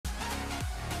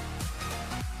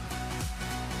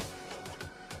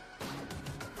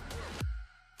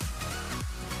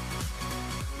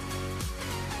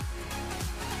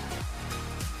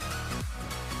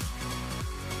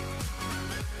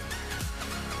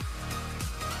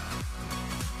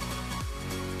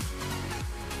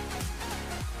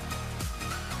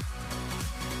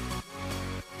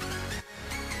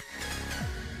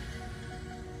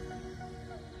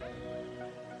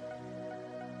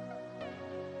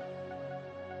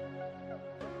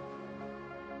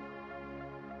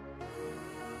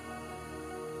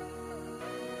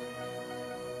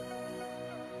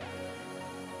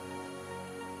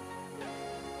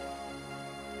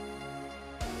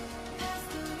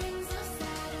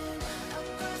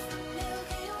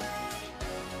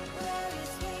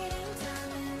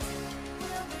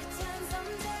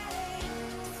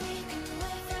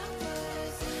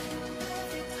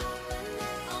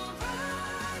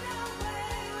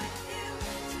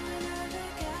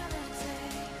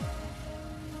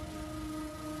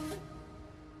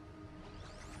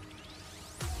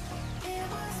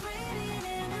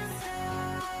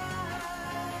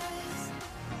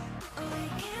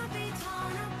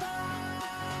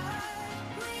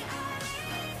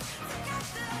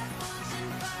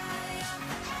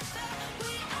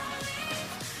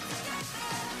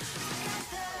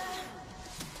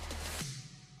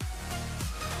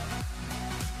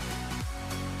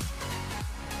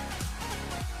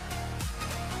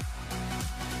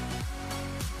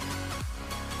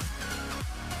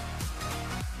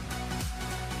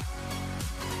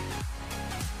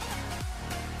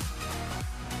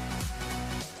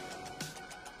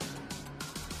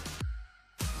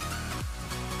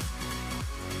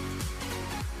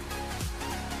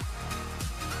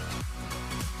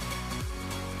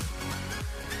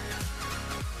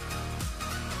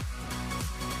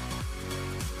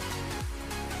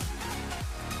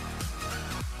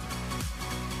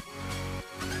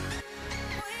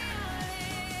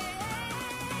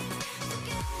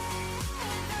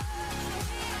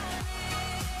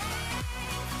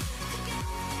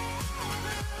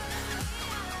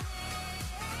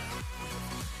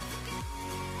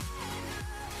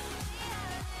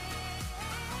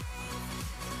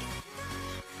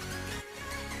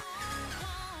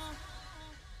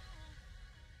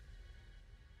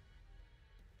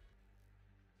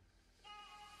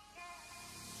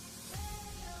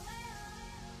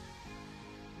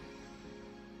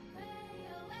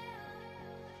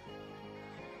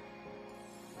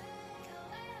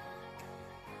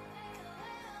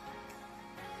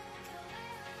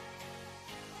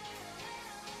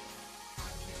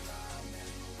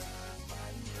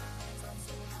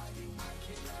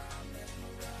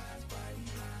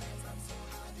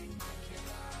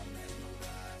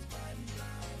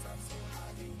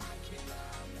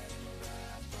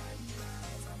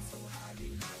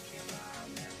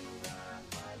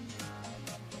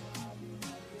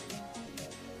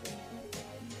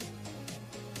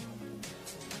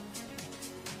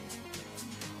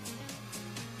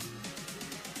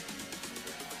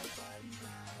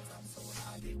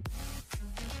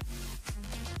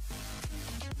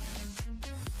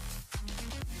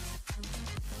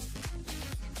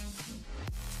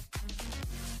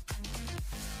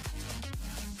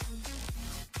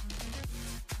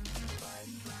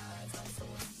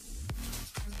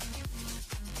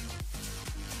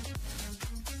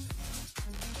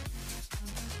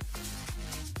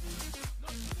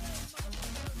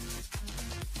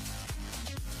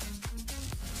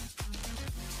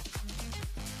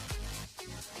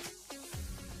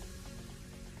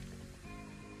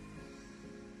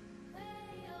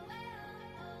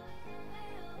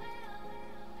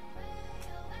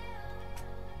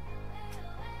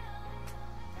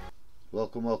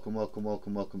Welcome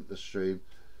to the stream.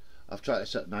 I've tried to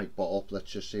set Nightbot up,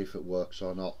 let's just see if it works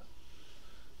or not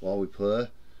while we play.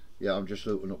 Yeah, I'm just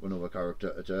looting up another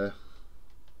character today.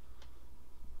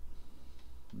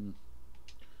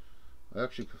 I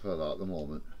actually prefer that at the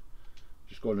moment.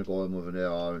 Just going to go in with an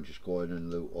AR and just go in and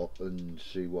loot up and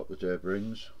see what the day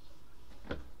brings.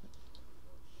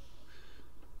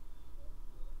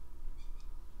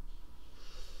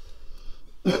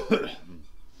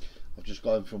 I've just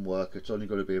got in from work. It's only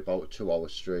going to be about a 2-hour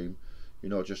stream, you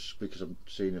know, just because I'm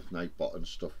seeing if Nightbot and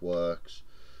stuff works.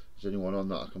 Is anyone on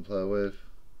that I can play with?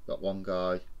 That one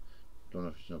guy, don't know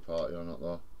if he's in a party or not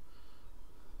though.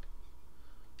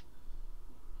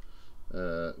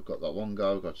 We've got that one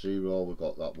guy, we've got Zero, we've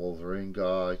got that Wolverine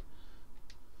guy.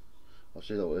 I'll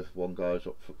see that if one guy's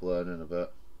up for playing in a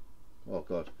bit. Oh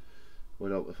god,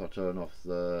 wait out if I turn off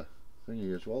the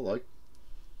thingy as well, like.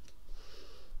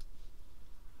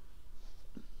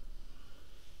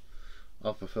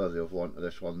 I prefer the other one to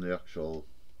this one, the actual.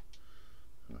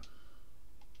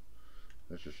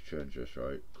 Let's just change this,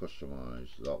 right? Customize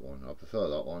that one. I prefer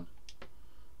that one.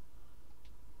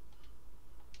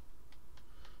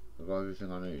 I've got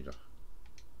everything I need.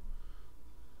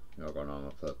 Yeah, I've got an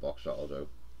armor plate box, that'll do.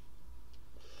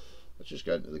 Let's just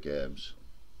get into the games.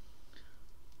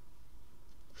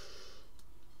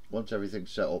 Once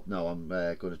everything's set up now, I'm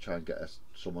going to try and get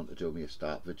someone to do me a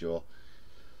start video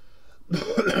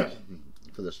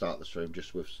for the start of the stream,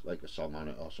 just with like a song on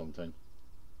it or something.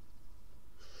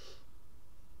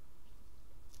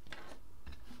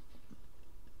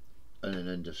 And an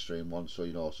end of stream one, so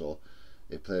you know, so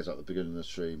it plays at the beginning of the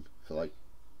stream for like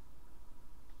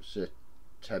say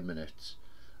 10 minutes,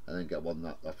 and then get one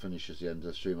that finishes the end of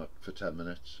the stream for 10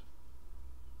 minutes.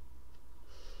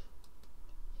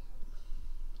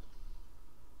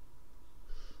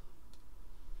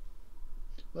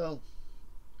 Well,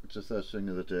 it's the first thing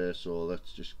of the day, so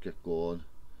let's just get going.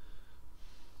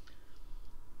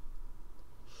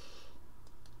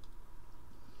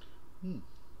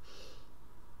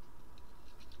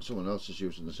 Someone else is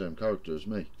using the same character as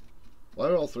me. Why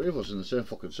are all three of us in the same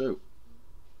fucking suit?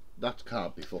 That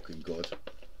can't be fucking good.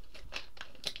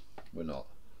 We're not.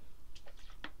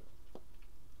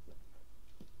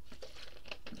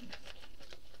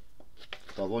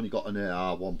 So I've only got an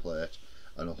AR, one plate,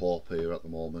 and a hope here at the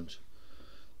moment.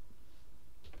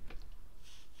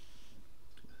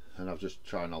 And I've just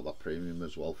trying out that premium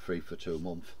as well, free for 2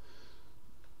 months.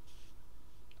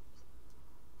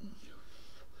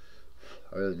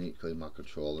 I really need to clean my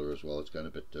controller as well, it's getting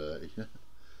a bit dirty.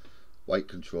 White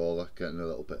controller, getting a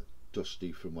little bit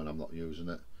dusty from when I'm not using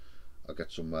it. I'll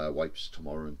get some wipes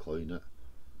tomorrow and clean it.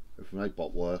 If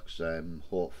Nightbot works,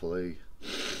 hopefully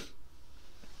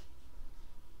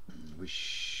we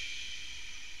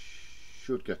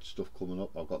should get stuff coming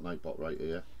up. I've got Nightbot right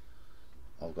here.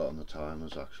 I've got on the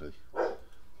timers actually, right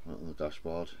on the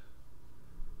dashboard.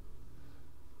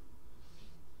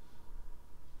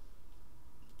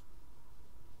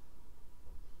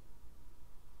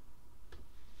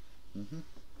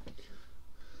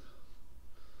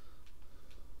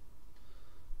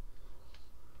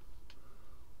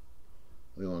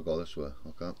 We want to go this way,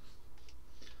 okay.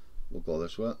 We'll go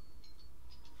this way.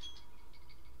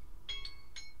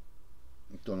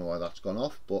 Don't know why that's gone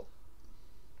off, but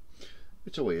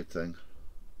it's a weird thing.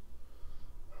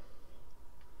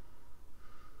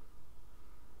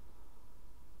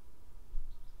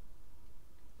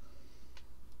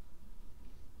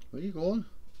 Where are you going?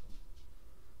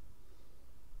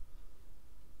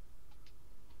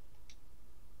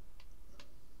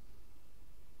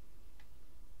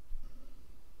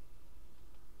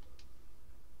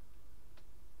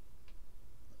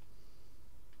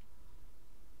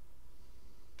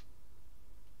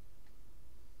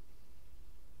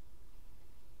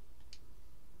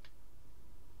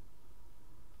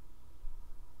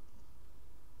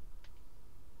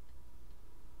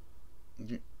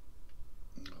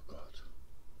 Oh god.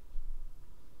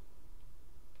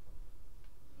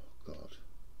 Oh god.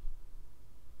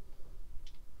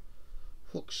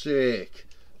 Fuck's sake.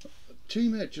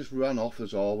 Teammate just ran off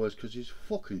as always because he's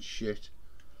fucking shit.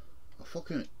 I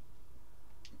fucking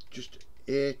just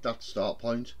ate that start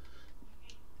point,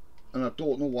 and I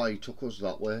don't know why he took us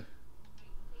that way.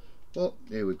 But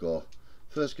here we go.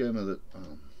 First game of the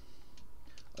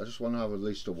I just want to have at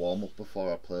least a warm up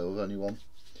before I play with anyone,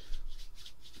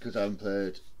 because I haven't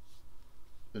played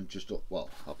and just, well,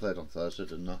 I played on Thursday,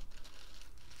 didn't I?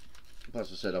 But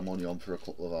as I said, I'm only on for a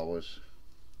couple of hours.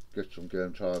 Get some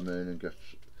game time in and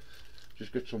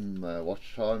just get some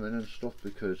watch time in and stuff,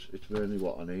 because it's really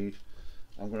what I need.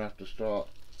 I'm gonna have to start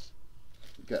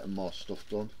getting more stuff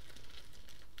done.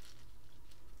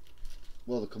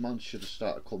 well, the commands should have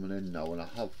started coming in now, and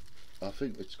I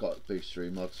think it's got to be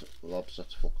Streamlabs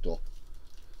that's fucked up.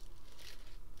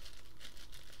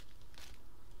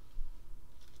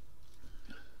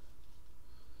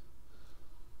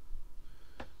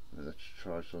 Let's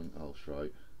try something else,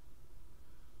 right?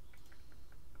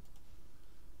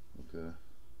 Okay.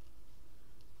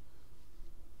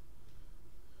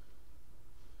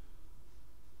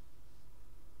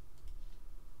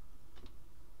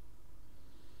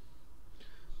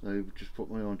 Now just put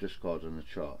my own Discord in the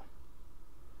chat.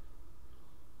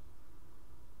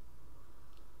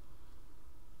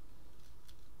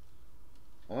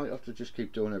 I might have to just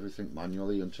keep doing everything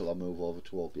manually until I move over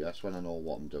to OBS when I know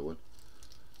what I'm doing.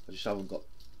 I just haven't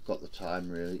got the time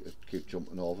really to keep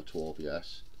jumping over to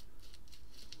OBS.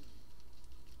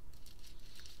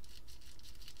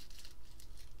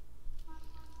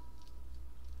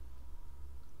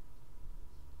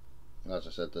 As I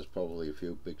said, there's probably a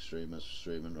few big streamers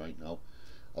streaming right now.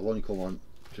 I've only come on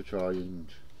to try and,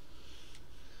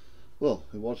 well,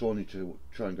 it was only to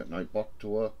try and get Nightbot to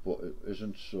work, but it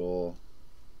isn't, so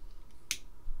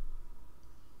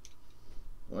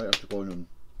I might have to go in and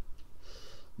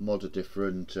mod a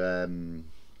different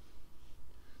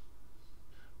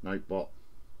Nightbot.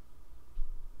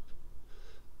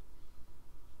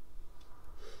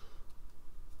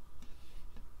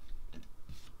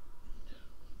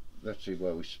 Let's see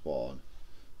where we spawn.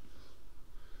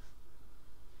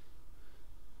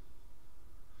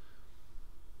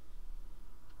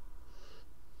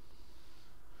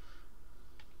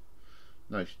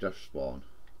 Nice death spawn.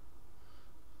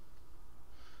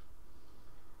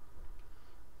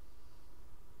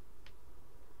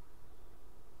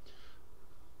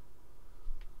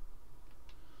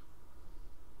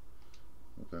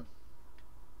 Okay.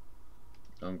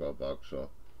 I haven't got a bag, so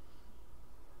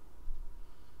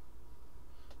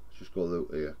let's just go loot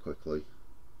here quickly.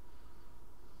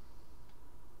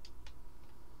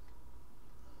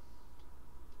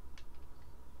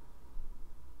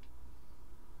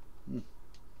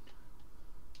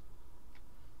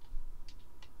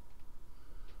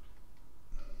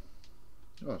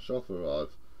 Oh, self-revive.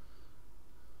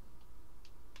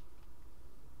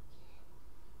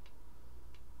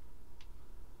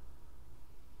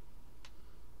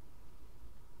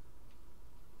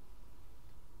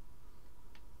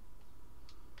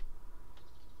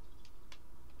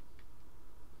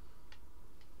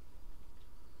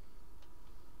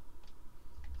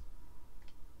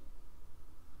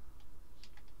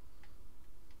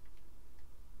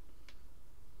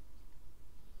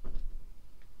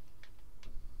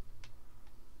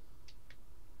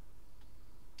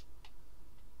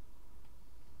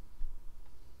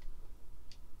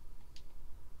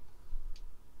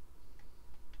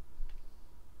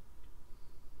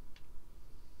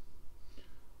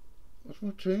 What's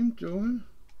my team doing?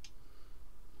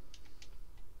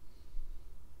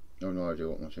 I have no idea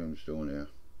what my team's doing here.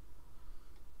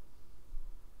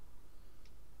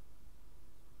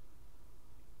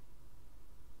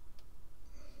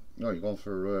 No, you're going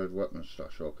for a red weapon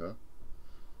stash, okay.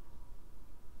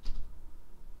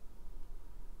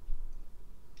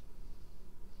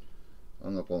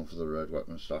 I'm not going for the red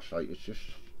weapon stash, like, it's just,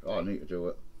 oh, I need to do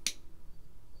it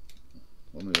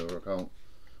on the other account.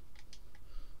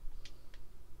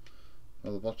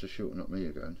 Oh, the bots are shooting at me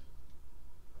again.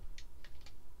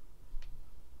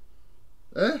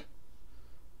 Eh?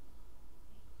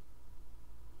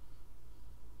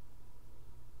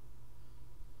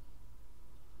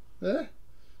 Eh?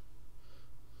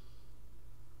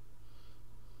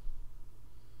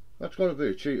 That's got to be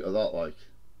a cheater, that, like.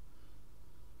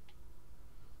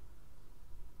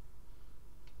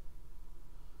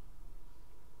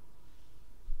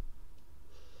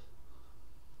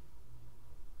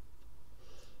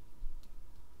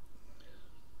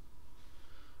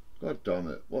 God damn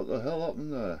it! What the hell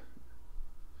happened there?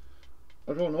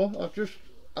 I don't know.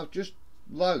 I've just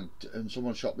lagged and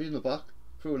someone shot me in the back,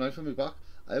 threw a knife in my back.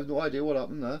 I have no idea what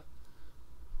happened there.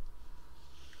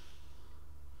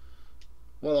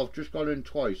 Well, I've just gone in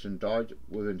twice and died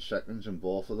within seconds in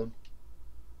both of them.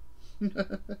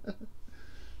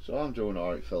 So I'm doing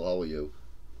alright, Phil. How are you?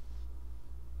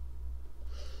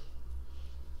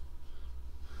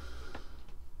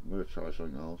 I'm gonna try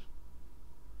something else.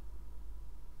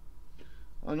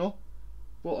 I know,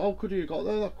 but how could he have got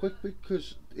there that quick?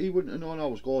 Because he wouldn't have known I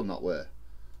was going that way.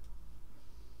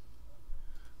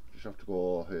 Just have to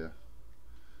go here.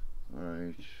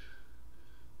 Alright.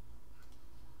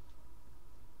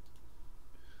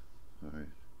 Alright.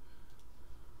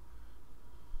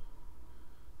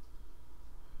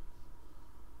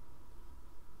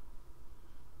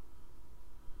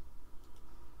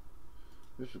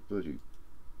 This is bloody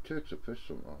takes a piss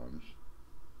sometimes.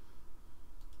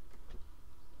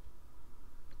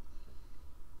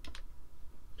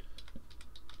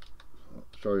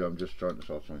 Sorry, I'm just trying to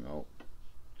sort something out.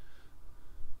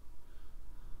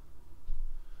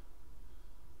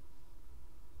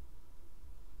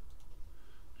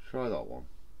 Try that one.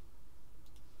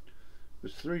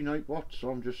 There's 3 night bots, so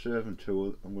I'm just saving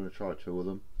 2. I'm going to try 2 of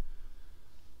them.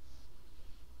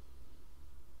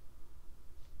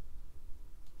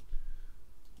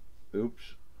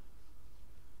 Oops.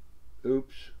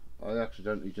 Oops. I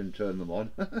accidentally didn't turn them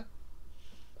on. Can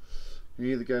you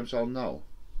hear the game sound now?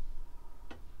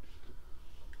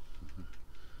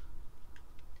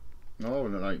 No,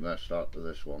 and a nightmare start to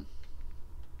this one.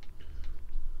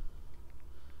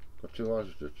 Got 2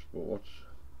 isotopes, but we'll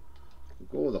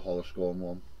go with the holoscone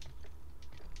one.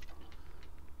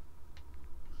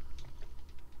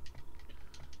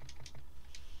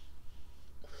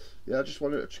 Yeah, I just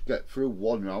wanted to get through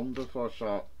 1 round before I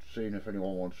start seeing if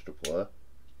anyone wants to play.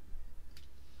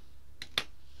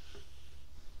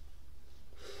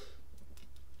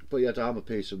 But yeah, to have a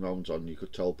piece of rounds on, you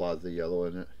could tell by the yellow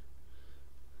in it.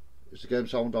 Is the game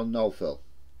sound on now, Phil?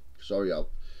 Sorry, I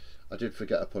did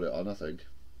forget to put it on, I think.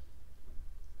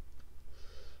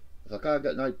 If I can't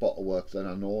get Nightbot to work, then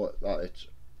I know that it's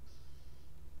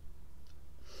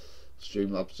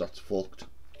Streamlabs that's fucked.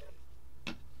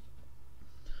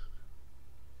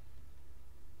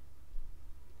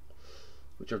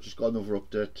 Which I've just got another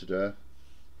update today.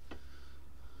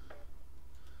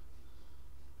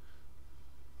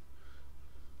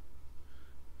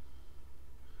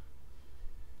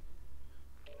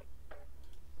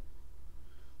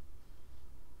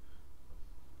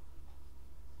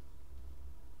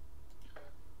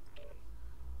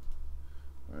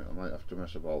 Right, I might have to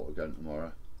mess about again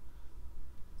tomorrow.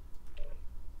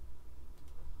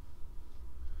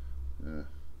 Yeah.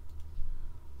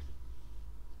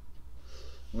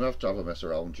 I'm going to have a mess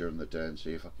around during the day and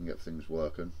see if I can get things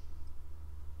working.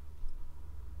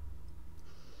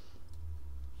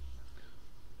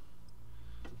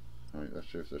 Right, let's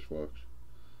see if this works.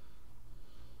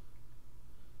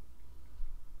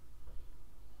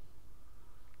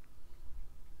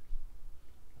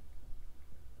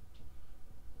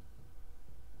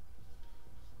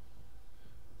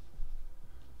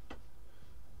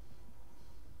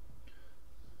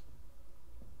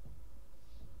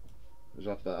 Is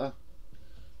that better?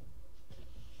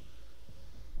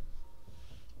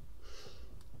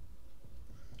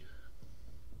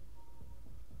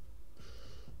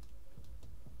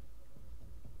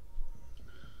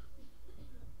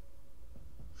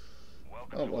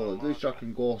 Oh well, at least I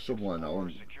can go somewhere now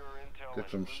and get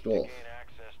some stuff.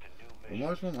 And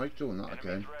why is my mic doing that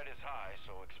again?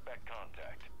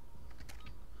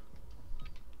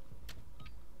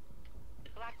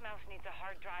 Black Mouse needs a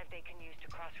hard drive they can use to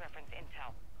cross-reference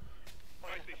intel. Or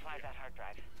to supply that hard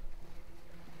drive.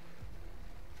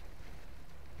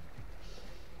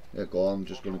 Yeah, go on, I'm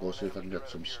just going to go see if I can get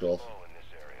some stuff.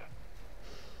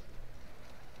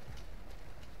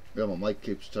 Yeah, my mic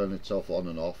keeps turning itself on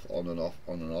and off, on and off,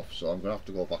 on and off, so I'm going to have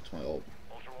to go back to my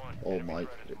old mic.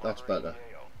 That's better.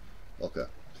 Okay.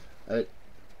 I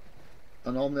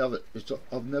normally have it,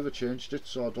 I've never changed it,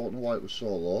 so I don't know why it was so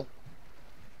low.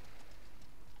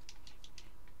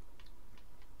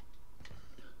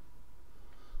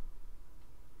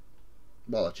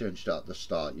 Well, I changed it at the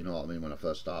start, you know what I mean, when I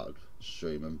first started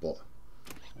streaming, but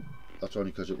that's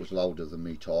only because it was louder than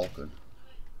me talking.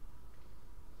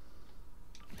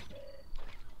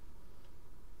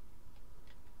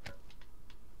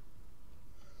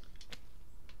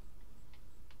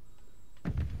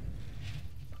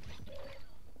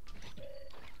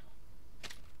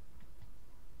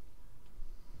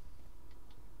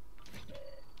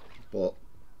 But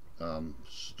I'm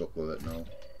stuck with it now.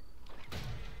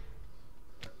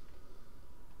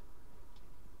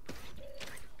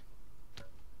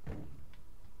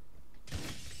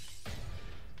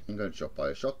 I'm getting shot by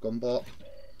a shotgun bot.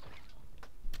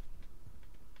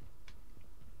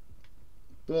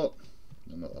 But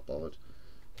I'm not that bothered.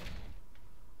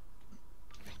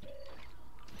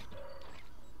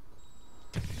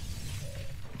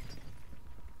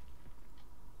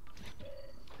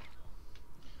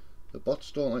 The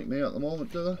bots don't like me at the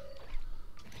moment, do they?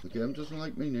 The game doesn't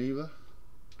like me neither.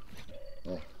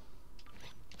 Oh.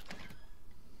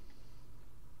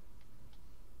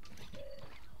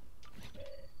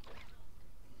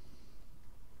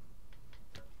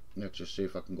 Let's just see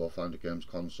if I can go find a games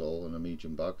console and a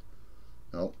medium bag.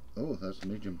 No. Oh, there's the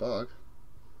medium bag.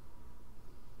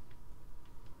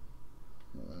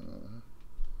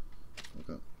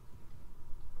 Okay.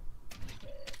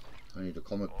 I need a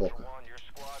comic book Your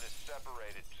squad is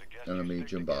separated. Suggest and a you stick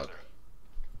medium bag. together.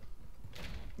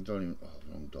 I don't even. Oh,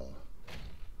 wrong door.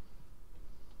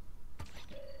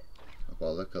 I've got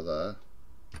liquor there.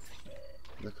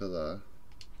 Liquor there.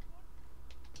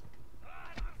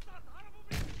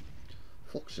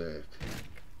 Fuck's sake.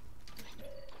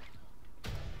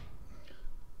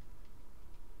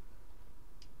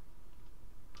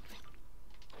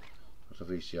 That's a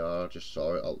VCR. I just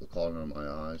saw it out the corner of my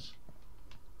eyes.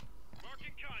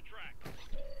 Marking contract.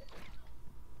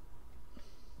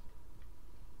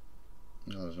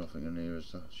 No, there's nothing in here,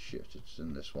 is there? Shit, it's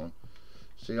in this one.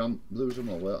 See, I'm losing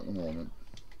my way at the moment.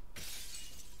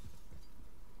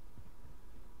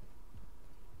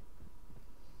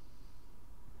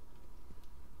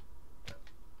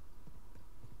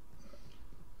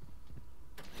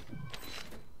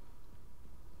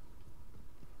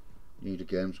 Need a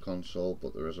games console,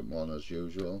 but there isn't one as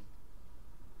usual.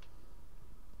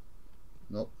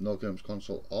 Nope, no games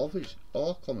console or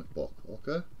comic book.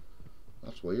 Okay,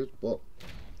 that's weird, but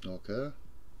okay.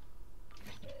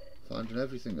 Finding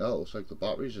everything else, like the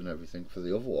batteries and everything for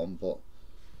the other one, but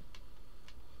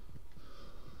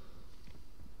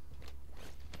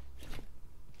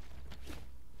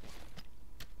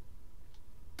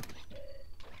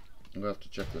I'm gonna have to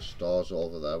check the stores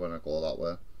over there when I go that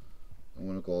way. I'm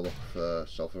gonna go look for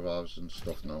self-revives and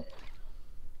stuff now.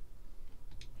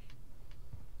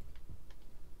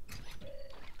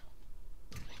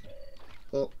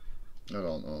 But I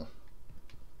don't know.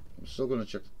 I'm still gonna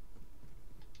check.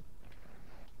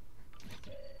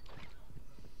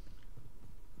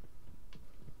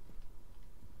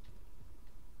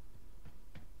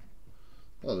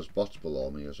 Well, there's bots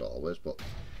below me as always, but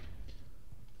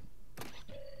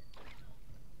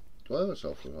do I have a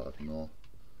self-revive? No.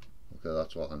 Okay,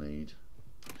 that's what I need.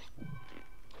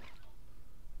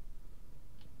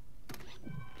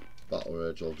 Battle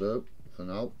Rage will do for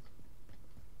now.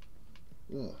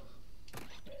 Oh.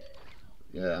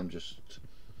 Yeah, I'm just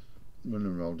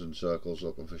running around in circles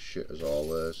looking for shit as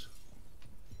always.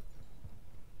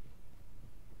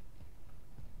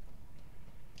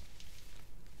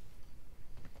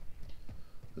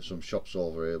 There's some shops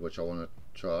over here which I want to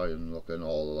try and look in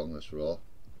all along this row.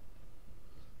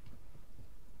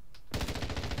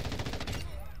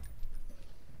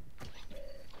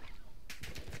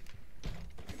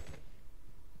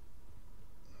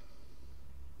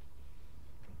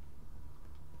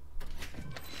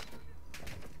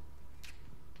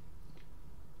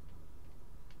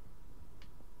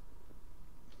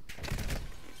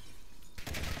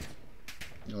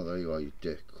 Oh, there you are, you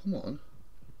dick. Come on.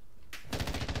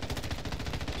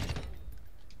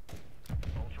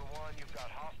 Ultra One, you've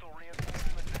got hostile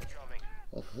reinforcements incoming.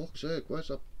 Oh, for fuck's sake, where's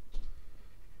that?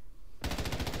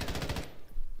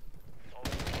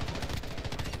 Ultra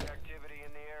One, activity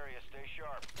in the area. Stay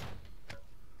sharp.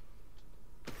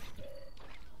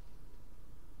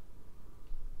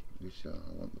 Lisa,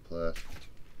 I want the place.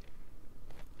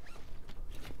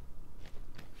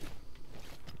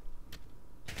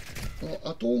 Oh,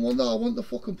 I don't want that, I want the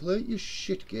fucking plate, you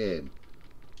shit game.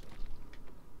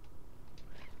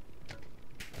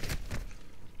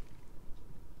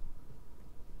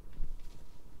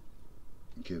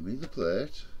 Give me the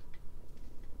plate.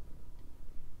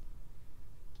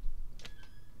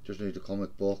 Just need a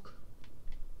comic book.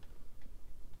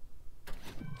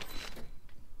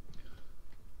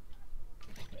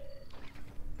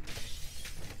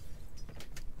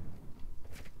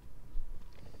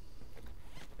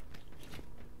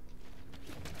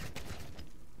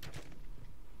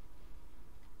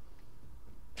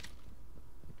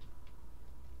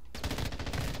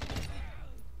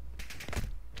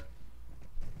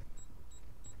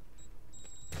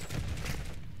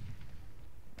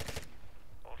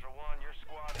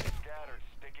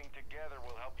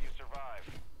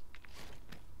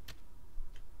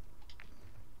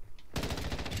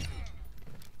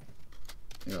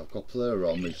 Yeah, I've got player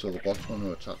on me, so the bots want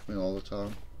to attack me all the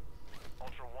time.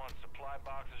 Ultra One, supply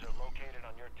boxes are located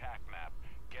on your TAC map.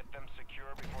 Get them secure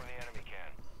before the enemy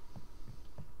can.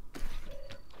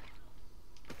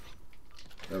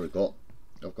 There we go.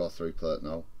 I've got a 3 plate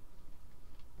now.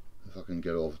 If I can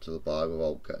get over to the buy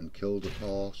without getting killed, of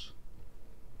course.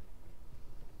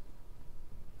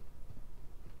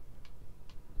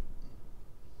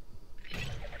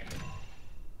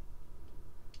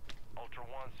 Ultra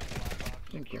One, supply box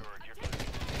secured. You're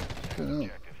Fucking hell.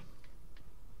 objective.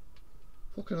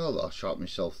 Fucking hell, that I shot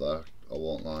myself there, I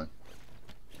won't lie.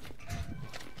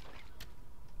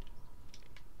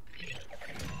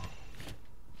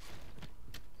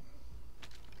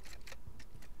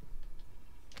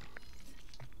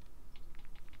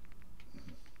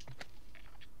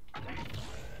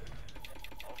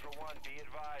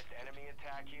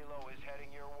 attack helo is heading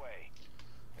your way.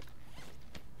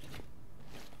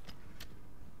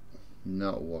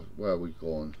 Now what? Where are we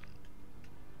going?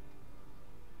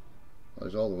 Oh,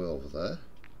 it's all the way over there.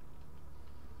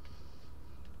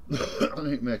 I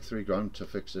need to make $3 to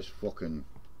fix this fucking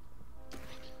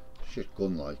shit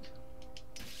gun like.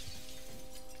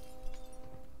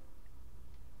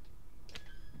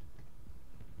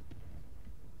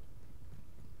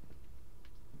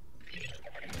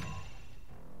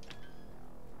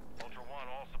 Ultra One,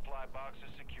 all supply boxes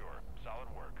secure. Solid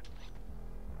work.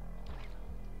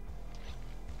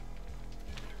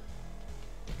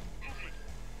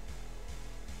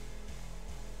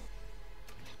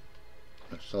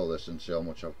 Let's sell this and see how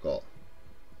much I've got.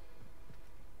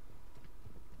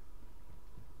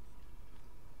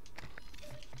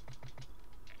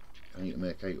 I need to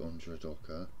make 800,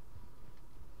 okay.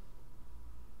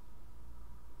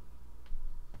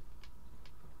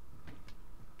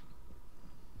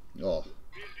 Oh.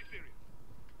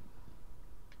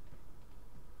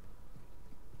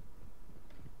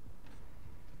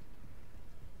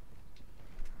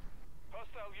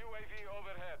 Hostile UAV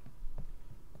overhead.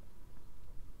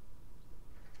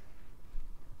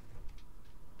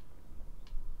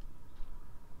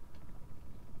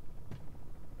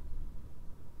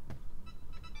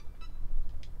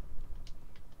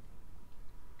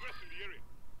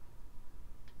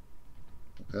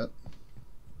 Okay.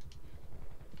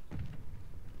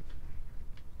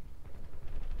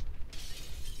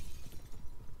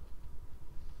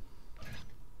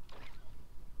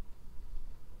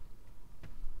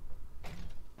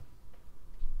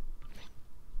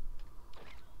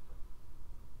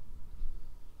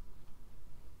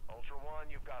 Ultra One,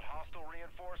 you've got hostile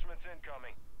reinforcements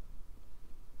incoming.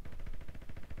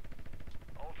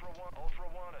 Ultra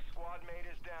One, a squad mate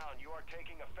is down. You are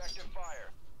taking effective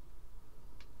fire.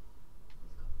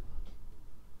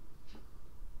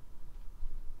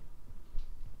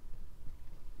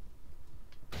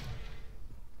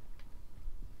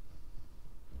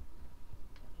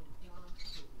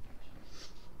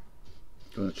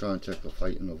 Gonna try and take the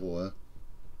fight another way.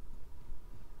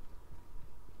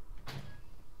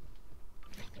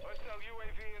 Hostile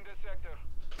UAV in this sector.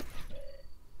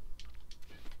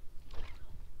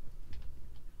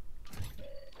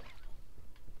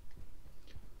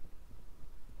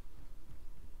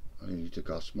 I need a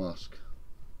gas mask.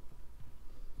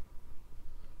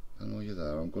 I know you're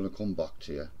there. I'm gonna come back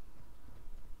to you.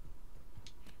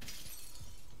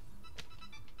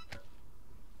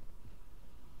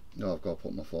 No, I've got to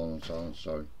put my phone on silent,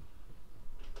 sorry.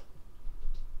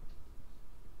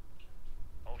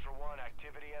 Ultra One,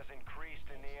 activity has increased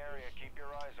in the area. Keep your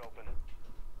eyes open.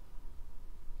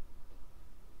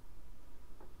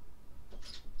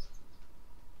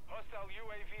 Hostile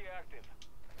UAV active.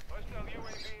 Hostile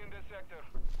UAV in this sector.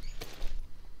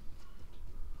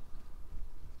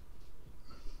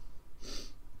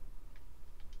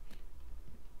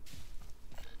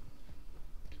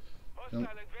 Hostile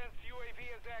advanced UAV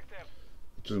is active.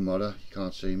 It doesn't matter, you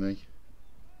can't see me.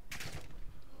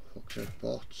 Fuck's sake,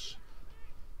 bots.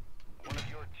 One of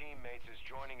your teammates is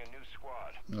joining a new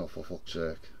squad. Oh, for fuck's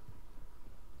sake.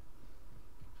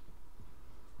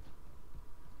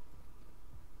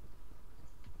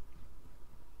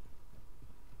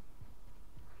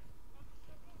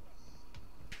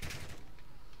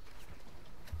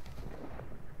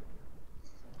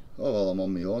 Oh well, I'm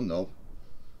on my own now.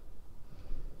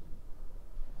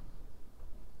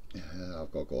 Yeah,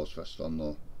 I've got Ghost Vest on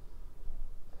though.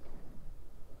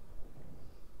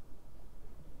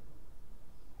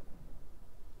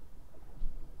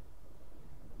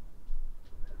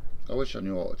 I wish I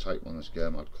knew how to type on this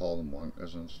game. I'd call them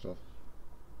wankers and stuff.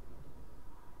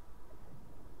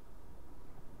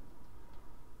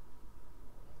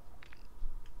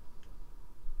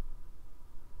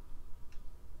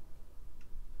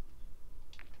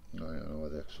 Oh, yeah, I know where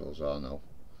the exos are now.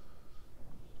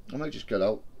 I might just get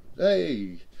out.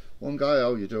 Hey, one guy,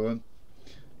 how you doing?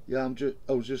 Yeah,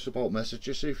 I was just about to message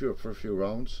you, see if you're up for a few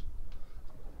rounds.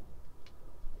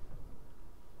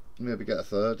 Maybe get a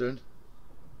third in.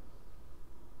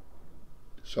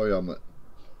 Sorry, I'm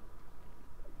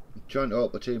trying to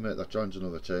help a teammate that joins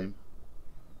another team.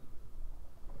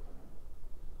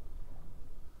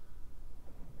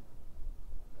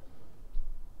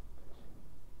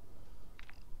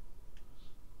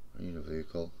 I need a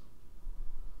vehicle.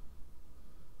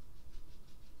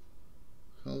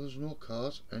 Oh, there's no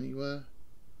cars anywhere.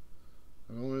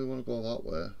 I don't really want to go that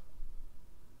way.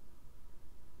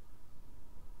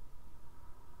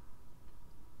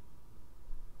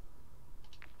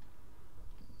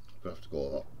 I'm gonna have to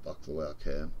go back the way I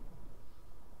came.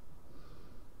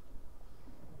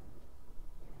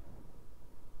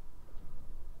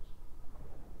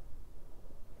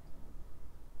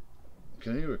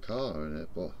 can hear a car in it,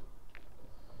 but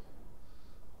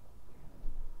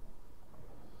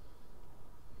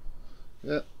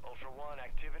yeah. Ultra One,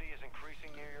 activity is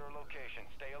increasing near your location.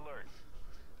 Stay alert.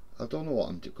 I don't know what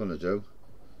I'm gonna do.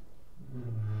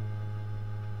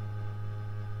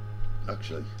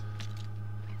 Actually,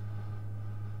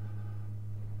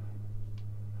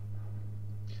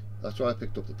 that's why I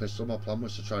picked up the pistol. My plan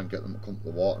was to try and get them to come to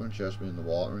the water and chase me in the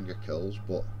water and get kills,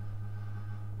 but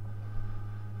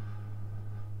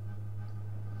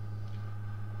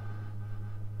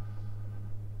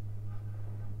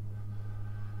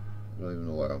I don't even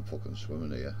know where I'm fucking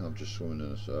swimming here. I'm just swimming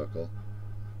in a circle.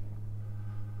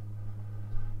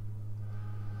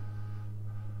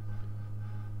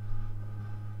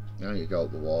 Now you go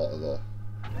out the water though.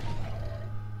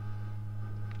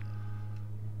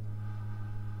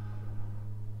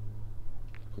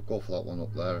 Could go for that one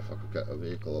up there if I could get a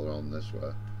vehicle around this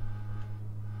way.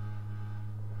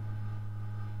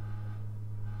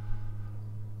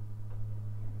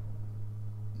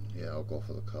 Yeah, I'll go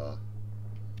for the car.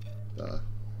 There.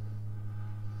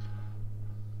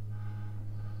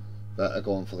 Better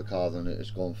going for the car than it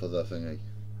is going for the thingy.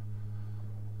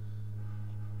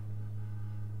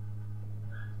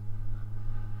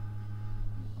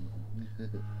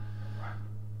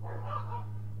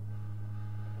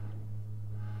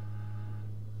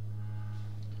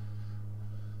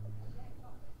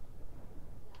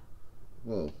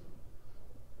 Whoa.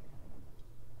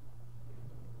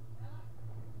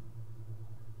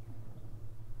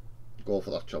 Go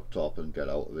for that chop top and get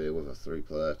out of here with a 3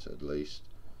 plate at least.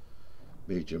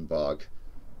 Medium bag.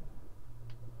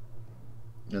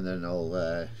 And then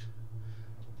I'll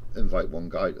invite one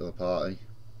guy to the party.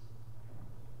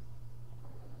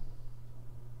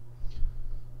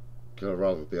 I'd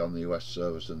rather be on the US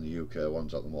service than the UK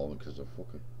ones at the moment because they're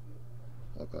fucking...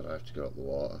 Oh god, I have to get up the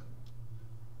water.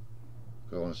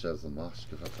 I want to save the mask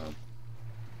if I can.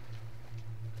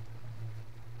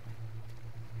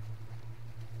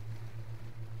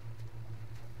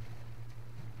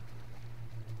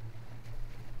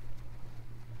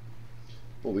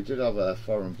 But we did have a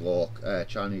foreign bloke,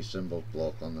 Chinese symbol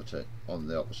bloke on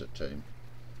the opposite team.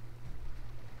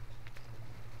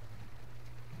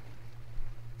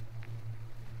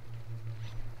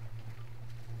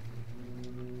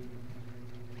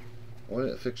 I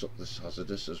wanted to fix up this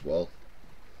hazardous as well.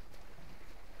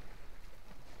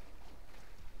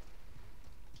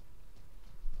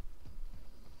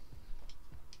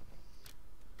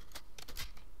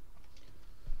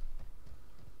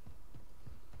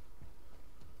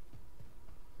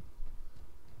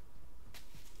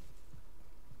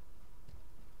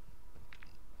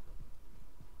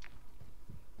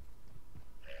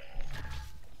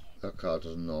 That car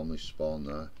doesn't normally spawn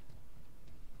there,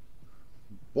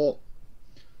 but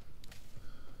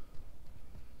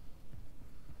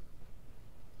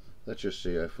let's just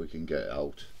see if we can get it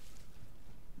out.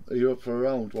 Are you up for a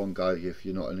round, one guy, if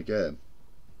you're not in a game?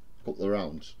 A couple of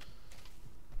rounds?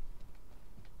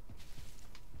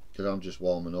 Because I'm just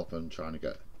warming up and trying to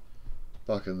get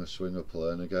back in the swing of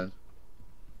playing again.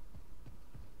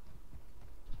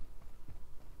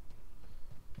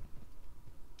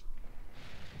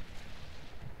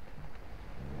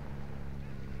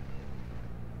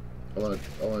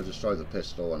 I want to destroy the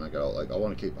pistol when I get out. Like, I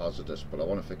want to keep hazardous, but I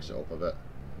want to fix it up a bit.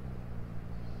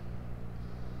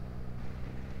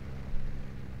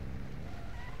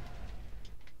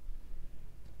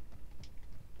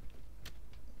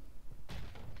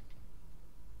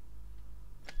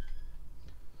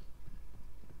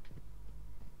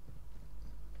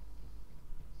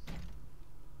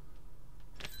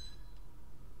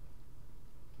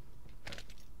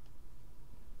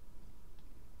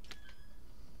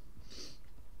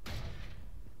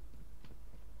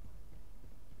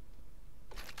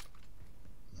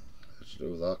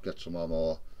 Do that, get some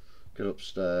ammo, get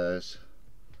upstairs,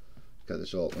 get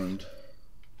this opened,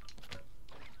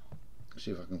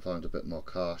 see if I can find a bit more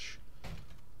cash.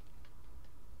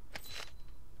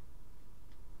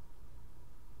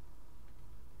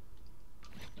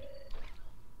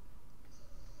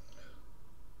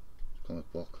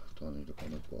 Comic book, don't need a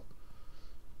comic book.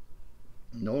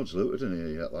 No one's looted in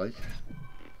here yet, like.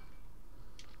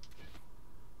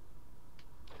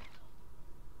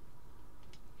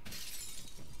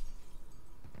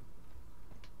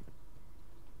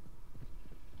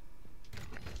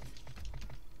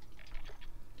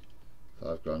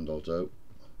 £5 I'll do.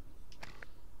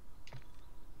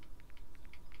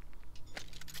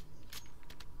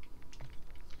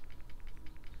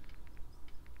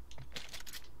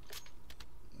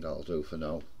 That'll do for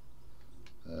now.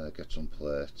 Get some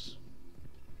plates.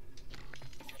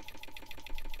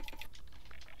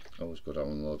 Always good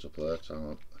having loads of plates. Hang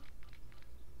on.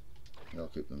 I'll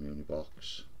keep the muni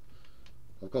box.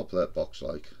 I've got a plate box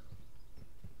like.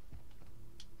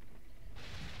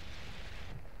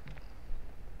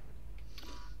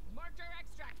 Marked our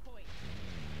extract point.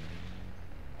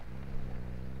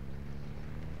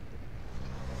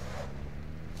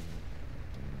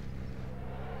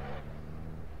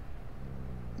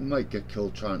 Might get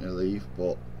killed trying to leave,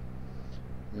 but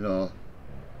you know,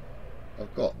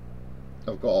 I've got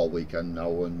all weekend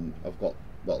now, and I've got,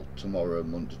 well, tomorrow,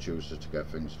 Monday, Tuesday to get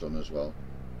things done as well.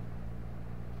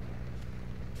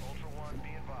 Ultra One, be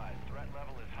advised. Threat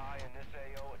level is high in this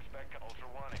AO. Expect Ultra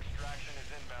One, extraction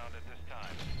is inbound at this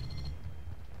time.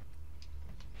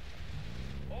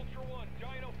 Ultra One,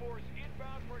 Dino Force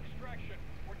inbound for extraction.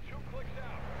 We're 2 clicks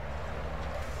out.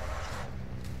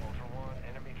 Ultra One,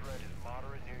 enemy threat is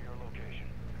moderate near your location.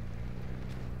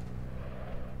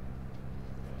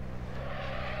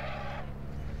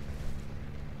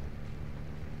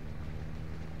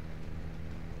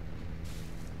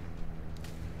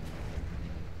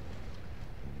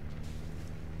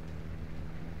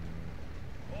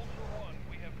 Ultra One,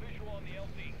 we have visual on the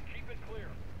LZ. Keep it clear.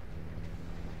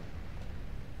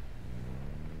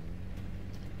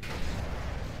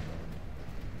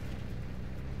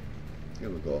 Here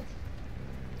we go.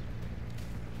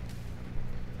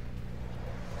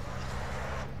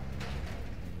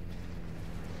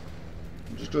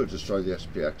 I'm just going to destroy the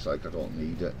SPX like I don't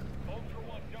need it. Ultra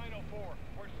One, Dino 4,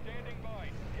 we're standing by.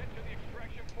 Get to the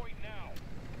extraction point now.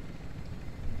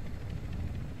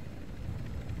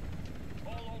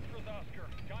 All Ultras Oscar.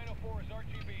 Dino 4 is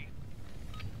RGB.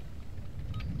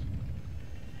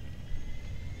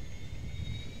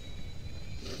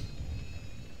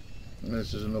 And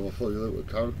this is another fully looted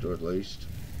character at least.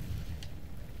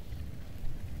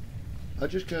 I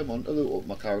just came on to loot up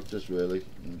my characters really.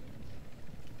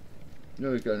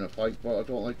 Nearly getting a fight, but I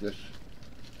don't like this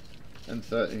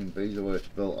M13B the way it's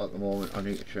built at the moment. I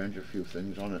need to change a few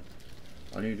things on it.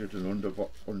 I needed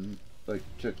an like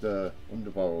take the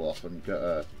underbarrel off and get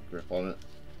a grip on it.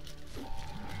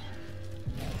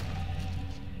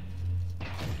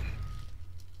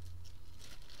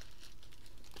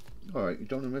 Alright, you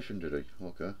done a mission, did he?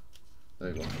 Okay. There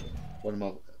you go.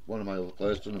 One of my other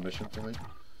players done a mission for me.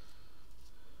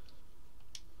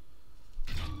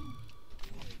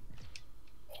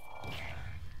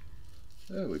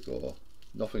 There we go.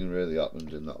 Nothing really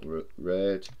happened in that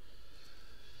raid.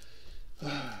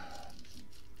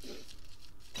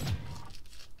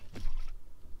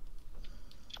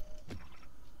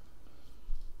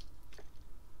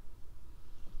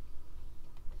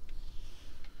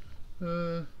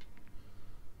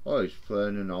 Oh, he's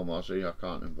playing in Almazy. I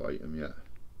can't invite him yet.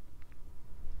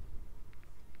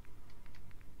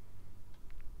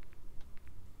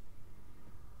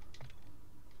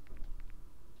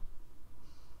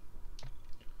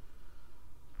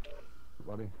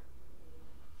 Buddy.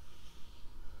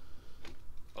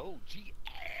 Oh,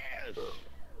 GS!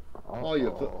 Oh,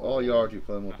 you're already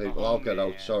playing with people. I'll get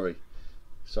out. Sorry,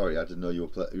 I didn't know you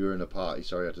were in a party.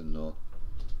 Sorry, I didn't know.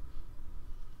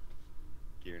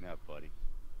 Gearing up, buddy.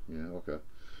 Yeah, okay.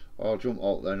 I'll jump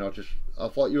out then. I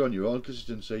thought you were on your own because you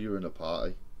didn't say you were in a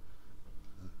party.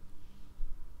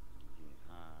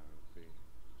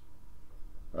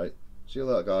 Right. See you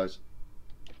later, guys.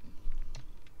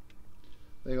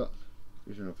 There you go.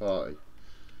 He's in a party.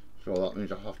 So that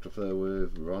means I have to play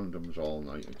with randoms all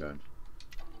night again.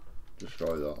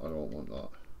 Destroy that. I don't want that.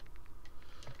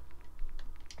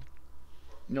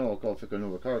 No, I've got to pick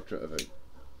another character to be.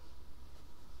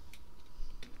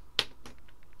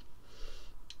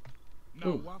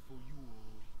 No waffle, you.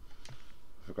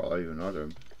 I forgot I even had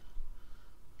him.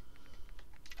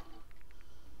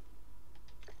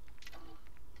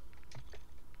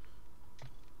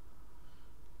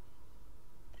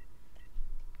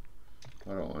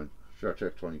 I don't mind. Should I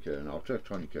take 20k? And I'll take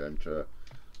 20k and to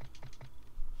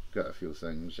get a few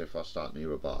things if I start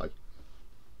nearby.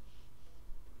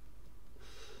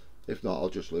 If not, I'll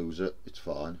just lose it. It's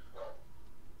fine.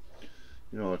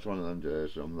 You know, it's one of them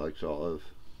days I'm like sort of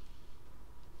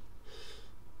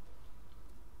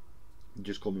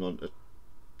just coming on to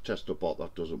test a bot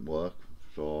that doesn't work,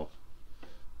 so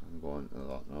I'm going to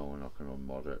that now and I can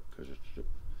unmod it because it's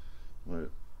I'm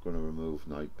going to remove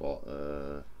Nightbot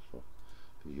for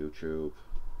YouTube.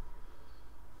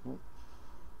 Oh.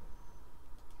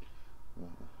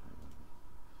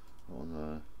 On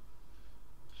there,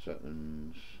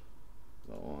 settings,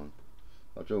 that one.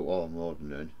 I'll do it while I'm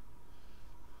loading in.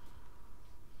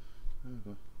 There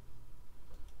we go.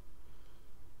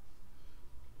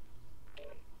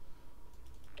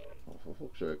 Oh, for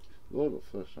fuck's sake, load up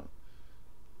first time.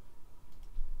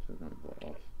 Take my bot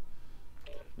off.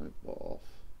 My bot off.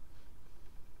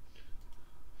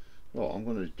 Oh, I'm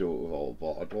gonna do it without a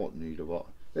bot. I don't need a bot.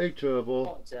 Hey Turbo.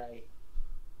 Hot day.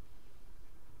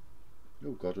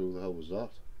 Oh God, who the hell was that?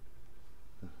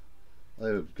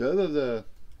 Hey, get her there.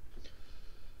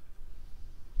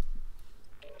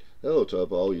 Hello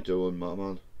Turbo, how you doing, my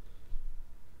man?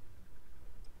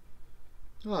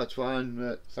 Oh, it's fine,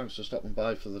 mate. Thanks for stopping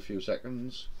by for the few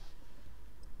seconds.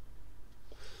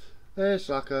 Hey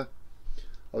Slacker,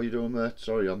 how you doing, mate?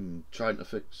 Sorry, I'm trying to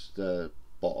fix the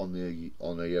bot on the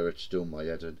here. It's doing my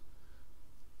head in,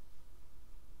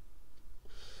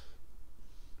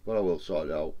 but I will sort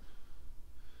it out.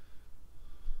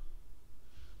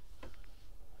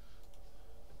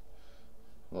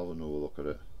 I'll have another look at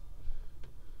it.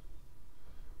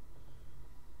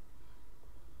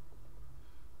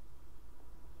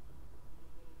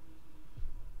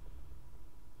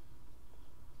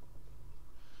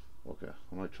 Okay,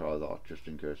 I might try that just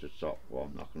in case it's not what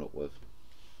I'm knocking up with.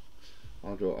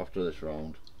 I'll do it after this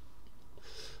round.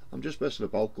 I'm just messing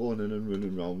about, going in and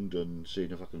running around and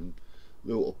seeing if I can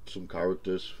loot up some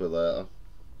characters for later.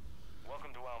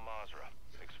 Welcome to Al Mazrah.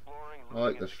 Exploring, I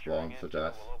like looting, and this securing farm for intel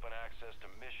death. will open access to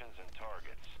missions and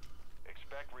targets.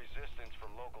 Expect resistance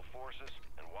from local forces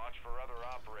and watch for other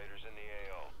operators in the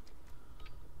AO.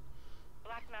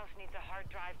 Black Mouse needs a hard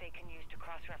drive they can use to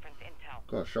cross-reference intel.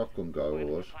 Got a shotgun guy We're with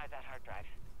gonna us. supply that hard drive.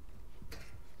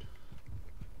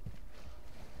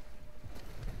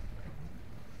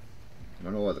 I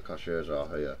know where the cashiers are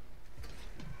here.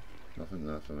 Nothing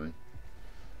there for me.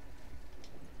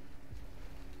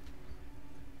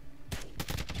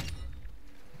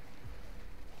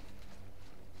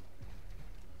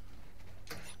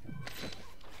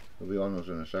 They'll be on us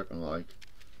in a second, like.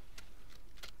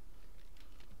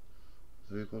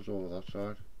 The vehicle's over that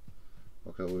side.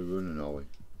 Okay, we're running, are we?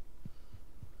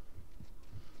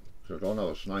 So I don't have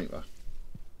a sniper.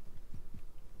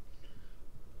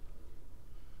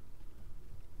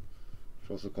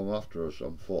 So if they come after us,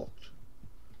 I'm fucked.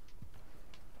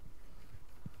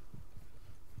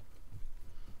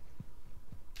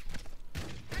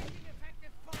 Taking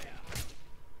effective fire.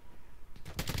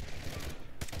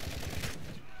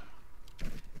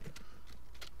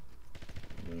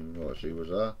 Didn't even notice he was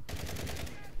there.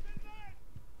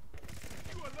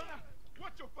 You a runner?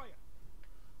 Watch your fire.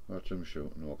 That's him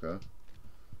shooting, okay.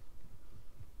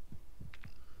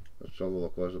 Let's have a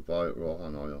look. Where's the buy at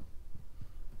Rohan Oil?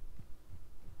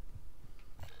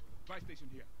 Buy station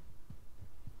here.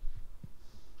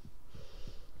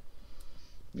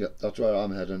 Yep, that's where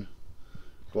I'm heading.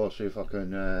 Go see if I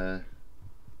can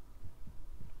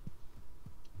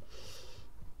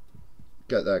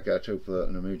get there, get a 2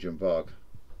 and a medium bag.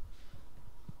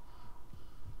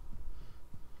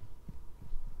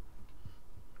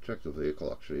 Check the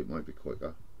vehicle actually, it might be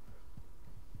quicker.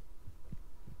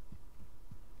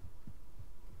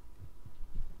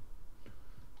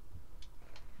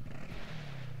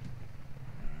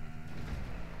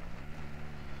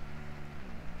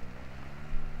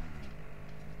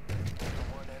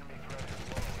 One enemy threat is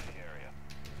low in the area.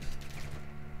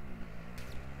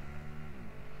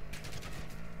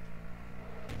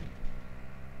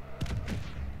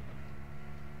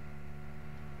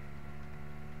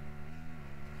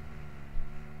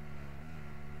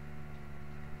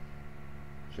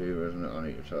 See here, isn't it? I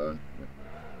need to turn.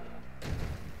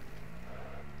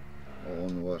 Oh, one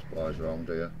of the worst buys around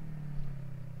here.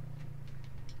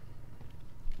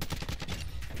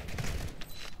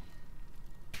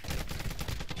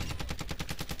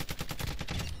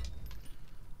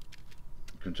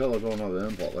 You can tell I don't have an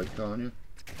aimbot, like, can't you?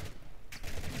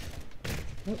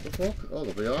 What the fuck? Oh,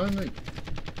 they're behind me.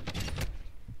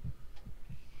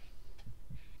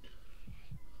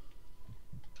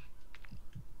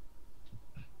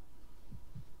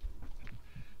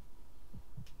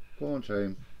 Go on,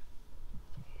 team.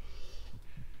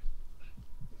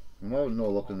 I'm having no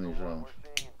luck in these rounds.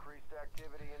 We're seeing increased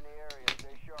activity in the area.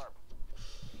 Stay sharp.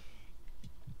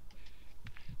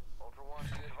 Ultra One,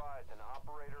 be advised, an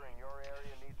operator in your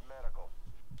area needs medical.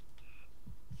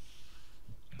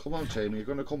 Come on, team. You're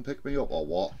gonna come pick me up or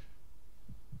what?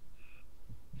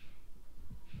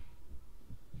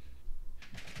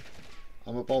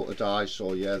 I'm about to die,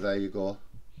 so yeah, there you go.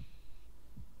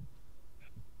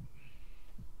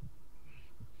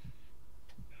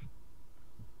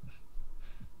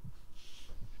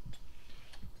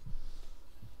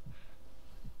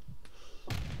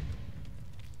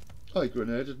 Oh, he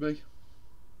grenaded me.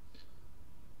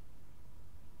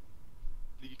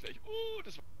 Liege gleich. Oh,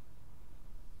 das war.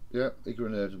 Yeah, he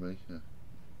grenaded me. Yeah.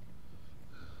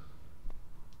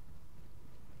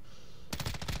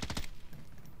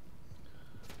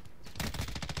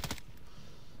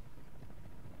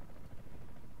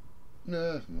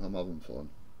 Nah, I'm having fun.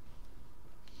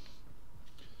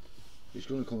 He's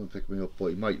going to come and pick me up, but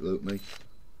he might loot me.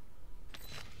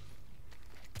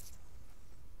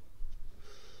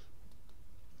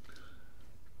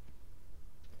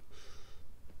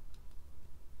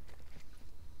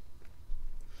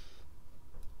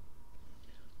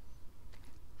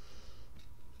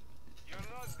 You're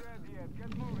not dead yet.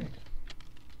 Get moving.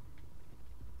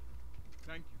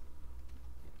 Thank you.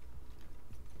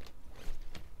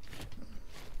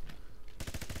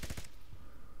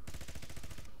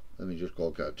 Let me just go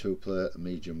get a 2-plate, a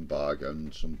medium bag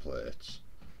and some plates.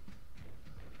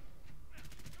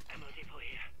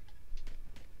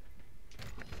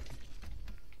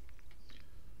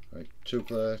 Right,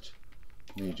 2-plate,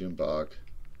 medium bag,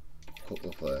 couple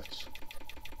of plates.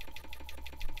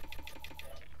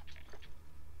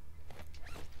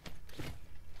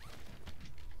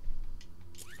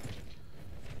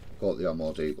 Got the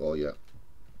ammo depot, yeah.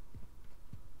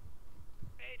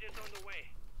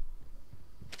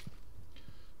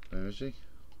 Where is he?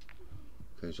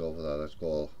 Okay, he's over there. Let's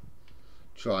go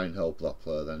try and help that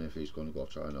player then, if he's going to go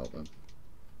try and help him.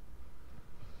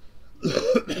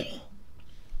 Moving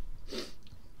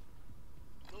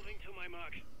to my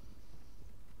mark.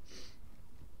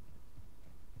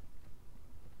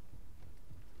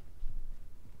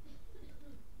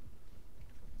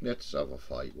 Let's have a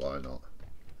fight, why not?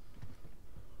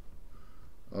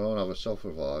 I don't have a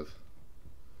self-revive.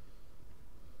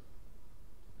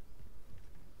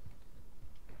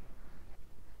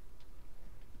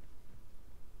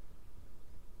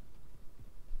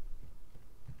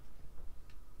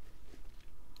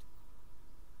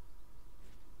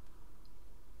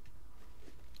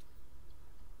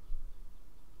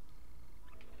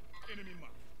 Enemy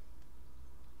mark.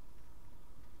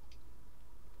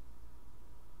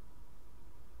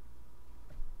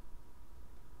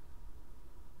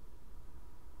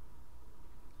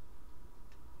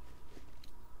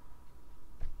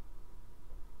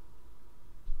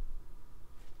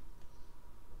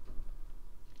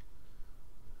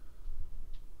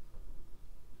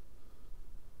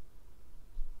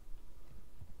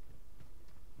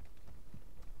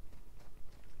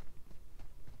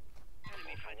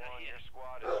 Your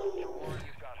squad is secure.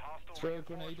 You've got hostile Throw a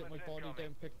grenade at my reinforcements body, incoming.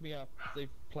 don't pick me up. They've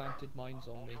planted mines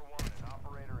on me. Ultra One, an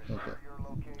operator is Okay. near your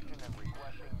location and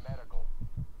requesting medical.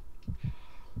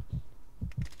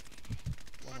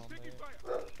 One I'm on taking there.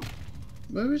 fire.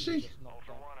 Where is he? Just knocked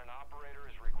Ultra down. One, an operator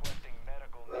is requesting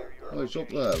medical near your Oh, he's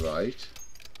up location. there, right.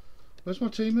 Where's my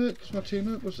teammate? Because my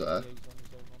teammate was there. Yeah, he's on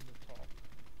his own on the top.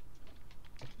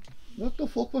 What the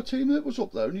fuck? My teammate was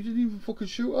up there and he didn't even fucking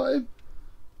shoot at him.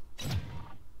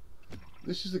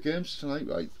 This is the games tonight,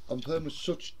 right? I'm playing with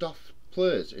such daft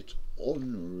players. It's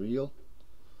unreal.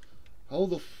 How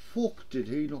the fuck did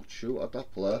he not shoot at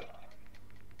that player?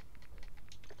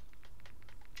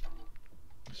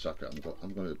 Suck it,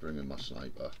 I'm going to bring in my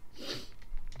sniper.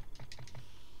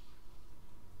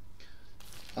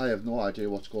 I have no idea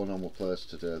what's going on with players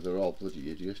today. They're all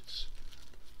bloody idiots.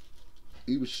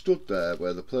 He was stood there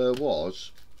where the player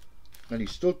was, and he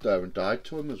stood there and died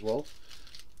to him as well.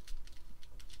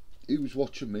 He was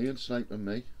watching me and sniping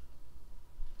me.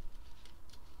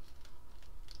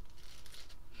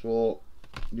 So,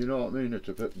 you know what I mean? It's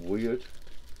a bit weird.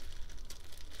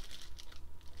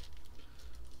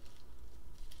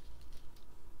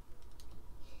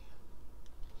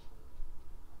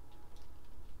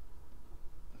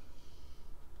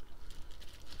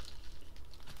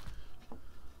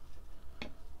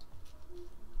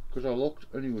 Because I looked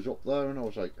and he was up there and I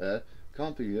was like,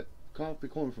 can't be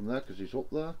coming from there because he's up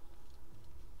there.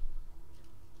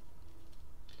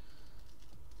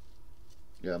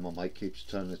 Yeah, my mic keeps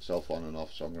turning itself on and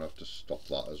off, so I'm going to have to stop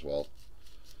that as well.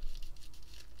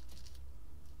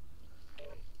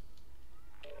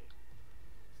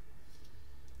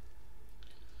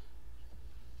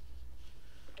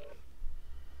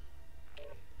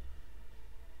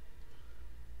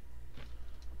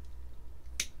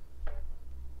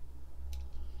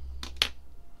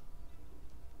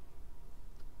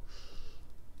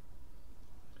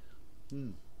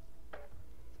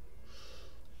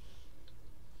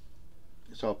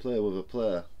 So I'll play with a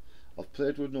player. I've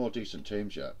played with no decent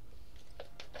teams yet.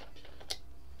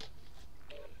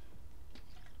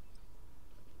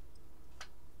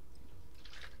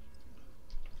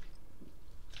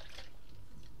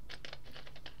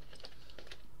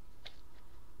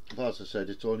 But as I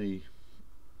said, I'm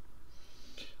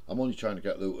only trying to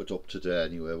get looted up today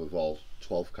anyway with all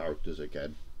 12 characters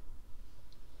again.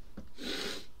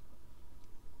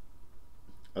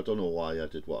 I don't know why I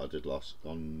did what I did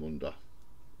on Monday.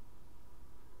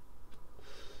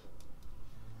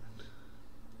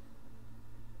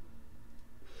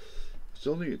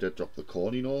 Still need to drop the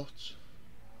corny notes.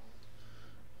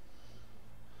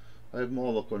 I have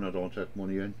more luck when I don't take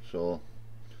money in, so,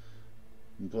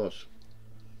 and plus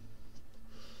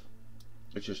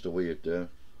it's just a weird day.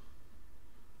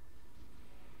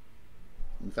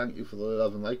 And thank you for the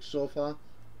 11 likes so far.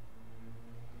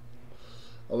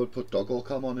 I would put Doggo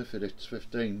Cam on if it hits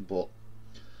 15, but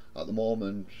at the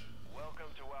moment, Welcome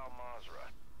to Al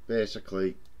Mazrah.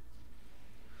 basically,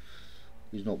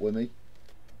 he's not with me.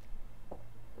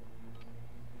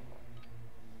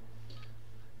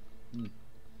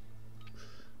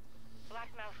 Black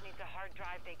Mouse needs a hard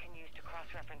drive they can use to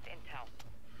cross-reference intel.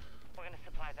 We're gonna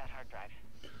supply that hard drive.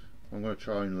 I'm going to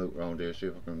try and look around here, see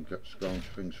if I can get scrounge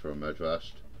things for a med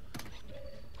vest.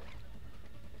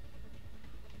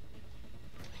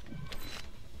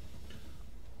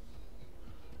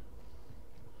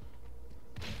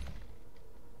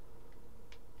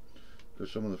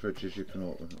 Because some of the fridges you can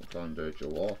open a bandage or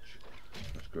watch.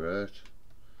 That's great.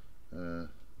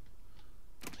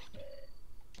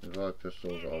 Revive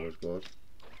pistols are always good.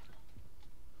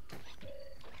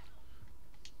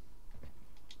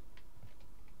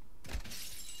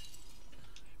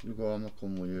 You go, I'm not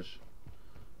coming with you.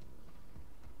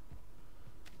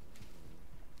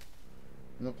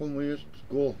 I'm not coming with you.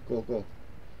 Go, go, go.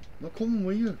 I'm not coming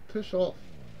with you. Piss off.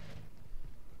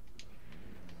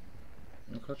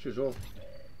 I'll catch you up.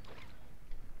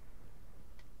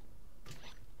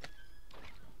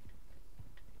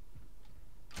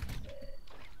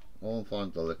 I won't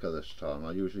find the liquor this time.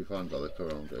 I usually find the liquor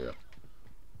around here.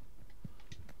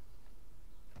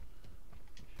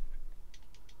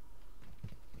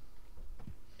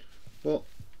 But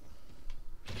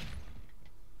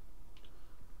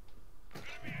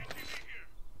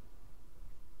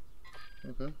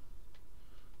okay.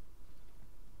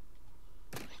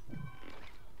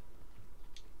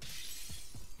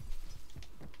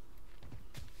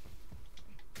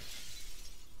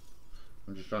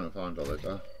 I'm just trying to find a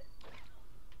liquor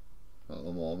at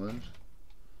the moment.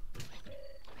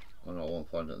 I know I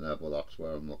won't find it there, but that's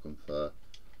where I'm looking for.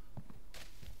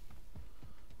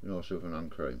 You know, Superman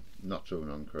cream. Not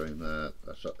Superman cream,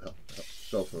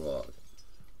 self-revive.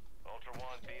 Ultra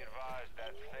One, be advised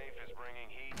that safe is bringing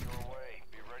heat your way.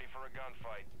 Be ready for a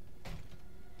gunfight.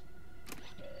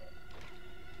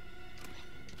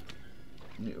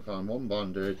 Need to find one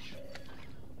bandage.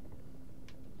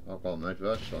 I've got a med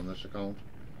vest on this account.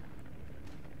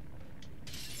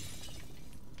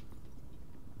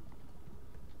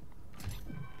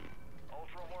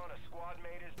 Ultra One, a squad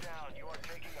mate is down. You are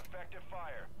taking effective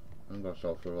fire. I haven't got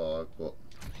self-revive, but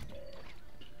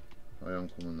I am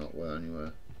coming that way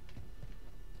anyway.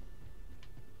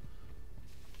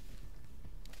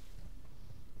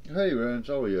 Hey Rains,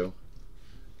 how are you?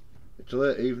 It's a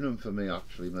late evening for me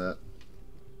actually, mate.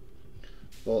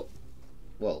 But,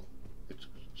 well, it's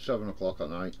 7 o'clock at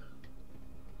night.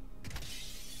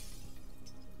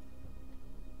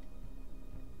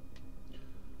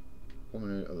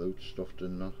 Coming here to loot stuff,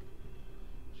 didn't I?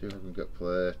 See if I can get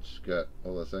plates, get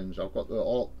other things. I've got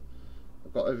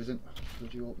everything.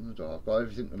 Did you open the door? I've got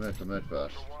everything to make a med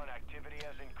vest. Ultra One, activity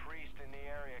has increased in the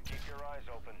area. Keep your eyes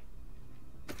open.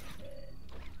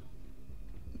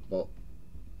 But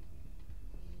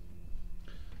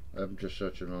I'm just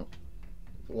searching out.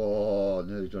 Oh,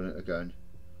 nearly done it again.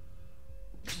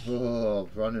 Oh,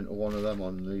 I've run into one of them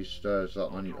on these stairs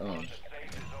that many Ultra One, times. the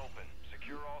safe is open.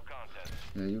 Secure all contents.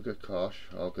 Yeah, you get cash,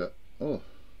 I'll get. Oh.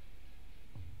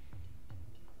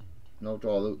 No, do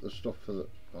I loot the stuff for the.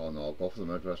 Oh no, I'll go for the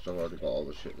med vest. I've already got all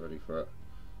the shit ready for it.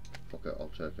 Fuck it, I'll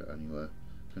take it anyway.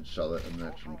 Can sell it and make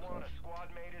Ultra some One, cash. a squad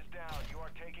mate is down. You are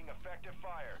taking effective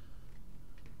fire.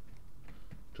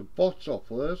 To bots up,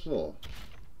 where's though?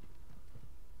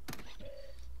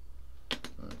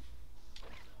 Right.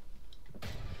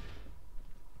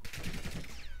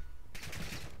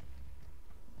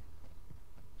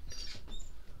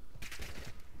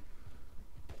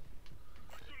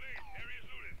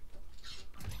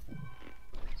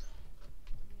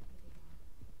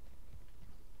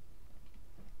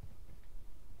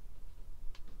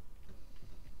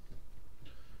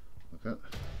 Okay.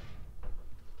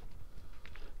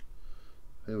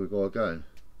 Here we go again.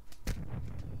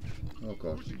 Oh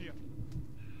god. Pushing here.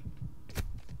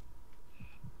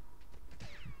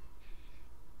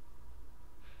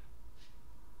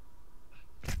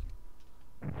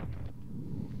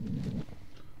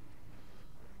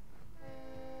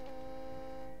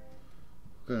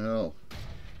 Fucking hell.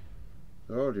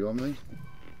 They're already on me.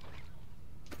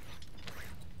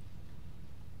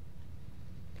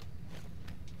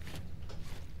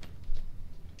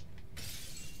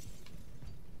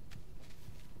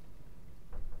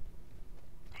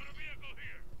 Got a vehicle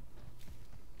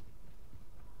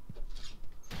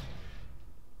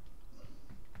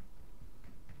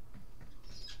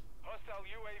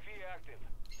UAV active.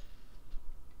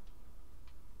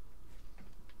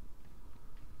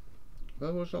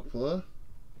 Where was that flare?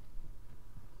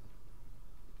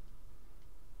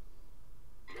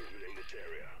 Movement in this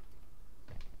area.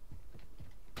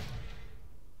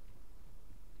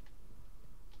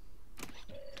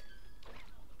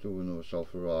 Do we know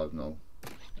self-arrive now?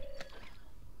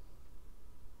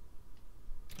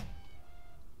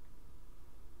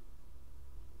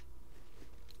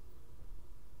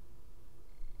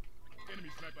 Enemy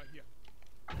sniper here.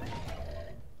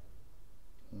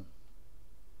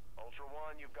 Ultra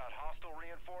One, you've got hostile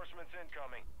reinforcements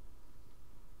incoming.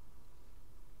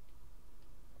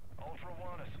 Ultra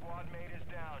One, a squad mate is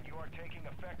down. You are taking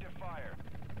effective fire.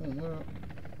 Oh, where?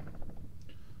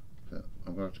 Yeah,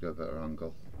 I'm gonna have to get a better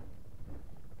angle.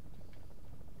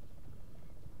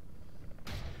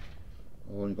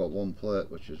 I've only got one plate,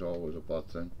 which is always a bad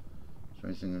thing. Is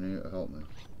there anything in here to help me?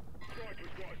 Sniper's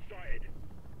got us sighted.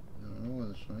 I don't know where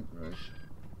the sniper is.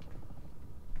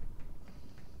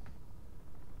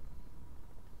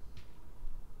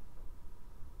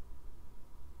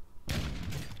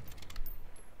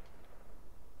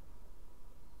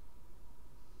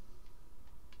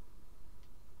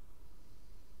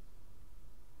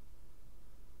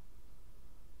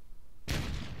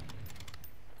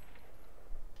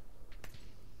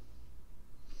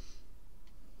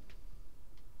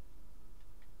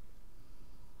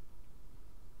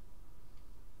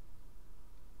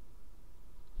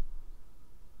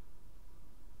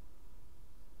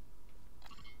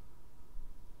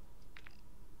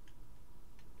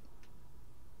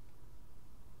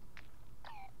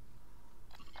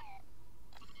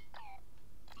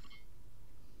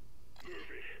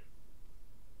 Moving.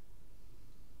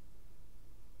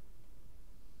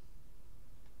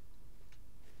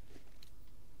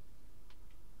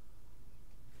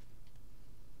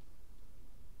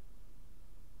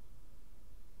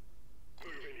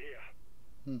 Moving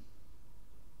here.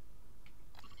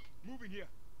 Moving here.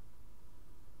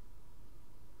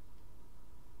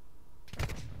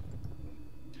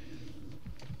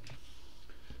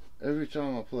 Every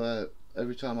time I play,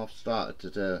 every time I've started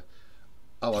today,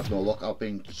 I've had no luck. I've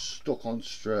been stuck on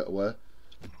straight away.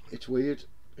 It's weird.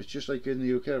 It's just like in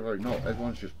the UK right now.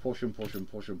 Everyone's just pushing. I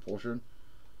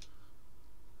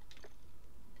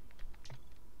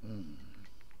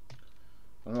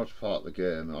know it's part of the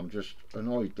game. I'm just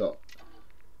annoyed that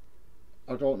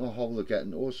I don't know how they're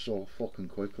getting us so fucking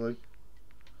quickly.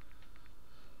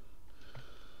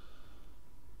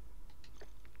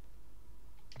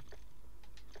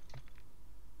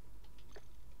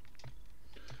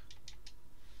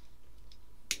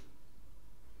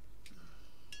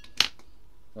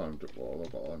 What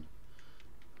I've got on.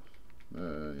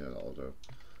 Yeah, that'll do.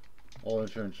 I'll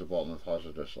change the bottom of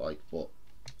hazardous, like, but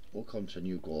we'll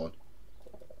continue going.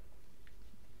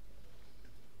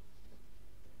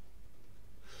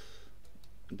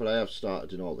 But I have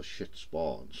started in all the shit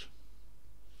spawns.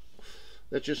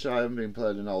 Let's just say I haven't been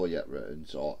playing an hour yet,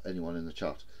 Ratings, or anyone in the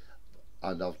chat,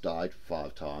 and I've died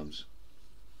 5 times.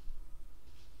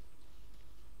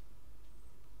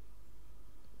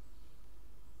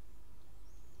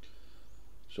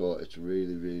 So it's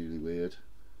really weird.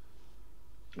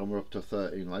 And we're up to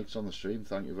 13 likes on the stream.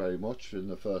 Thank you very much in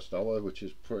the first hour, which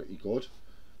is pretty good.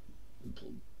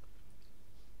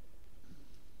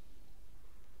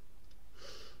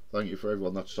 Thank you for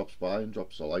everyone that stops by and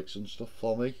drops the likes and stuff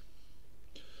for me.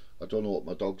 I don't know what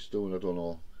my dog's doing. I don't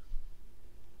know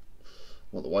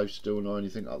what the wife's doing or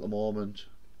anything at the moment.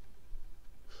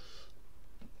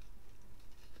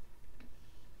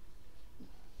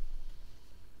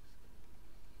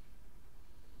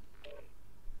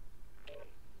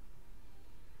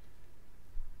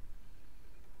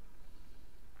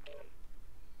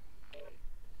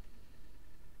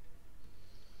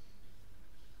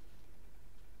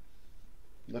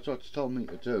 That's what it's telling me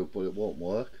to do, but it won't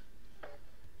work.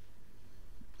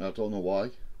 I don't know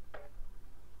why.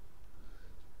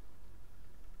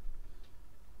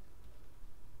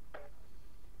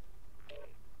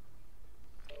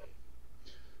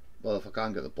 Well, if I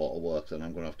can't get the bot to work, then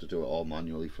I'm going to have to do it all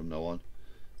manually from now on.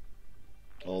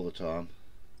 All the time.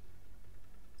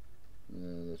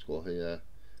 Let's go here.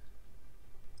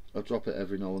 I drop it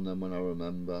every now and then when I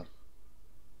remember.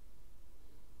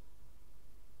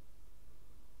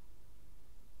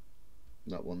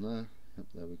 That one there. Yep,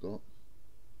 there we go.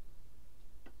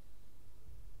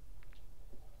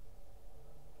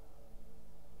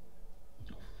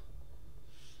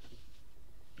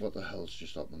 What the hell's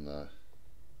just happened there?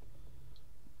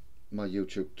 My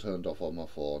YouTube turned off on my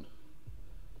phone.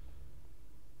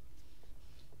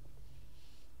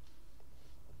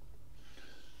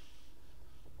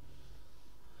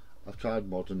 I've tried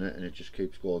modding it and it just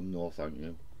keeps going no thank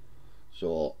you.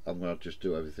 So I'm gonna just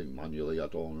do everything manually. I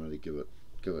don't really give a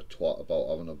twat about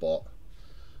having a bot.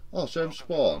 Oh, same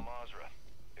spawn.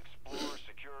 Explore,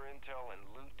 secure intel, and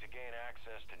loot to gain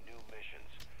access to new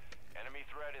missions. Enemy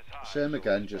threat is high. Same so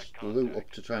again, expect just loot contact.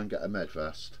 up to try and get a med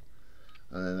vest.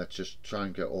 And then let's just try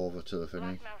and get over to the thingy.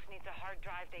 Black Mouse needs a hard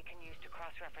drive they can use to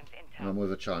cross-reference intel. And I'm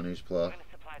with a Chinese We're player. gonna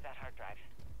supply that hard drive.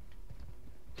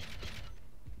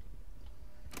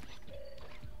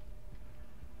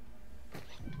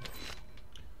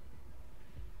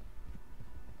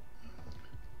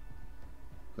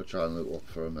 Could try and loot up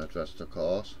for a med vest, of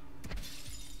course.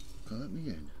 Can let me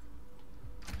in?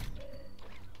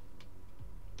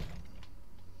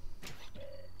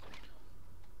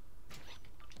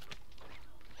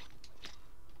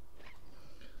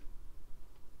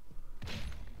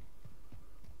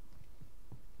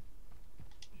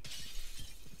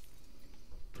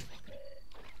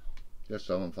 Guess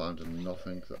I haven't found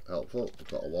nothing that helpful. We've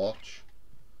got a watch.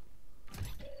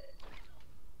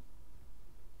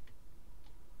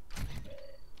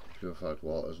 Purified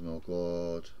water's no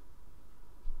good.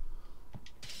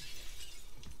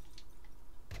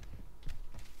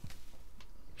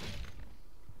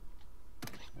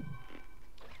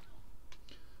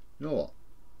 You know what?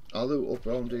 I loot up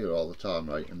around here all the time,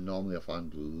 right? And normally I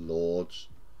find loads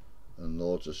and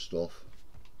loads of stuff.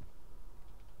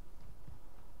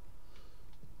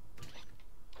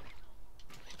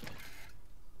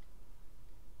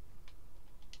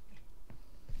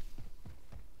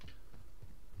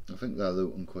 I think they're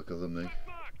looting quicker than me.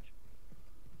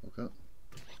 Okay.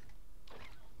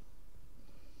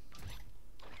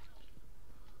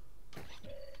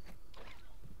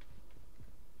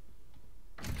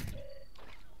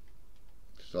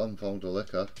 Still haven't found a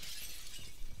liquor,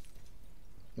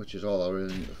 which is all I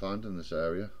really need to find in this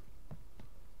area.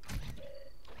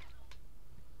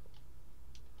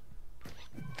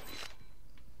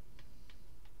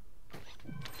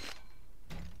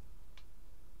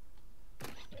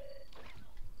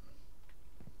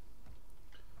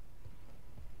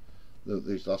 Look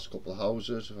these last couple of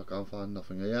houses if I can't find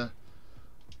nothing here.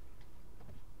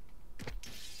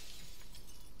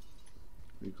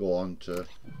 We go on to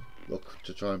look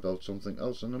to try and build something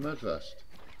else in the med vest.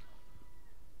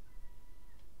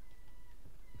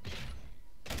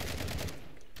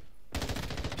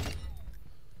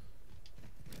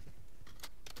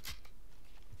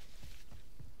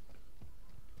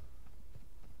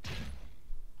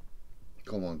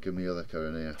 Come on, give me a liquor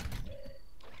in here.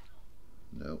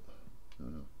 No.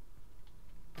 No.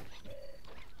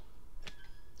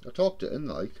 I talked it in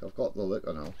like, I've got the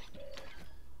liquor now.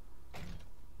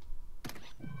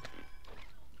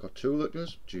 Got 2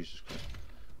 liquors? Jesus Christ.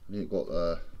 I need to go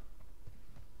there.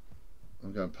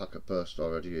 I'm getting packet burst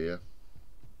already here.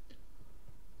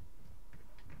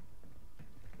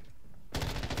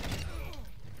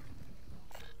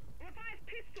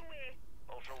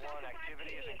 Ultra One,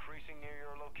 activity is increasing near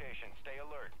your location. Stay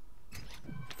alert.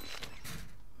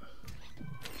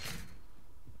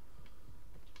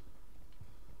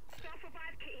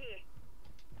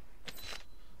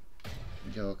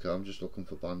 Yeah, okay, I'm just looking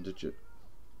for bandages.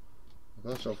 I've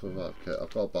got a self-revive kit.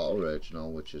 I've got a battle rage now,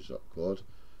 which is good.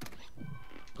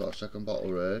 Got a second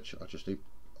battle rage.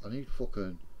 I need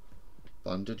fucking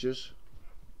bandages.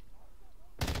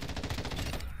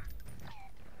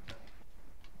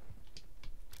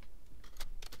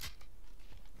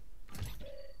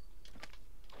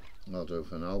 That'll do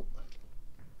for now.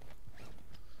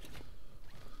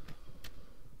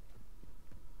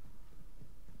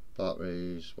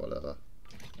 Batteries, whatever.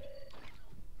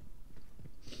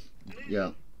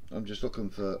 Yeah, I'm just looking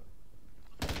for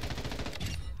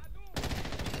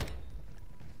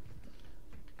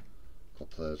got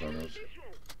players on us.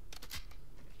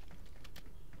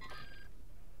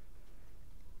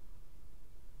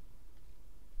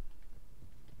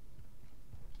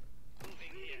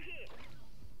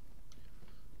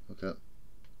 Okay.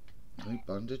 I need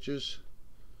bandages.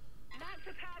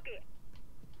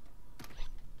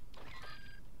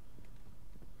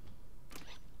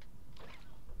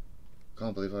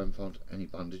 Can't believe I haven't found any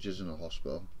bandages in a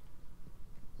hospital.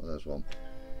 Oh, there's one.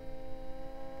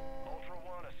 Ultra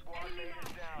One, a squad mate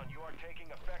is down. You are taking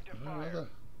effective fire.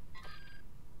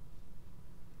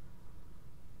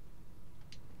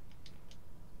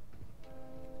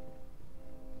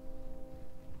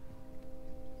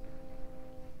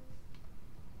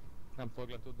 Han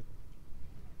fåglat udden.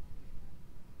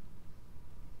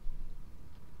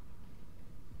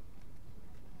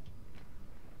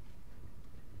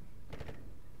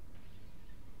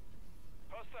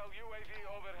 Hostile UAV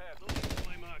overhead.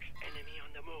 My mark. Enemy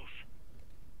on the move.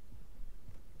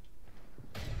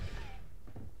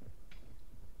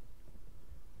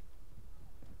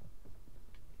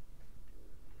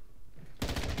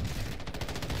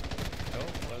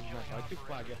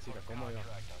 Ah, get siga, como yo.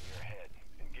 Contract on your head.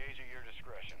 Engage at your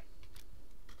discretion.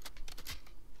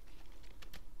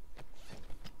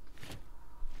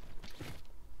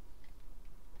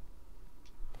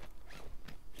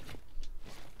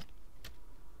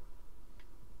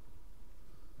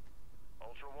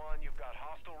 Ultra One, you've got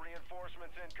hostile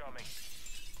reinforcements incoming.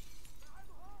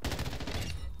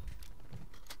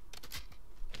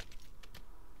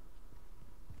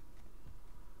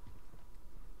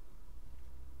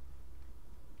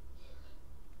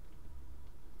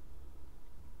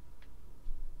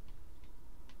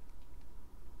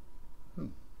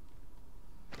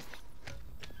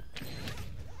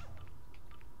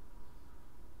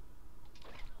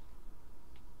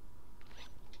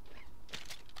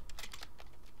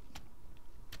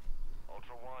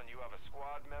 Ultra One, you have a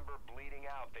squad member bleeding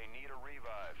out. They need a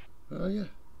revive. Oh yeah.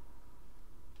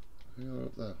 You're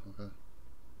up there, okay.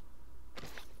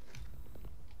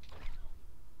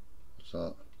 What's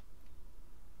that?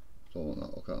 Don't want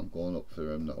that, okay, I'm going up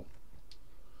for him now.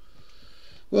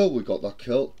 Well, we got that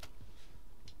kill.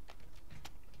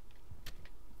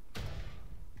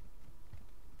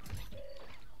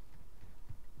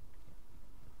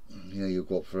 Yeah, you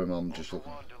go up for him, I'm just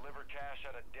Ultra looking. One, deliver cash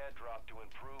at a dead drop to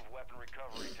improve weapon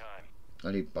recovery time.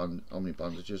 I need how many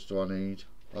bandages do I need?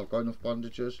 I've got enough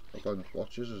bandages, I've got enough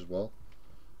watches as well.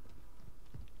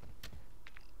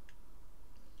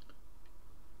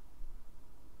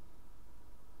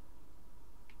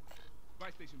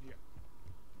 Buy station here.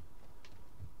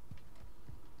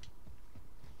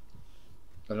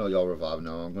 I know you're reviving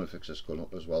now, I'm going to fix this gun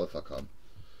up as well if I can.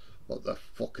 What the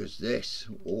fuck is this?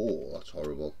 Oh, that's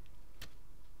horrible.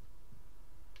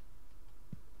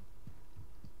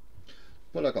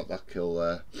 But I got that kill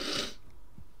there.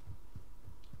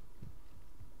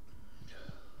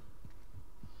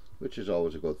 Which is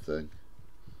always a good thing.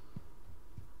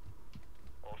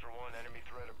 Ultra One, enemy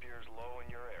threat appears low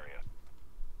in your area.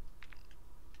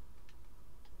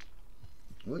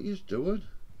 What are you doing?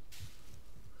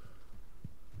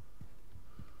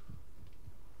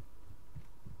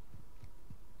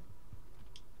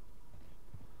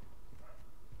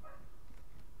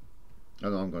 I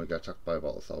know I'm going to get attacked by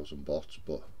about 1,000 bots,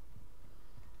 but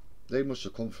they must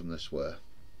have come from this way.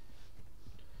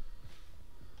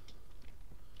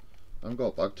 I haven't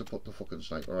got a bag to put the fucking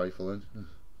sniper rifle in.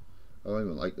 I don't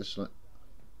even like this sniper.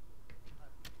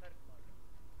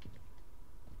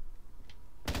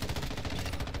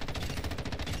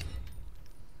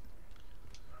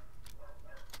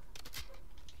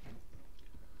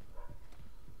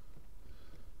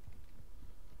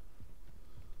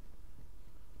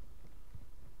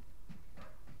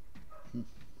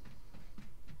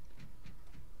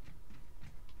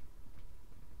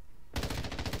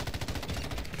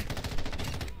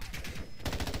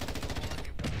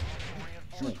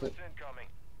 Reinforcements incoming.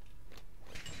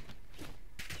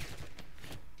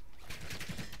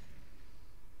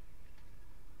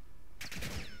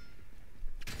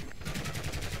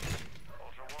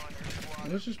 Ultra One, your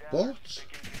squad This is gathered. bots.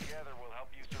 Sticking together will help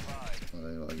you survive. Oh,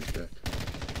 there you are, you dick.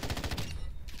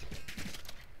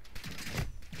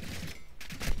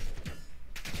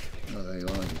 Oh, there you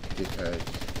are, you dickhead.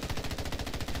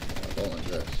 I don't like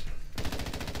this.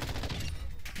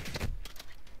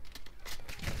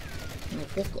 No,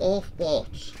 fuck off,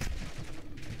 bots.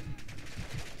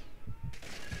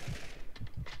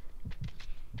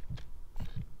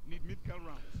 Need mid-cal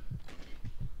rounds.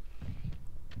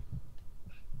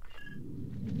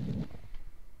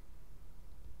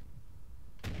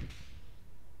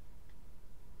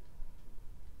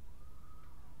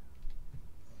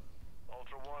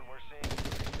 Ultra One, we're seeing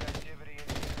increased activity in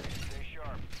the area. Stay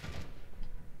sharp.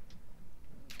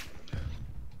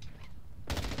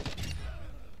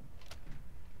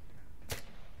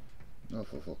 Oh,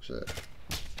 for fuck's sake.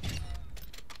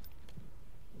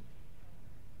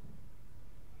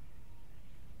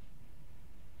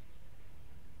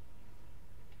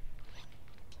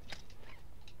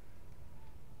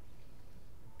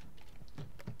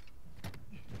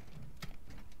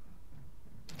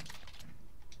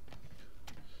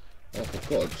 Oh, for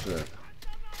God's sake.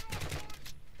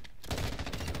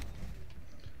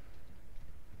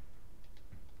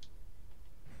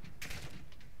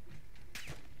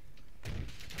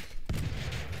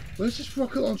 Where's this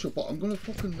rocket launcher bot? I'm gonna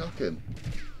fucking knock him.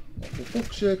 Oh, for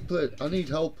fuck's sake, play. I need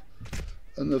help.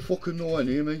 And they're fucking nowhere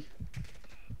near me.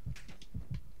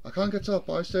 I can't get to that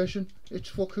buy station. It's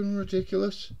fucking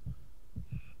ridiculous.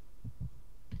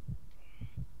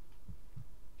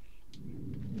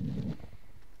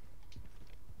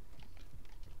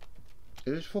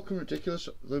 It is fucking ridiculous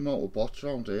the amount of bots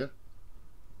around here.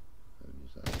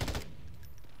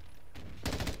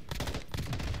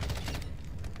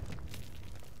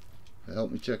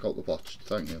 take out the bots,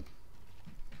 thank you.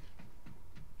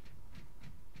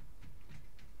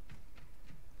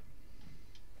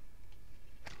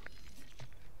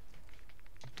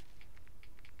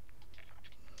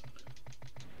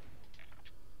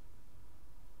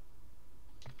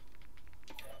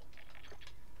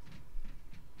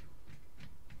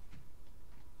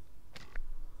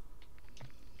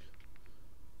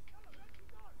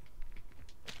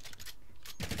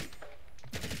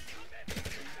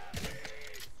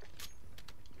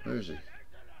 Where is he?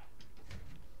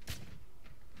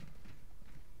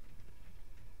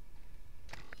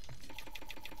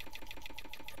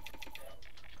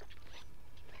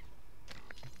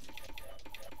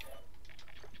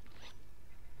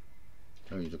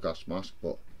 I need a gas mask,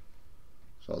 but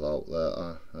sort that out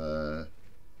later.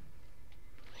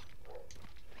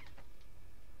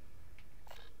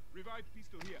 Revived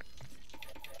pistol here.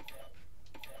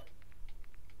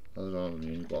 I don't have a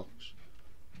muni box.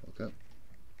 Okay.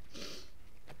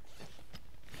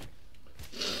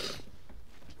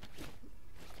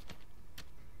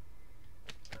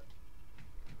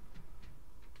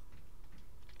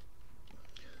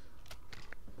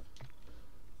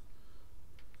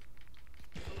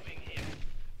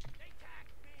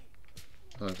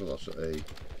 I've got a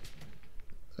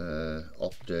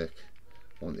optic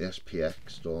on the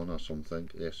SPX done or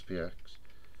something. The SPX.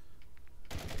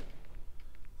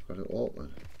 Got it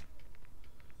open.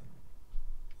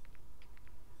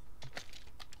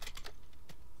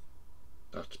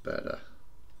 That's better.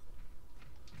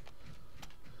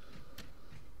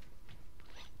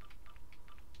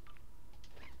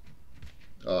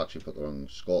 I actually put the wrong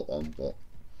scope on, but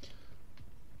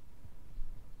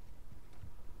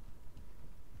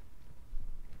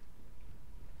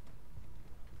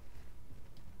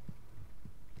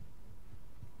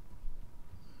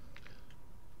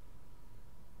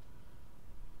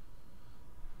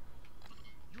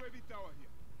UAV tower here.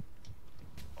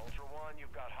 Ultra One,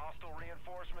 you've got hostile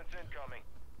reinforcements incoming.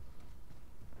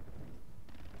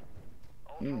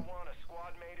 Ultra One, a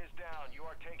squad mate is down. You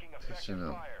are taking effective Pissing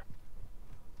out. fire.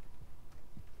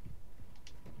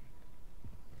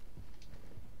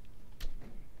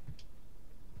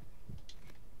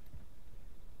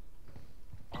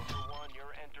 Ultra One,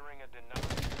 you're entering a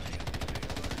denied area.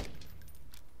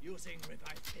 Using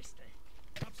revived pistol.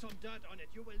 Drop some dirt on it,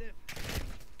 you will live.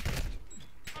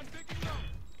 I'm taking low.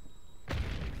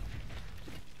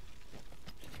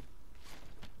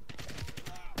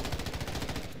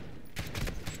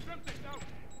 Something down.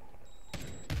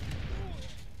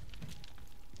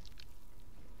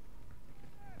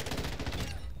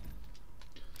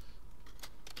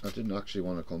 I didn't actually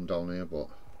want to come down here, but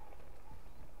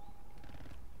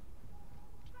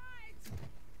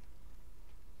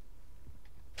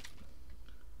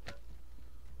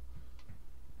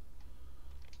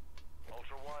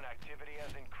Ultra One, activity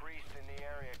has increased in the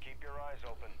area. Keep your eyes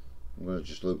open. I'm going to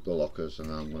just loot the lockers and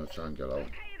then I'm going to try and get out.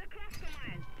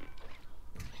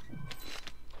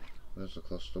 Where's the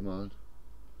cluster mine?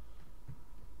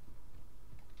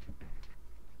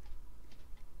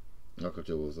 I could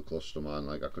do with the cluster mine,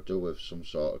 like I could do with some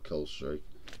sort of kill streak.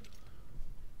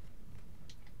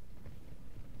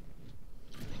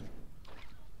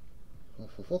 Oh,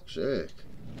 for fuck's sake.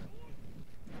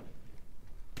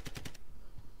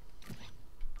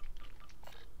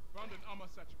 Found an armor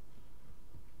satchel.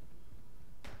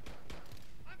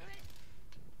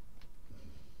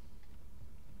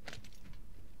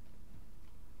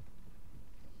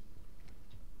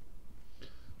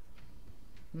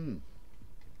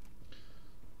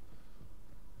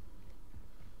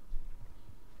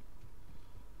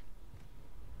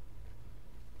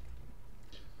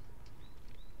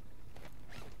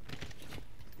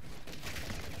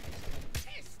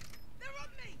 They're on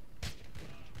me!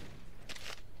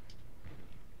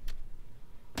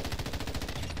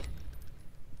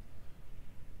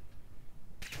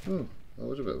 Oh, that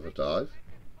was a bit of a dive.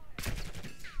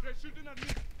 They're shooting at me.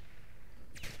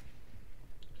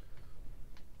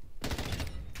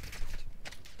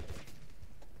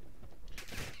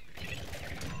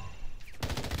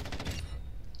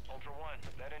 Ultra One,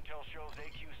 that intel shows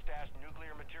AQ stashed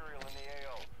nuclear material in the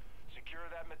AO. Secure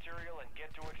that material and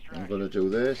get to extraction. I'm going to do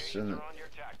this Locations and are on your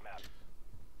TAC map.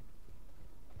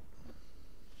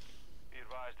 Be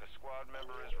advised, the squad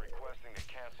member is requesting to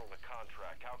cancel the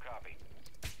contract. How copy?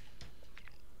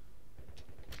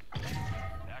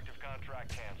 Active contract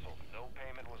canceled. No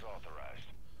payment was authorized.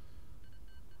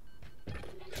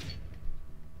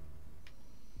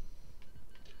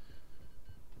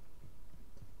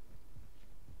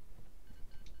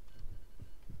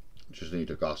 just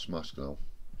need a gas mask now.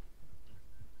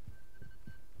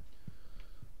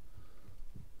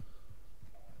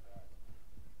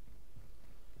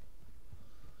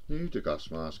 Need a gas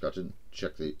mask. I didn't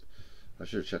check the. I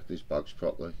should have checked these bags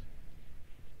properly.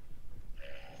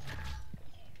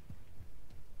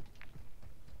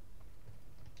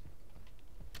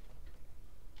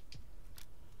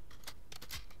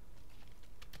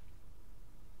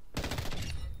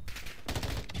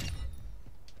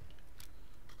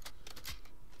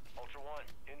 Ultra One,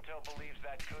 Intel believes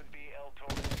that could be El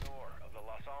Tornador of the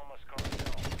Las Almas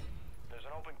cartel. There's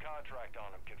an open contract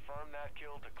on him. Confirm that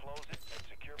kill to close it and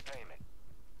secure payment.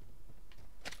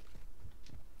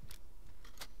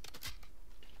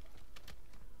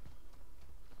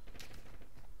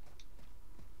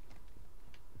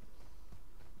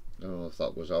 I don't know if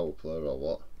that was our player or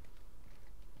what.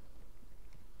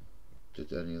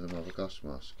 Did any of them have a gas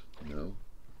mask? No.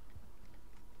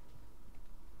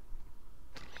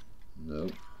 No.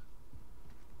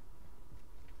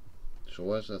 So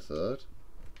where's the third?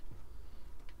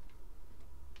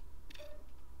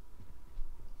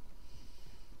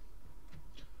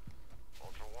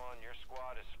 Ultra One, your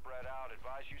squad is spread out.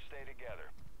 Advise you stay together.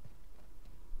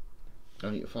 I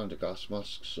need to find a gas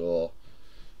mask, so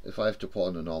if I have to put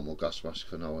on a normal gas mask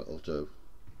for now, it'll do.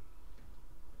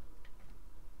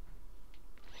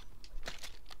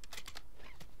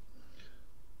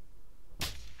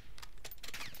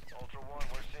 Ultra One,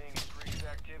 we're seeing increased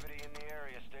activity in the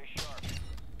area. Stay sharp.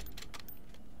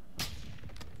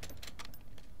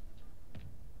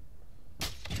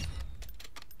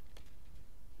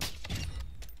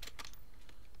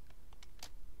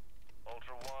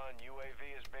 Ultra One,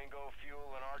 UAV is bingo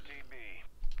fuel and RTB.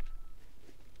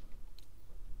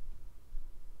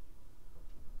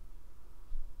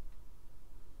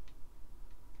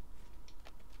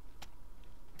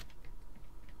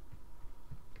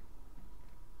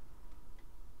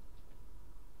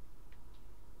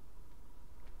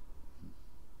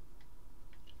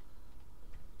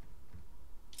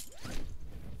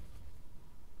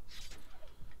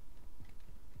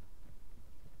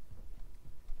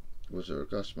 Was there a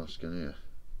gas mask in here?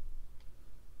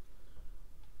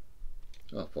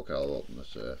 Oh fuck it, I'll open the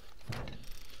safe.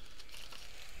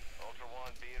 Ultra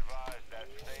One, be advised that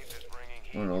safe is bringing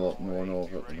heat. And I'll open your one way. over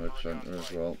Be at the ready med for a centre as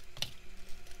gunfight. well.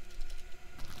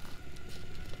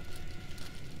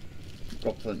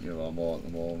 Got plenty of ammo at the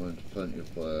moment, plenty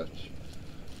of plates.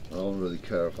 I don't really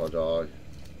care if I die.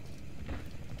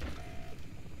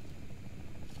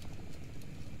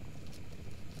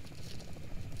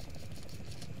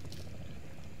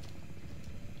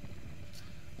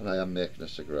 And I am making a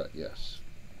cigarette, yes.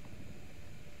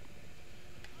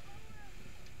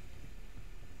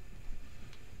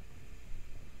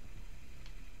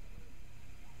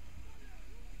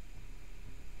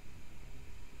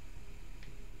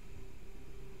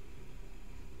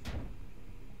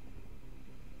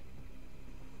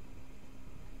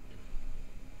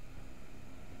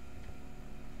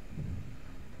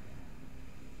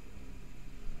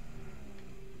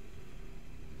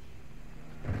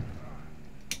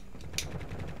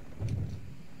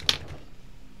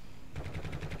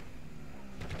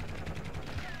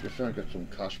 Just trying to get some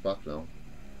cash back now.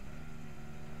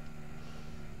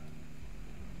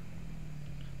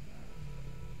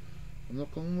 I'm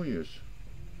not coming with you.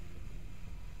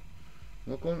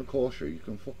 I'm not going to kosher, you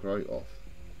can fuck right off.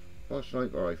 If I have a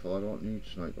sniper rifle, I don't need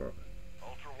sniper.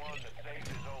 Ultra One, the safe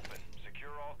is open. Secure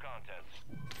all contents.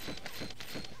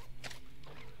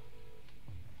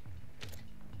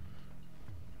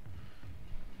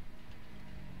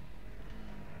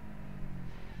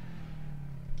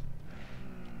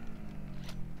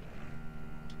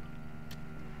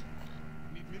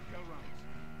 Need mid-cal rounds.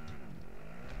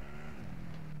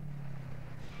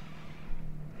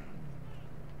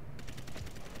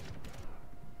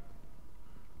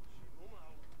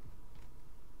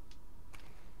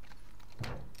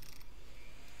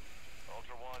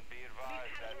 Ultra One, be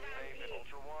advised that safe is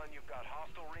Ultra One, you've got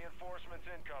hostile reinforcements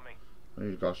incoming. I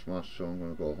need a gas mask, so I'm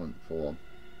going to go hunt for one.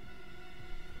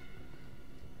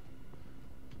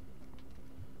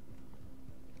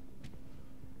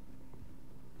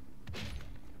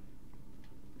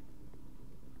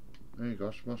 Hey,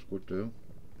 gas mask would do.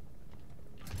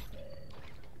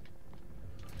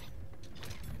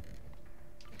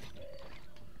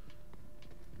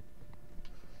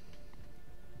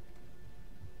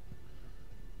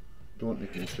 Don't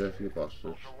nick me safe, you bastards.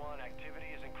 Ultra One, activity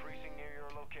is increasing near your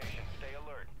location. Stay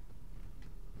alert.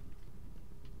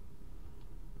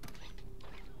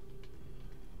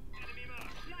 Enemy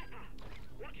mark. Sniper.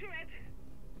 Watch your head.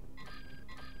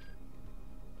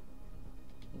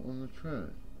 On the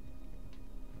train.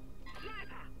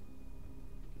 Sniper.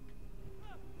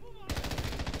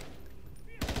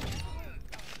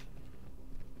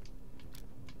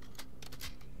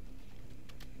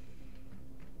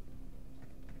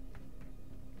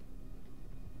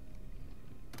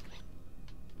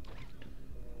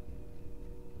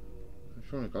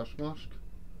 trying a gas mask.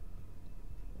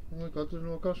 Oh my god, there's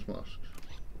no gas masks.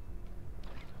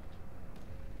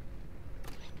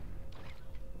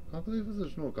 I can't believe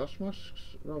there's no gas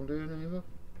masks around here neither.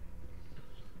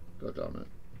 God damn it.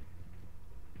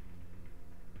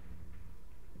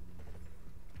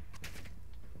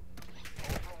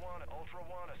 Ultra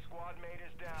One, a squad mate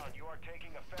is down. You are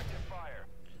taking effective fire.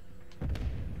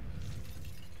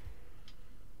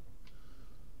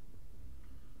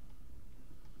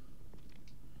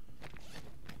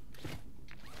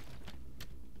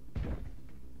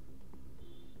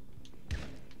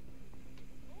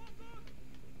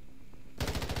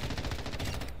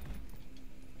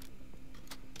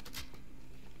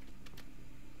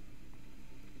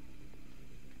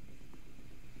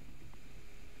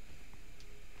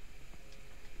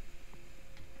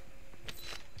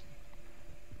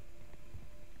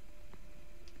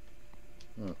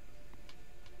 Oh.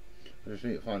 I just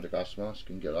need to find a gas mask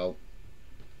and get out.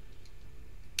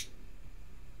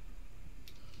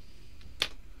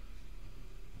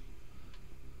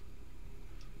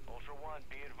 Ultra One,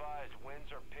 be advised,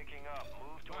 winds are picking up.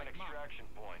 Move to an extraction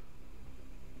point.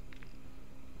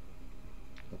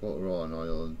 I've got to raw an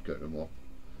oil and get them up.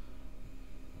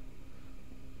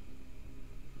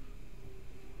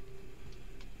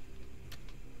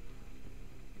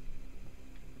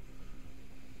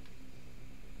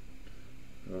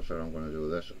 I said I'm going to do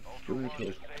this. Ultra One, the safe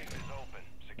is open.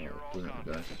 Secure all doing it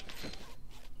again. contents.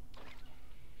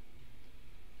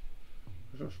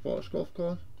 Is there a spot of scuff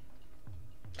going?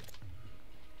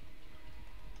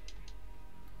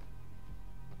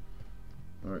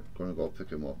 Alright, gonna go pick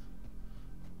him up.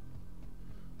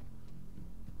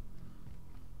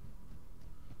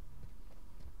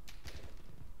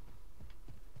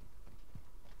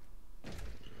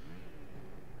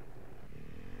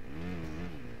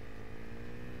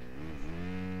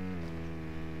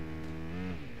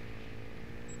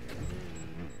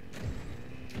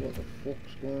 What the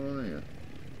fuck's going on here?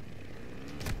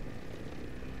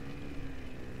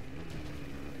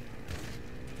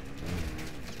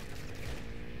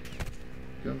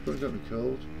 Game's gonna get me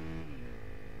killed.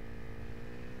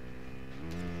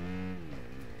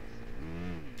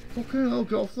 Fucking hell,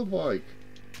 get off the bike.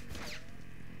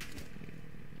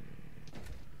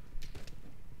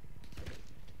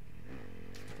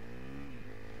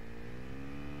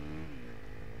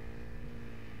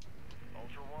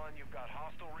 Ultra One, you've got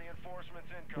hostile reinforcements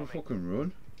Don't incoming. fucking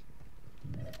run.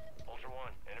 Ultra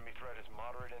One, enemy threat is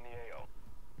moderate in the AO.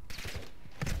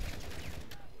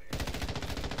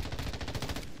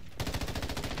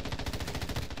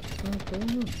 Oh, go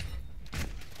on.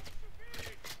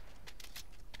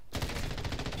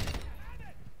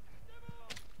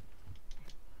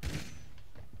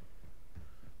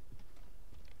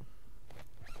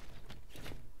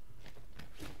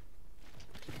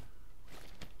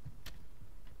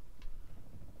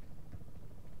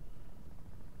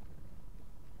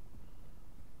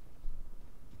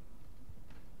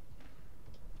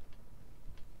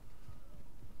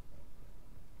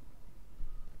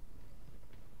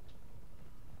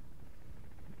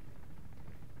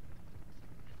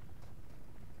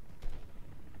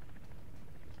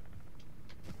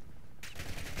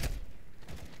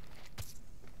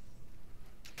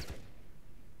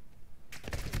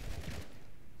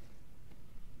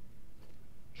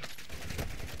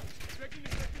 Taking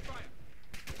effective fire.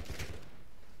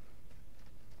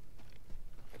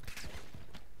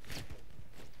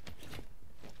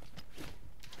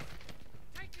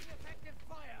 Taking effective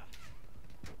fire.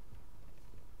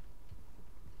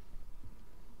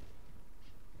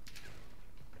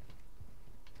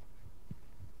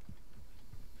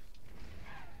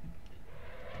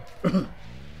 I'm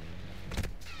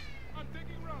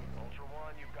taking round. Ultra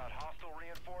One, you've got hostile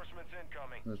reinforcements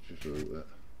incoming. Let's just loot it.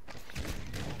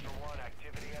 Ultra One,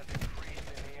 activity has increased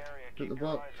in the area. Get the Keep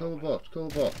your bot, eyes kill the open. bot, kill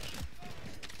the bot.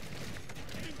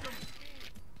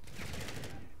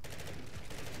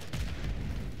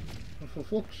 Oh, for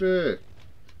fuck's sake.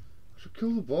 I should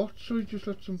kill the bot, so he just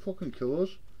let some fucking kill us.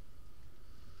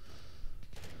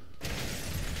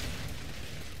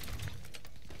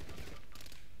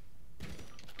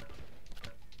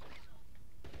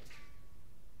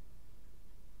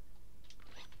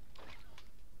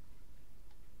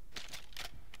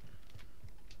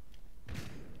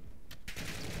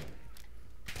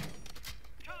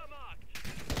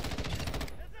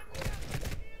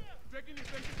 Taking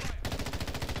effective fire.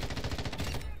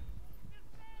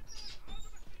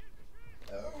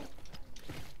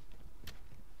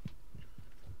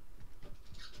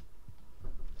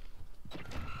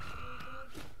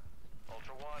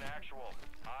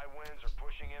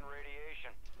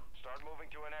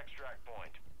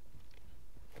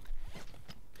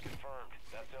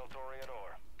 That's El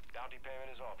Toreador. Bounty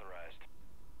payment is authorized.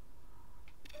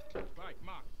 Bike,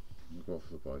 mark. I'll go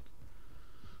for the bike.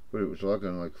 But it was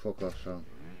lagging like fuck off, Sam.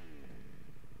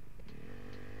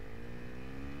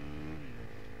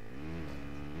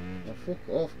 Oh, fuck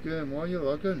off, game. Why are you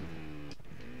lagging?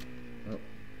 Oh.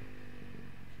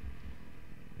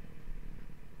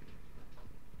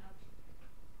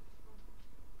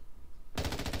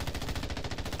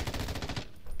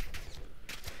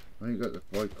 I ain't got the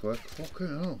bike quick. Fucking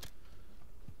hell.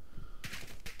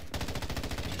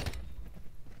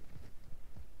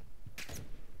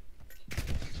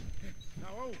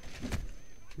 Now,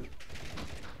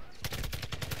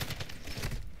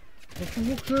 Oh, for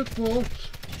fuck's sake, bots.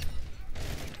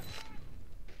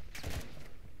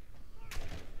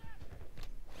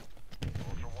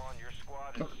 Ultra One, your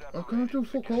squad is I separated. can't do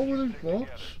fuck all with these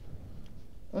bots.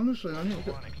 Honestly, I need to Ultra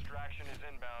get... One, extraction is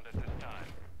inbound at this time.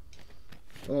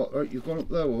 Oh, right, you've gone up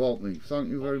there without me. Thank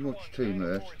you very much,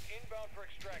 teammate. Inbound for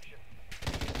extraction.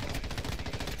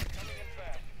 Coming in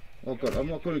fast. Oh god, I'm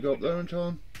not going to go up there in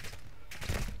time.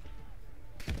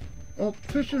 Oh,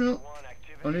 fishing up. One,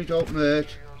 activity I need help,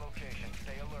 mate. near your location.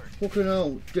 Stay alert. Fucking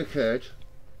hell, dickhead.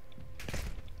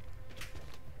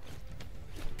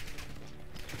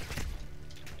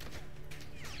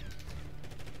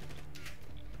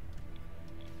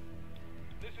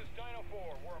 This is Dino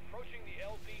 4. We're approaching the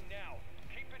LZ now.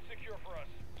 Keep it secure for us.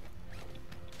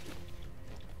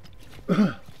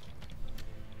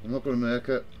 I'm not going to make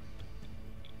it.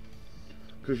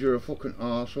 Because you're a fucking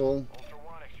arsehole. Ultra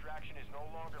One, extraction is no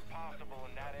longer possible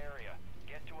in that area.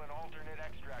 Get to an alternate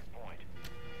extract point.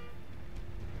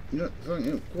 Yeah, thank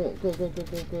you. Go, go, go, go,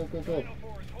 go, go, go, go. Dino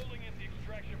 4 is holding in the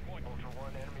extraction point. Ultra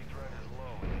One, enemy threat is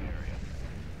low in the area.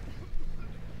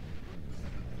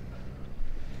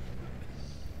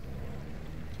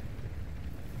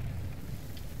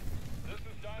 This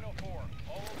is Dino 4.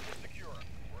 All is secure.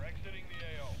 We're exiting the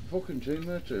AO. Fucking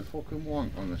teammates are fucking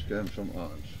wank on this game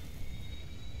sometimes.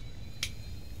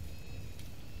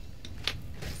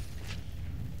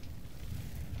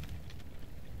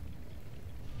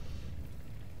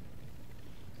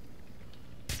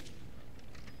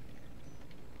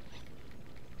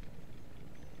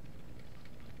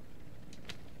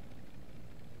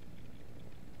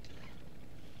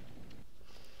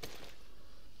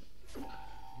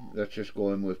 Let's just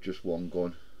go in with just one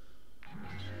gun.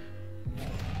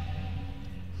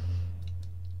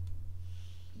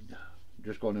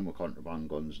 Just going in with contraband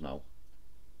guns now.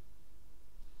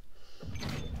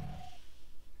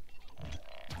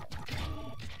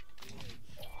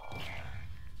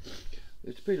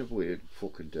 It's been a weird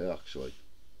fucking day actually.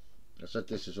 I said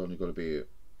this is only going to be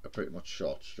a pretty much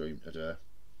short stream today.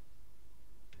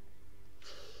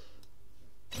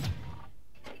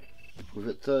 We've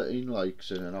hit 13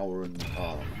 likes in an hour and a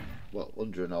half, well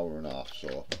under an hour and a half,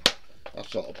 so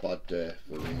that's not a bad day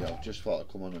for me. I just thought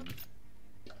I'd come on and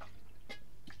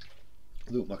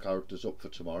look my characters up for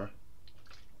tomorrow.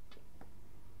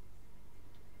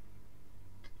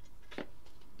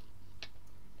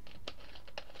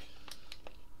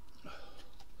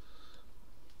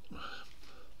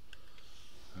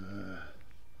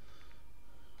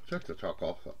 Take the tack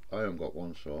off. I haven't got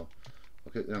one, so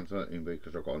I'll get the M13B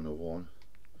because I've got another one.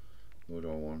 What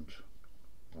do I want?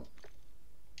 Oh.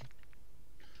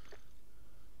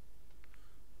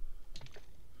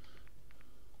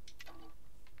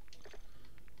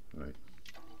 Right.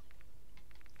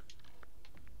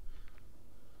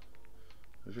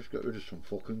 Let's just get rid of some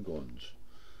fucking guns.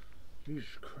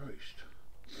 Jesus Christ.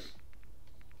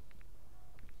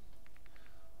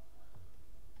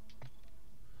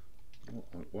 Oh,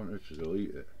 I wanted to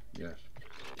delete it. Yes.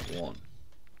 One.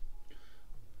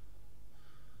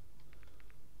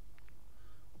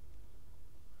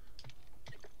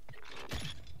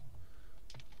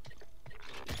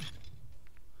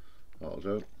 That'll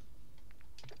do.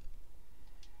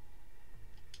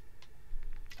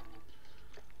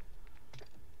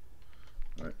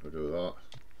 Right, we'll do that.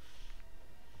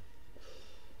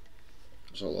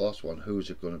 So the last one, who's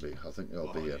it going to be? I think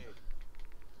it'll be him.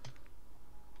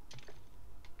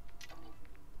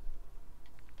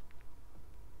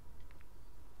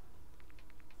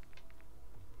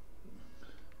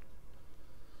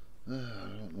 I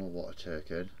don't know what to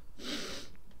take in.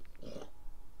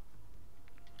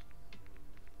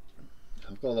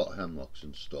 I've got a lot of hemlocks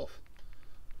and stuff.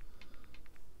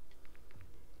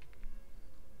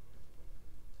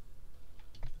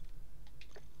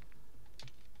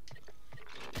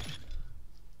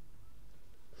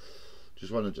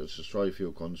 Just wanted to destroy a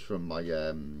few guns from my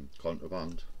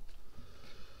contraband.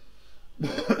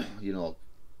 You know,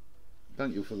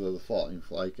 thank you for the 14th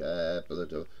like,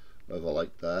 but Whether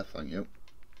like there, thank you.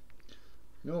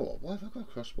 You know what, why have I got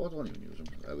a crossbow? I don't even use them.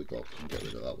 There we go, can get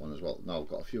rid of that one as well. Now I've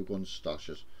got a few gun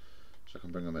stashes, so I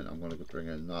can bring them in. I'm going to bring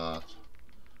in that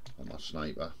and my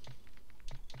sniper.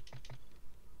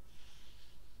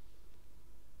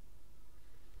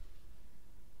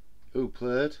 Who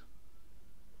played?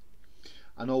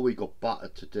 I know we got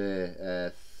battered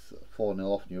today, 4-0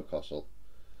 off Newcastle,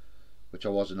 which I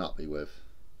wasn't happy with.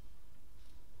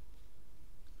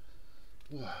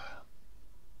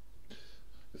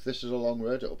 If this is a long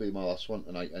raid, it'll be my last one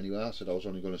tonight anyway. I said I was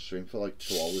only going to stream for like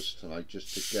 2 hours tonight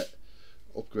just to get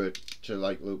upgrade to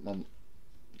like loot my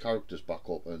characters back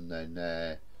up and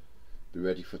then be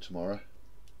ready for tomorrow.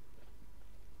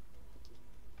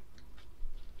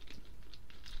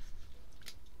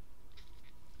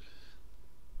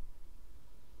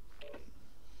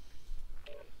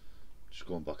 Just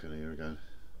going back in here again.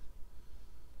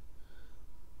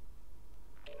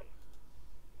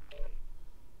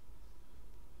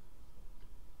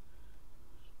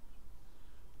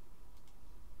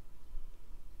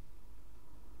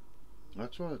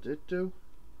 That's what I did do.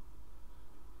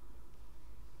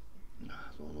 I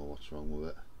don't know what's wrong with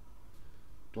it.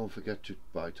 Don't forget to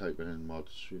by typing in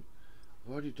mods.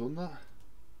 I've already done that.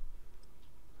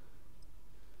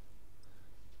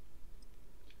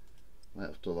 Might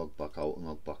have to log back out and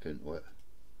log back into it.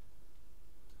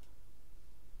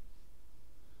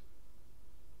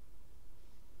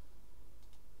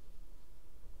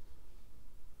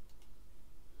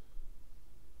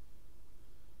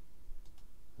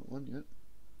 Not one yet.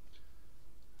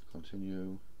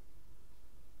 Continue.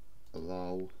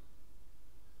 Allow.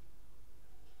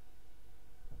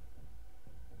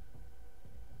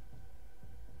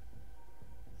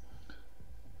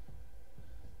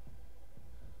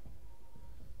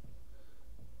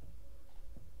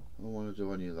 I don't want to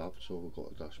do any of that, so we've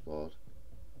got a dashboard.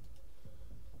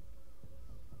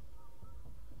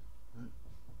 Right.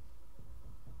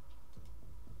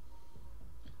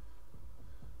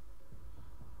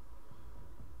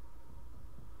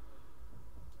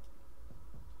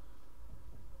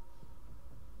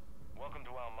 Welcome to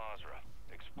Al Mazrah.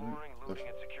 Exploring, looting,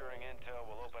 and securing intel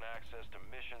will open access to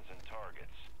missions and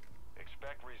targets.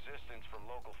 Expect resistance from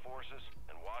local forces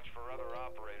and watch for other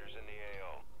operators in the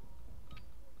AO.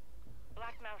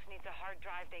 Black Mouse needs a hard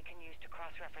drive they can use to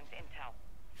cross-reference intel.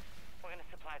 We're gonna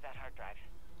supply that hard drive.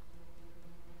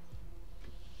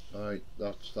 Alright,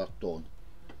 that's that done.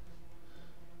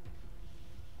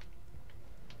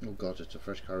 Oh god, it's a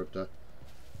fresh character.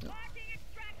 Yeah.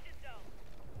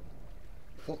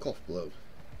 Fuck off, Blue.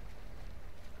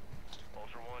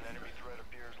 Ultra One, enemy threat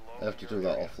appears low. I have to do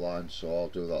that offline, so I'll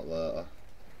do that later.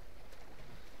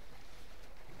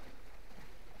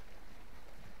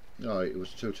 Alright, it was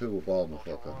 2-2 with ball,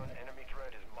 Ultra motherfucker. One, enemy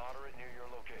threat is moderate near your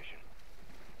location.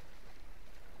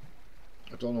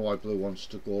 I don't know why Blue wants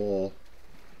to go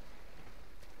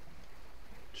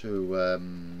to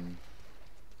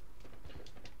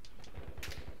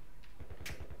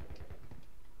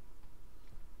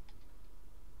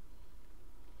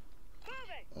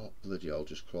oh bloody hell,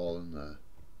 just crawl in there.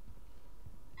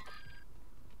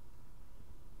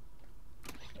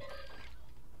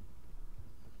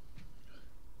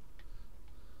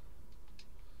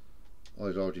 Oh,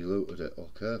 he's already looted it.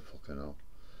 Okay, fucking hell.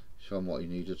 Show him what he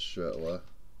needed straight away.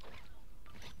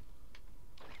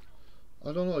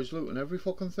 I don't know, he's looting every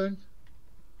fucking thing.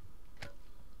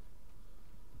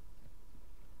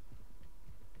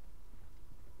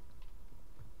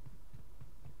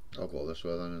 I'll go this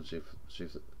way then and see if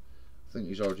I think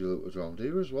he's already looted around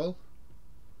here as well.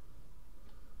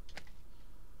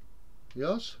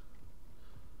 Yes.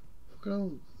 Fucking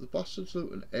hell, the bastard's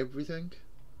looting everything.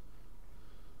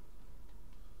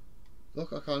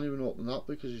 Look, I can't even open that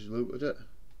because he's looted it.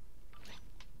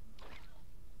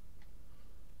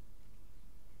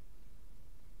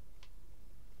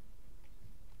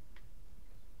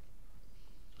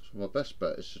 So my best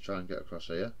bet is to try and get across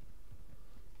here.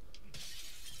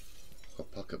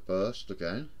 Got pocket burst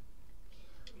again.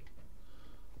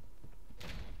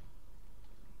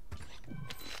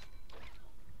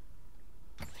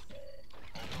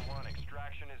 Ultra One,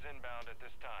 extraction is inbound at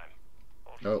this time.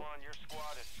 Ultra Nope. One, your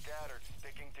squad is scattered.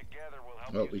 Sticking together will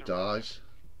help I hope you he survive. dies.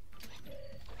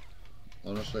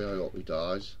 Honestly, I hope he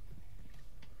dies.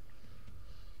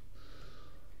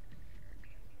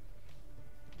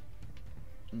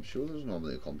 I'm sure there's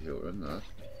normally a computer in there.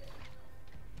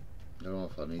 I don't know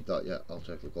if I need that yet. I'll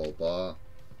take the gold bar.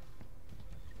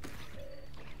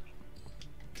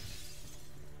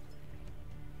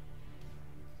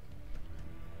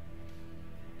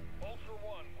 Ultra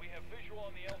One, we have visual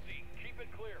on the LZ. Keep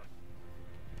it clear.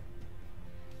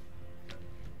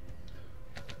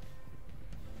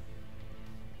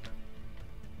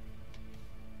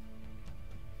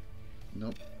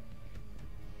 Nope.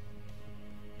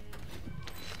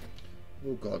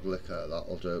 Oh god, liquor,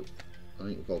 that'll do. I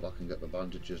need to go back and get the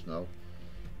bandages now.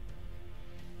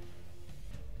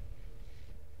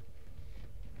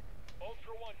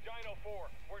 Ultra One, Dino 4,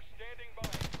 we're standing by.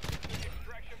 To the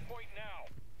extraction point now.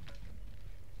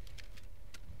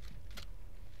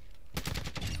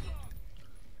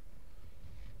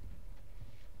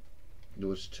 There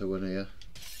was 2 in here.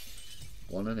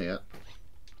 1 in here.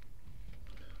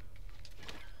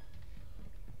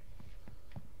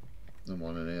 And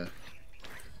 1 in here.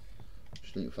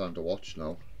 Just need to find a watch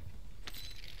now.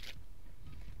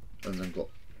 And then go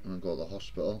to the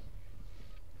hospital.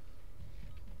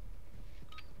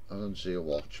 I didn't see a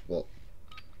watch, but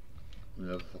you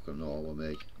never fucking know with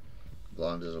me.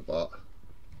 Blind as a bat.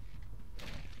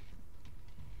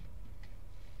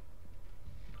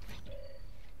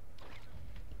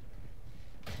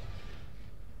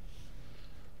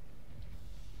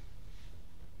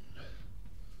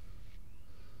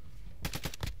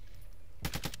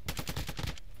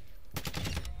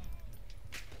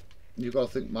 You gotta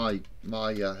think my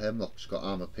hemlock's got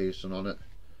armor piercing on it.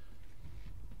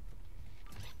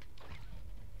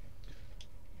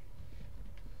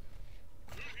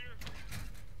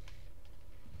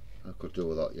 I could do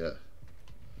with that yet.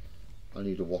 I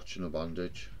need a watch and a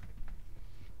bandage.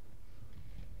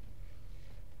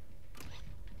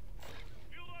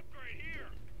 Field upgrade here.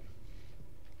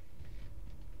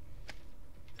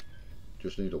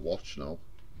 Just need a watch now,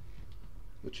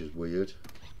 which is weird.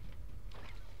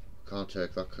 Can't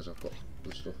take that because I've got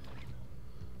the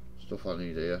stuff I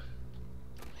need here.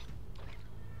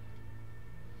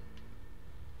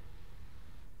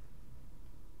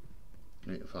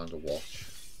 Need to find a watch,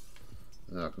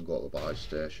 and then I can go to the buy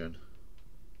station.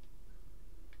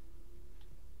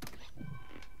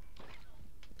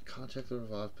 Can't take the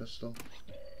revive pistol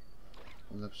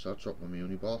unless I drop my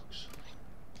muni box.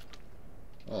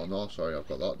 Oh no, sorry, I've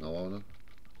got that now, haven't I?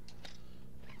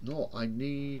 No, I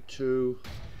need to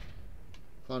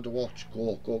find a watch.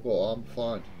 Go, I'm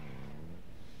fine.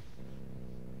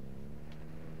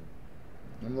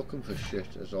 I'm looking for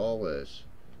shit as always.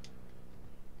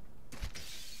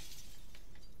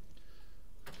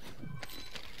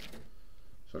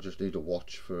 So I just need a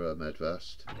watch for a med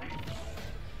vest.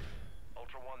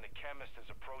 Ultra One, the chemist is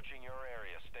approaching your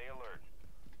area. Stay alert.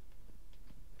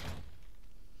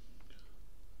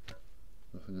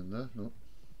 Nothing in there? No.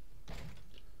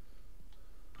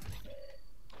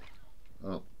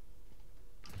 Oh.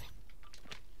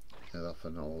 Yeah, that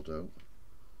for now will do.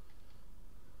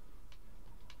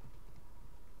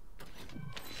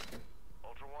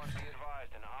 Ultra One, be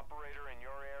advised, an operator in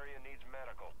your area needs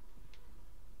medical.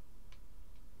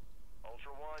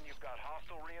 Ultra One, you've got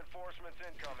hostile reinforcements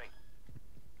incoming.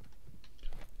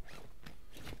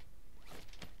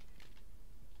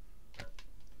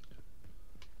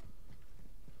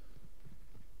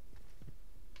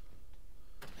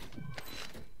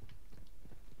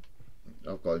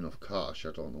 I've got enough cash,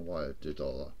 I don't know why I did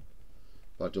all that.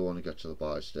 But I do want to get to the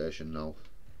buy station now.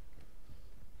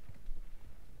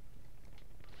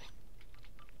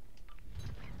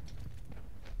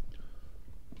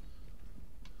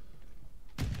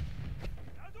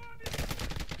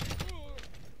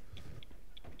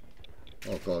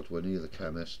 Oh god, we're near the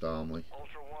chemist, aren't we?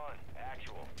 Ultra One,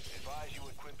 actual. Advise you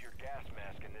equip your gas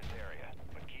mask in this area,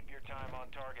 but keep your time on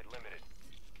target limited.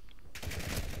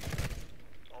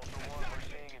 Ultra One, we're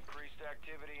seeing increased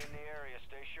activity in the area.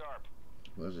 Stay sharp.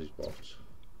 Where's these bots?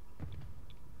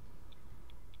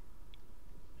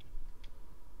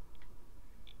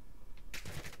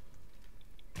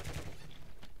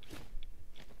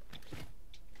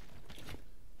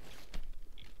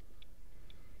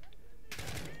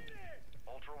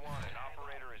 Ultra One, an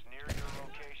operator is near your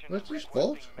location. Where's this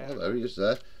bot? Oh, there he is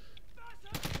there.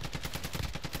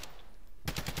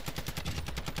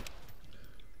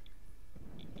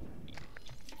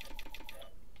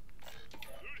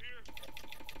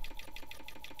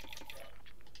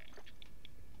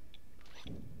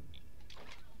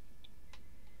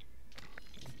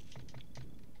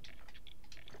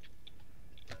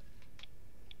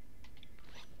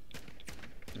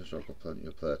 Yes, I've got plenty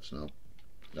of plates now.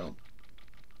 Down.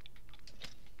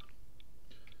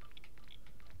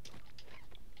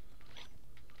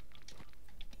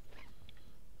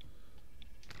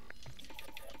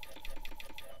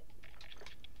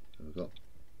 There we go.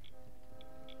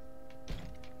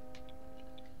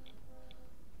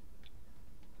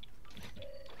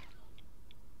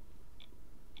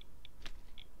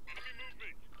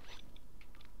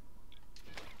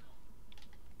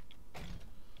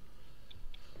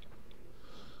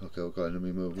 Okay, we've got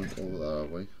enemy movement over there,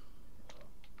 have we?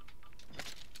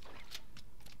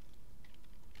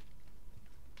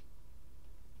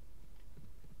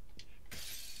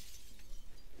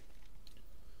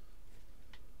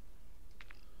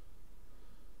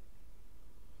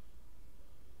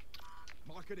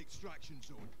 Mark an extraction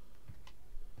zone.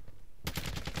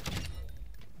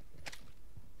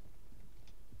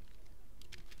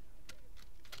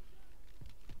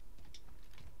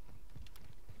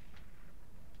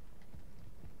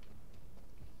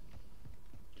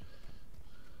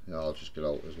 Yeah, I'll just get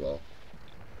out as well.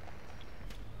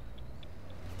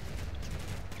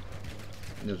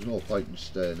 There's no point in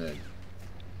staying in.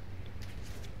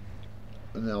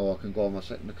 And now I can go on my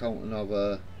second account and have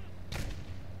a...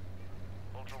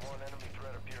 Ultra One, enemy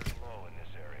threat appears low in this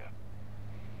area.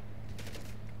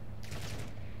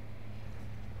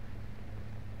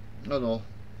 I know,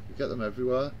 you get them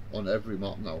everywhere, on every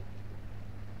map now.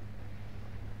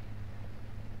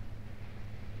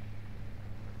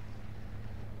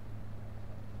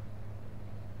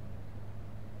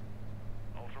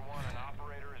 Ultra One, an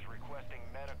operator is requesting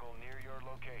medical near your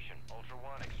location. Ultra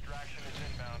One, extraction is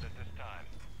inbound at this time.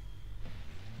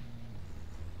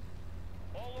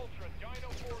 All Ultra, Dino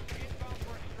 4 is inbound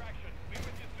for extraction. Be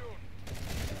with you soon.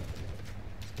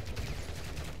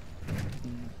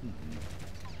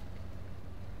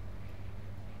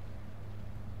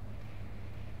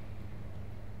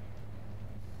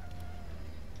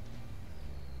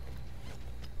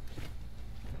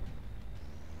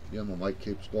 Yeah, my mic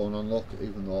keeps going on lock,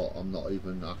 even though I'm not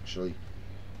even actually...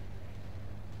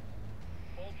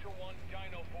 Ultra One,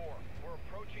 Dino 4, we're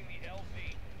approaching the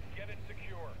LZ. Get it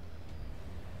secure.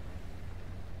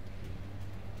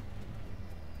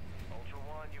 Ultra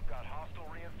One, you've got hostile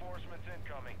reinforcements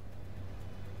incoming.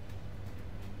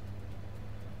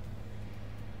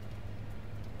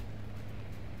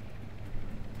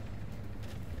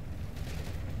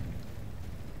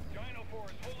 Dino 4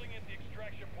 is holding at the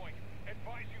extraction point.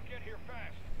 Advise you get here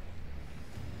fast.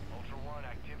 Ultra One,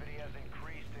 activity has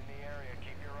increased in the area.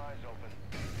 Keep your eyes open.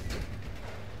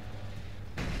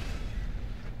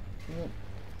 Oh.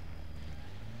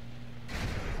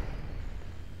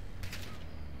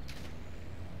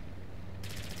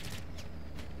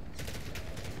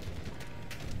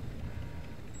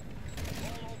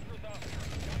 All Ultras up.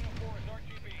 Dino 4 is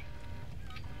RGB.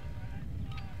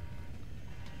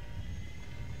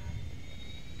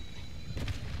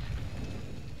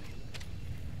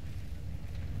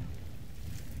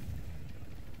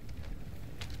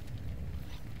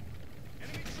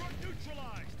 Enemy truck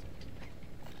neutralized.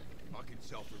 I can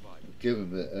self-revive. Give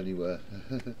him it anywhere.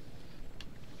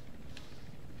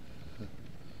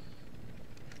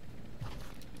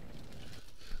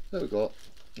 There we go.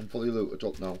 I'm fully looted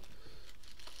up now.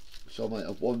 So I might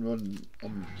have one run.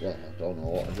 Well, I don't know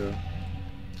what to do.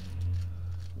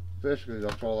 Basically,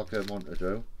 that's all I came on to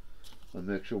do, and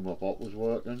make sure my bot was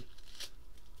working.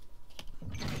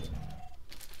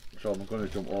 So I'm going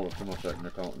to jump over to my second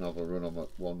account and have a run on my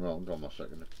one round on my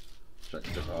second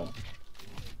account.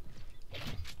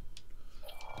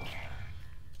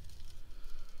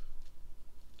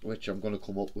 Which I'm going to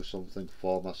come up with something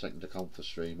for my second account for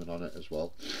streaming on it as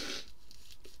well.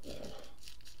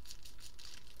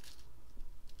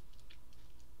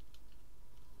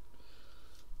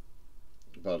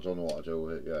 But I don't know what to do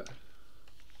with it yet.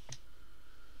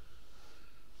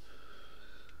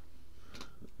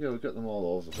 Yeah, we get them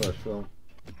all over the first film.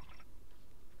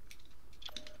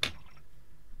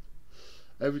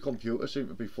 Every computer seemed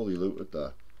to be fully looted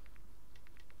there.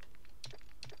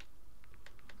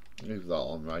 Leave that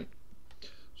on, right?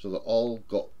 So they all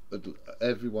got,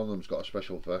 every one of them's got a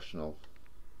special vest now.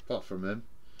 Apart from him.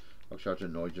 Actually, I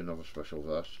didn't know he didn't have a special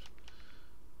vest.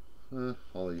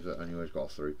 I'll leave it anyway, he's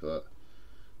got a 3-part.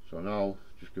 So now,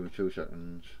 just give me 2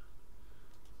 seconds.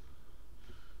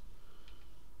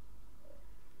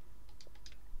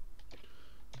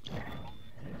 You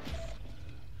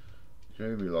can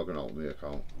hear me logging out of my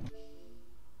account.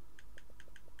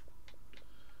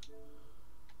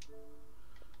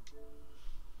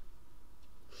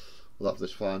 We'll have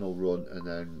this final run and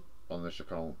then on this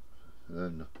account, and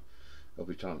then it'll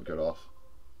be time to get off.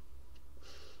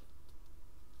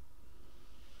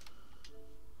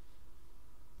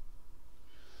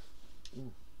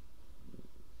 Ooh.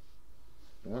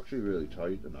 I'm actually really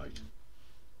tired tonight,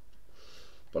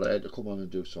 but I had to come on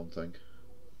and do something.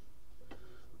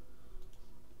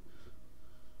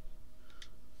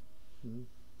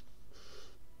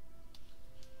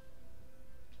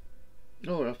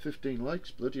 Oh, I have 15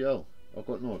 likes, bloody hell. I've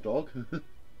got no dog.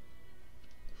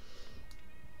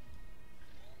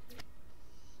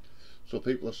 So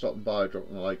people are stopping by,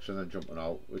 dropping the likes and then jumping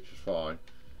out, which is fine.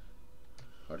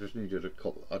 I just needed a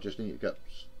couple, I just need to get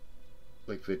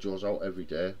like videos out every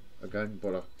day again,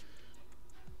 but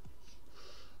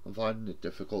I'm finding it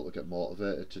difficult to get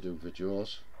motivated to do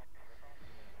videos.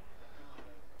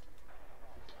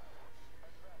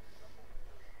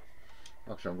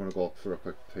 Actually, I'm going to go for a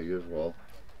quick pee as well.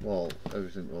 Well,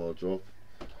 everything loads up.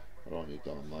 I don't need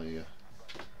that on my ear.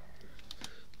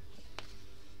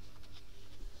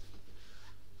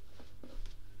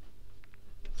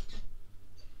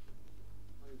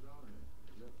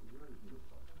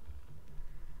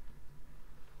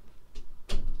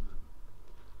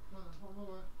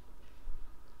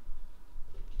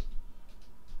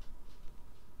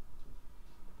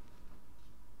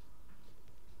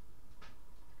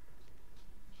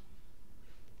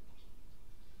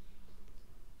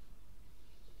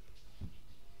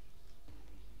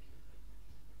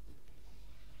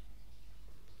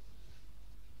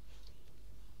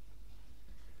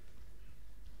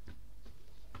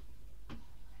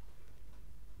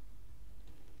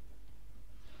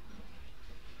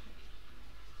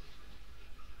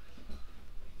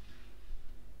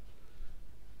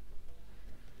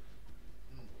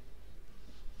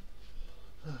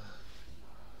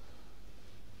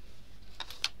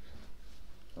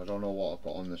 I don't know what I've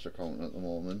got on this account at the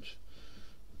moment,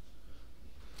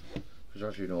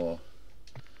 because as you know,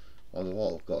 on the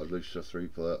wall I've got at least a 3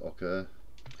 plate. Okay,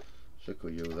 sick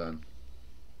with you then.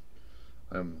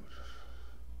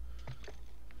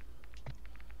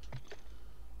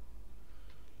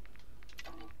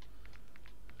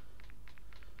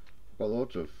 Got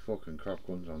loads of fucking crap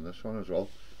guns on this one as well.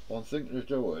 What I'm thinking of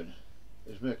doing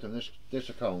is making this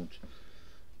account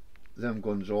them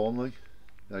guns only,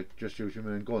 like just use your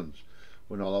main guns.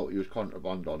 We're not allowed to use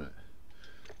contraband on it.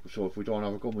 So if we don't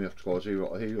have a gun, we have to go 0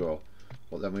 to hero,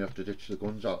 but then we have to ditch the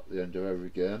guns at the end of every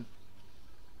game.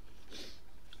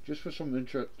 Just for something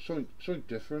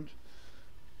different.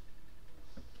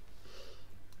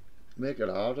 Make it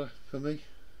harder for me.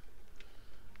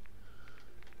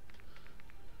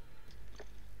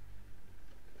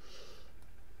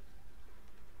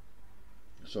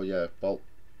 So yeah, well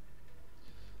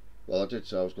I did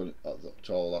say I was going to,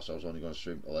 told last I was only going to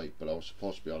stream till 8, but I was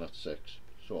supposed to be on at 6,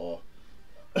 so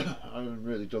I haven't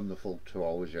really done the full 2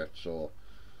 hours yet, so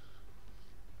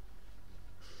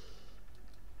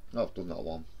I've done that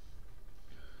one.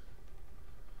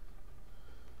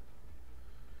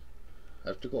 I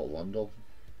have to go to Lando.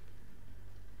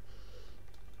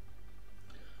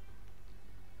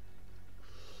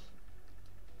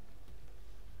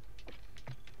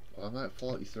 I'm at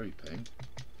 43 ping.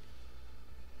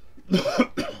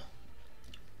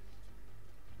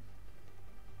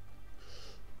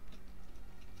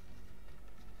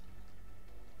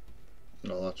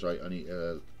 No, that's right, I need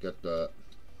to get the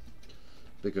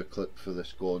bigger clip for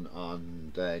this gun,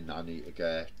 and then I need to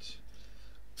get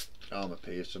armour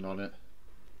piercing on it.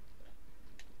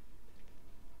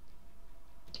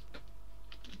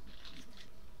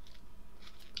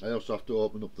 I also have to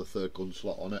open up the 3rd gun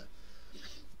slot on it,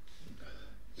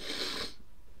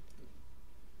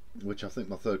 which I think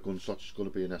my 3rd gun slot is going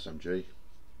to be an SMG.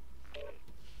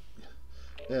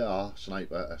 AR,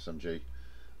 sniper, SMG.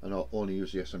 And I'll only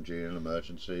use the SMG in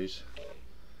emergencies,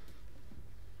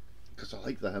 because I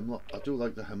like the hemlock. I do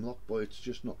like the hemlock, but it's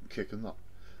just not kicking that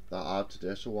hard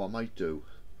today. So what I might do,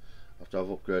 after I've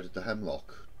upgraded the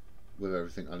hemlock with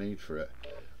everything I need for it,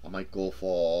 I might go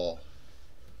for,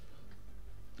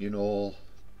 you know,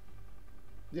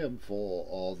 the M4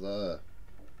 or the,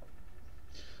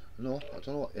 no, I don't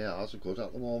know what ARs are good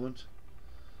at the moment.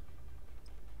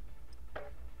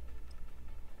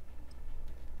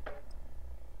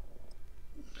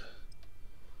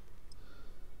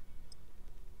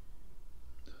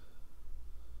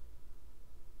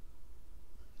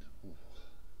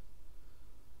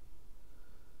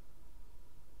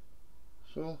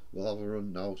 So we'll have a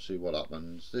run now, see what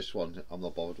happens. This one I'm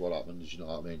not bothered what happens, you know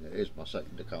what I mean. It is my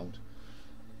 2nd account.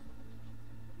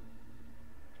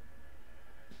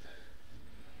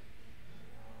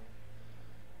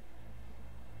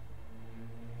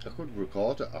 I could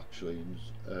record it actually and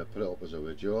put it up as a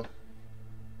video.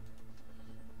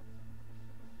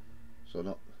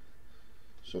 So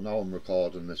now I'm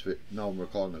recording this. Now I'm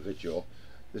recording a video.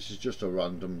 This is just a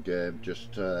random game,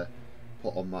 just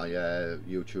put on my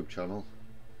YouTube channel.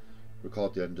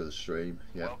 Record the end of the stream.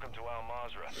 Yeah. Welcome to Al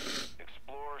Mazrah.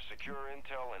 Explore, secure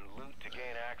intel, and loot to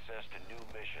gain access to new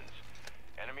missions.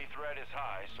 Enemy threat is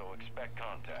high, so expect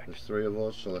contact. There's 3 of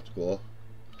us, so let's go.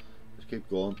 Let's keep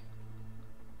going.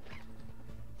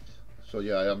 So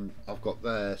yeah, I've got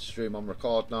the stream on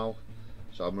record now,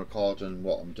 so I'm recording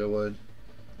what I'm doing,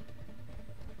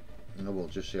 and we'll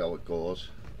just see how it goes.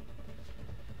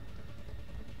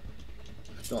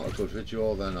 If it's not a good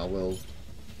video, then I will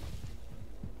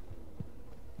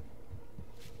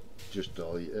just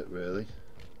delete it, really.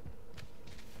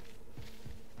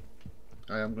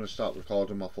 I am going to start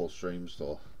recording my full streams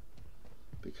though.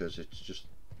 because it's just.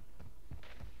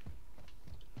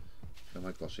 I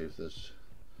might go see if there's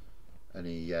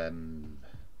any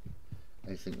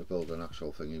anything to build an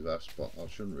actual thingy vest, but I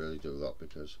shouldn't really do that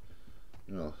because,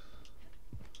 you know.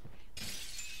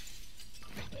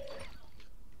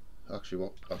 Actually,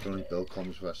 what I can only build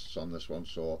comms vests on this one,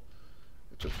 so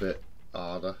it's a bit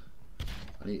harder.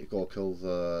 I need to go kill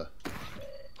the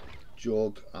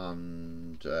jug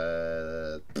and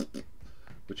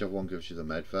whichever one gives you the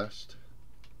med vest.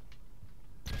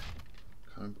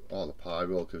 Oh, the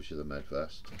pyro gives you the med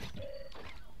vest.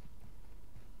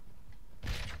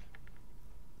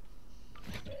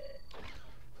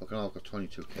 Fucking hell, I've got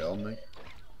 22k on me.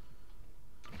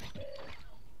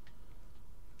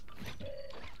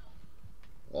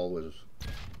 Always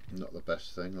not the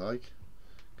best thing, like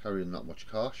carrying that much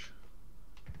cash.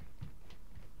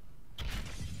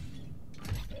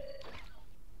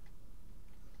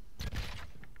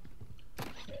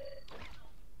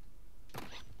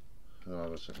 I'll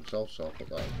have a second self, so I'll put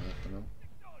that in there for now.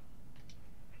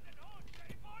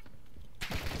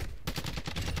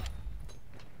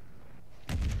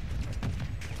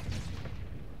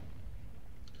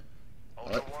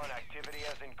 Ultra One, activity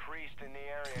has increased in the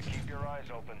area. Keep your eyes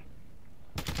open.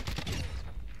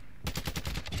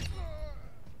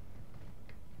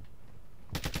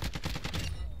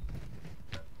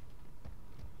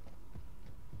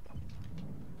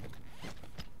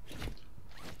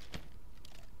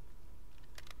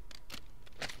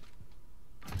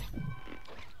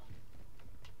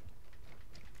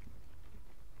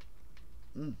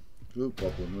 Group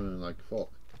goblin running like fuck.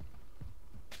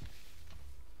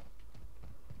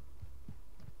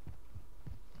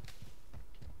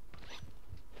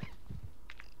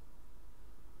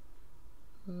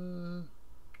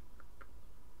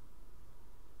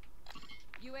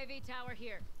 UAV tower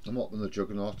here. I'm up in the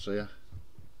juggernauts here.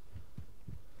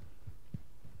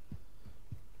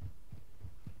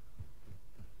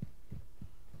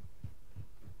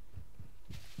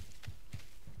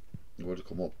 He would have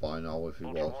come up by now if he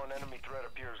Ultra was. One, enemy threat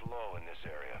appears low in this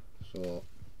area. So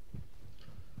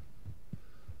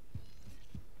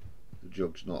the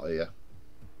jug's not here.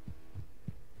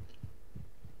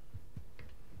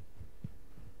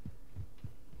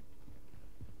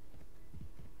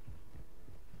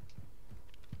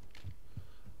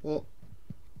 Well,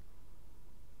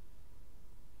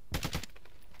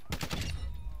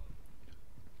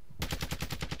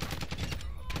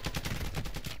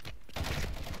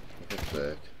 for fuck's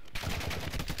sake.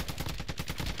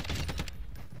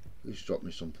 Please drop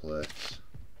me some plates.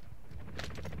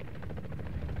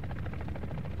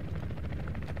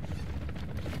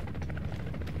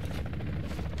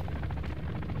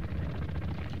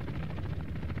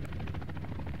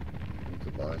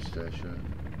 Goodbye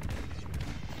station.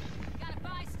 Got a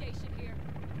buy station here.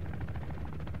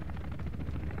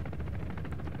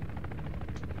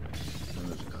 And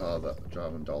there's a car that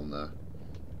driving down there.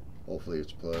 Hopefully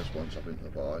it's players once I've been to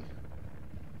buy.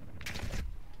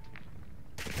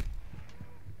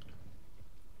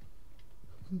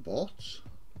 Fucking bots.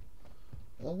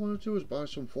 All I want to do is buy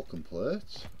some fucking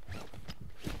plates.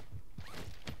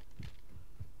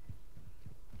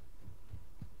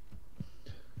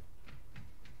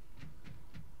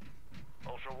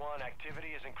 Ultra One, activity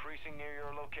is increasing near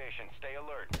your location. Stay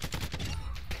alert.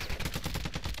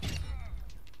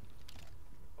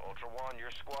 Ultra One,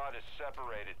 your squad is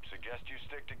separated. Suggest you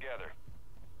stick together.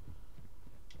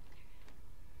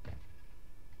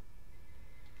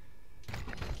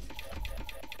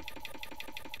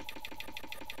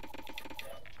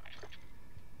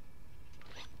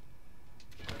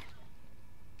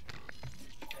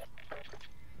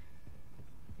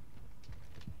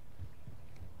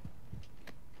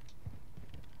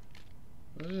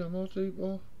 Where's the ammo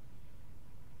depot?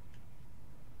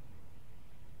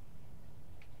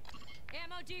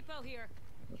 Ammo depot here.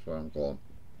 That's where I'm going.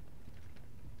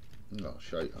 No,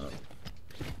 shite that.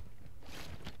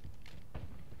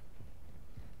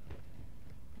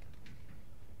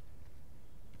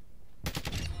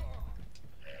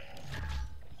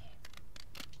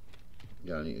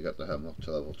 Yeah, I need to get the hemlock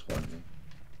to level 20.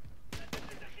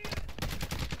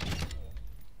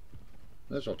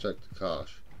 May as well take the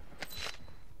cash.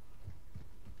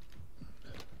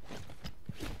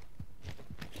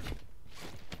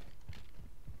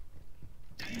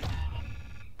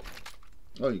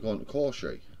 Oh, you're going to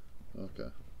Corshi? Okay.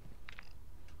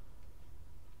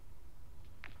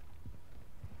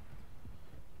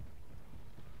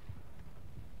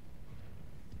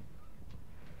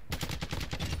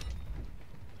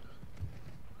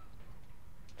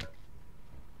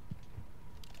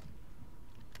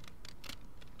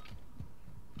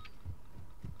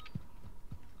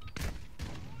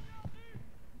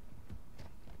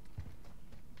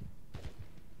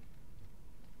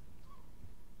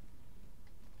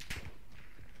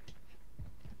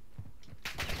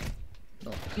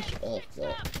 Piss off,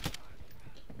 bot.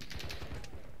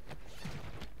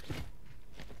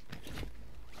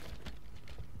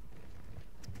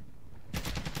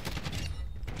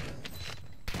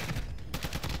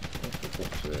 Oh, for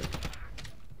fuck's sake.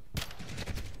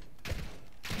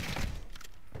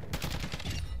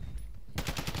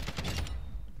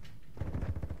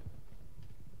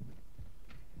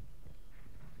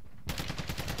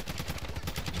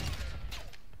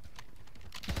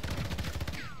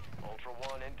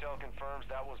 Intel confirms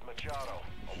that was Machado,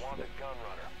 a wanted gun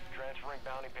runner. Transferring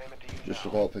bounty payment to you Just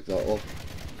now. about pick that up.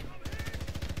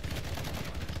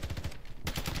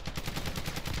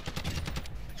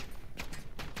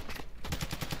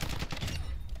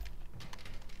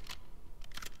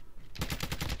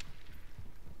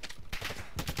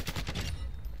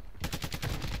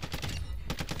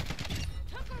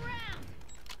 Took a round.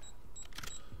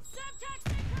 Subtext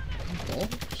incoming.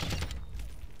 Bollocks.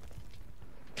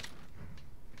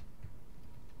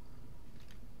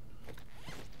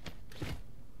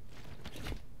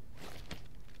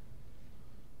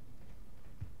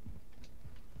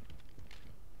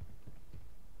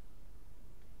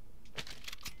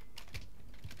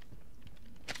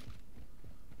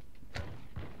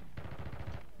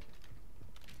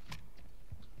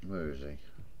 Where is he?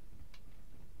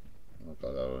 Oh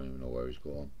god, I don't even know where he's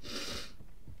gone.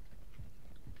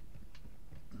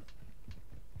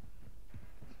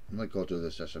 I might go do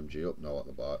this SMG up now at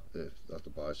the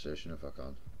buy station if I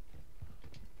can.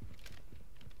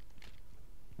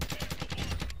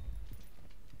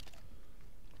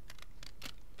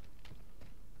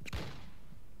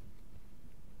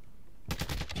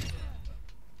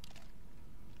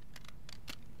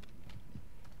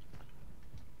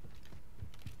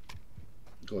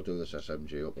 Go do this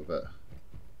SMG up a bit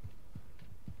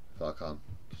if I can,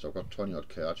 because I've got 20 odd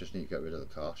K. I just need to get rid of the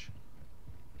cash.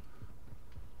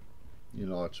 You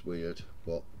know, it's weird,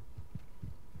 but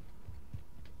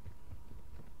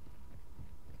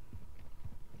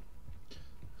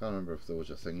can't remember if there was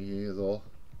a thingy here though,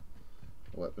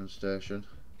 a weapon station.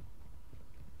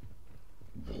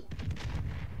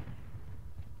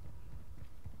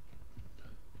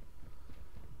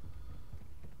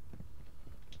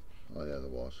 Oh yeah, there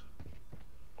was.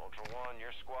 Ultra One,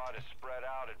 your squad is spread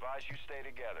out. Advise you stay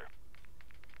together.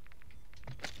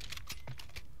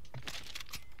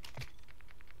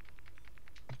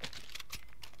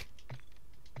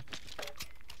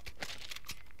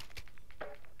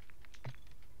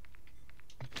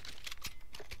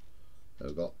 There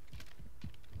we go.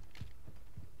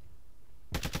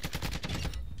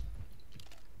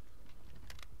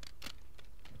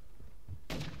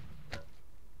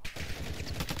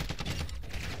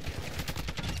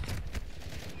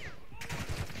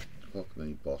 Fuck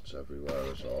me, bots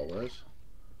everywhere as always.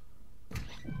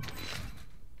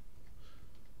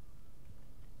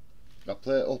 I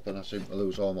play it up and I seem to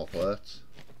lose all my plates.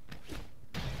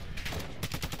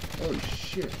 Holy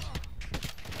shit.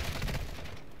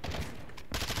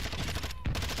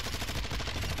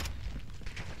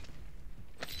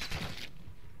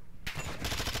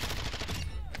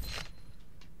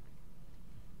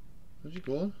 Where's he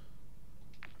going?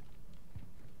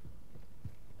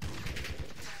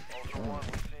 Ultra One, we're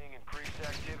seeing increased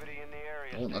activity in the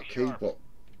area. I want that Stay key, sharp. but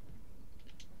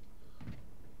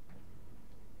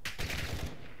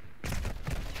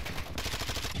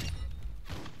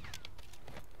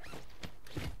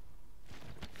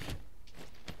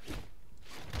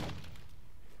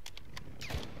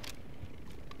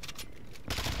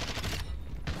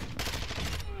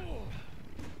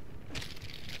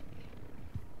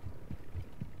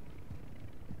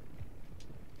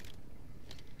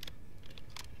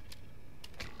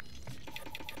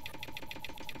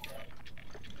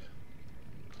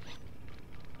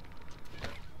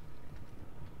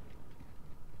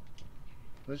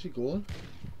where's he going?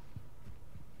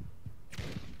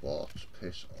 Bots,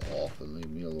 piss off and leave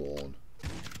me alone.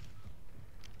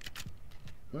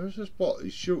 Where's this bot?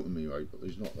 He's shooting me, right, but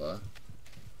he's not there.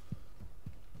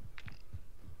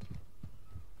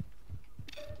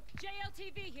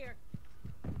 JLTV here.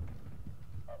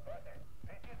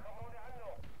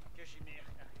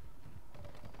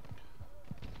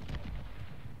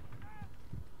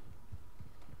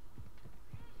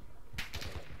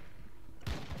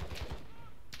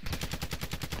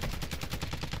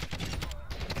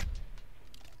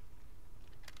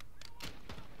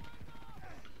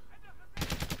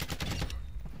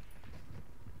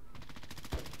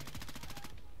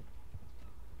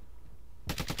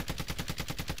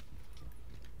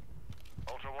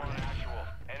 Ultra One, actual.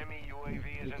 Enemy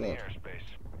UAV is in the God. airspace.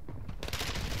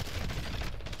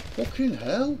 Fucking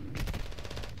hell!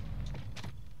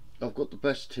 I've got the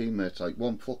best teammates. Like,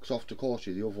 one fucks off to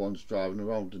Corsi, the other one's driving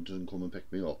around and doesn't come and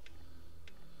pick me up.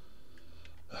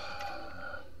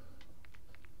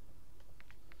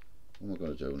 What am I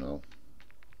going to do now?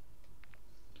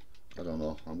 I don't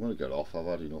know. I'm going to get off. I've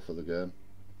had enough of the game.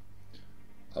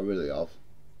 I really have.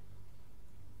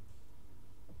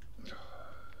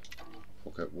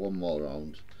 Fuck it, one more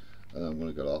round and I'm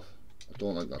going to get off. I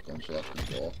don't like that gun, so that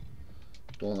can go.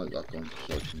 Don't like that gun,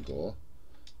 so it can go.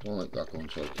 Don't like that gun,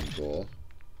 so it can go.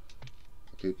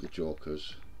 I'll keep the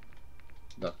jokers.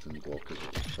 That can go because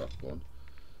it's a crap gun.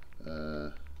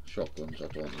 Shotguns I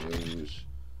don't use.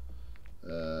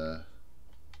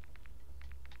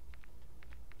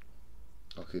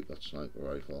 I'll keep that sniper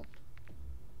rifle.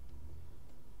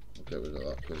 I'll get rid of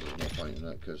that because there's no point in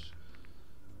it. Because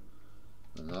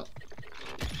and that.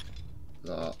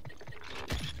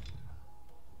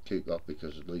 Keep that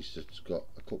because at least it's got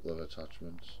a couple of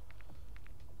attachments.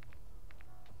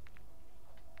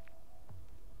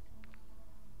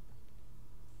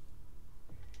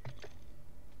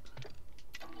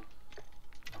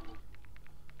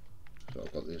 So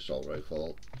I've got the assault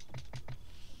rifle.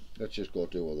 Let's just go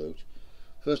do a loot.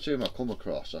 First team I come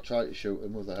across, I tried to shoot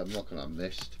him with a hemlock and I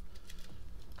missed.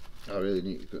 I really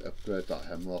need to upgrade that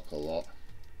hemlock a lot.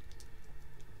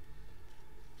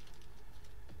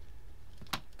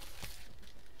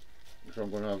 So I'm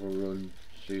going to have a run,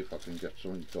 see if I can get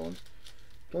something done.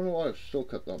 Don't know why I've still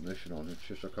kept that mission on, it's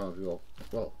just I can't view off.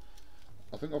 Well,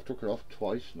 I think I've took it off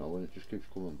twice now and it just keeps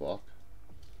coming back.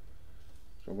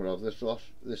 So I'm going to have this last,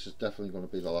 this is definitely going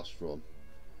to be the last run.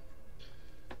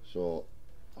 So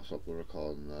I'll stop the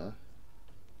recording there.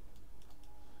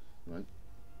 Right.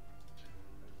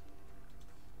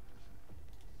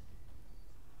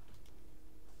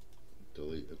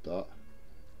 Deleted that.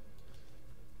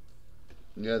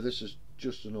 Yeah, this is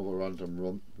just another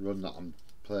random run that I'm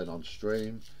playing on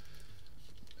stream.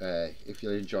 If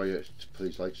you enjoy it,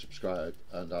 please like, subscribe,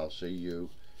 and I'll see you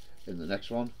in the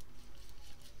next one.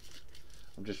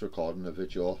 I'm just recording a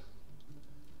video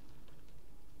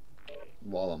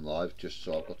while I'm live, just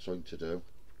so I've got something to do.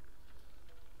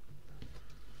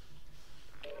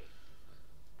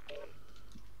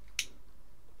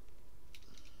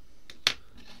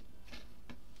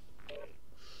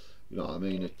 You know what I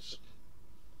mean? It's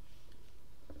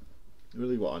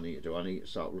really what I need to do. I need to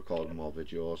start recording more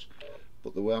videos,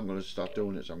 but the way I'm going to start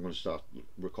doing it is I'm going to start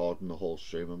recording the whole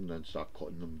stream and then start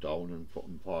cutting them down and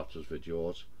putting parts as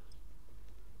videos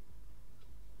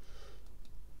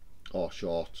or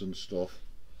shorts and stuff.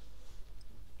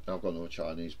 I've got no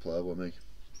Chinese player with me.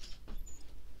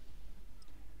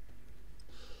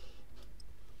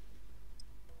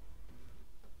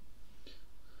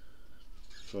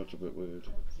 So it's a bit weird.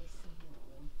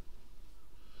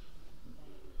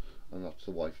 And that's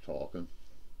the wife talking.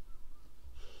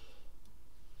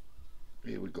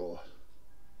 Here we go.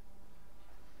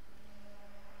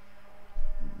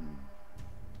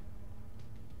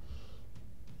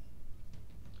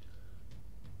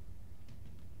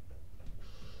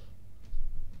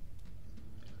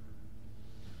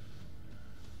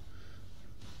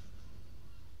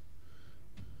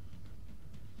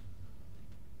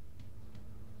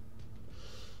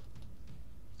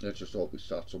 Let's just hope we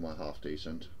start somewhere half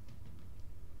decent.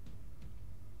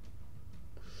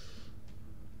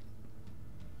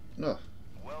 No.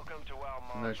 Welcome to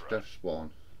Al Nice death spawn.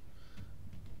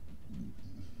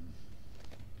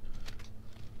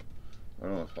 I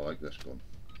don't know if I like this gun.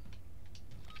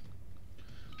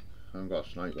 I haven't got a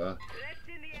sniper. Let's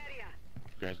in the area.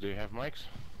 Guys, do you have mics?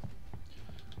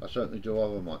 I certainly do have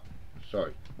a mic.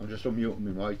 Sorry, I'm just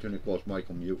unmuting my mic and it goes mic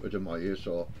unmuted in my ear,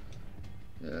 so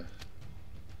yeah.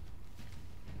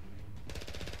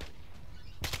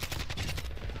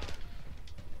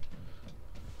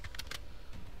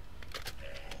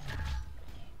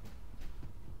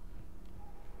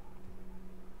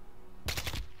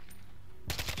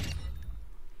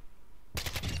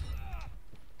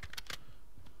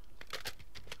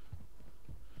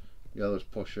 The others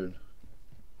pushing.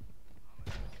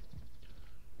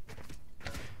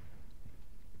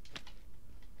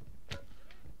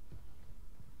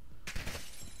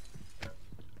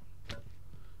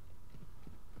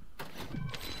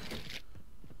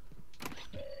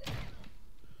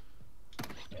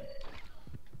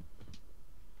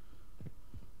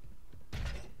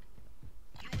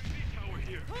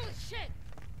 Holy shit!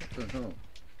 What the hell?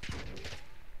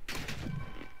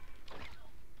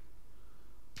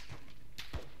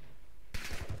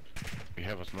 We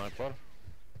have a sniper.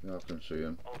 Yeah, I can see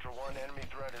him. Ultra One, enemy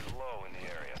threat is low in the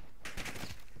area.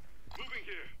 Moving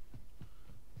here.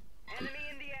 Enemy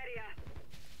in the area.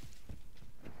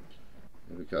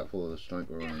 Be careful of the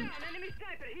sniper running. Enemy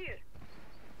sniper here.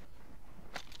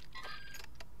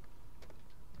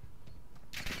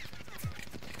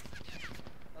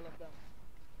 All of them.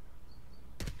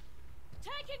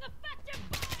 Taking effective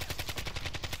fire!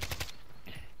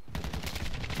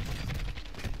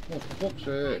 Oh, for fuck's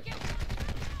sake.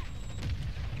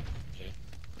 Okay.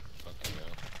 Fucking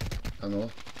hell. I know.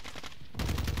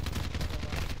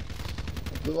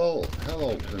 The whole hell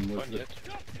open with Fun the... yet?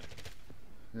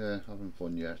 Yeah, having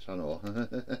fun yet, I know. I need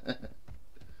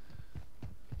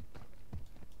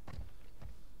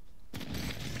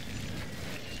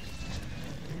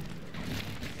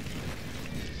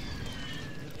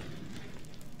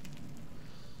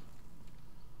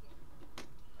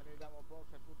ammo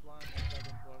box, I put one, it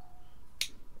doesn't work.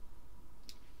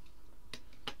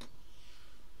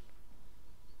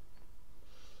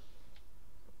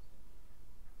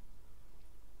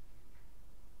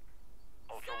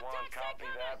 Ultra One, copy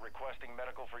that. Requesting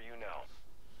medical for you now.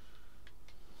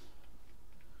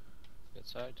 That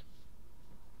side.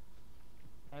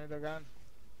 I need a gun.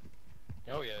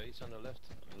 Oh yeah, he's on the left.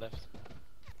 Left.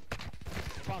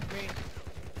 Fuck me.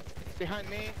 Behind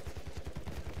me.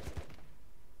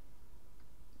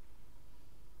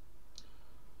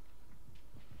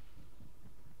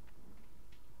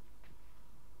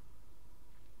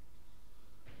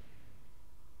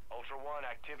 Ultra One,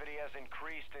 activity has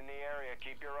increased in the area.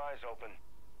 Keep your eyes open.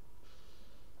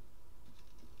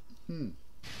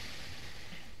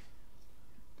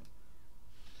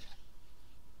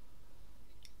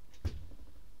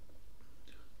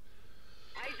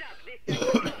 Eyes up, this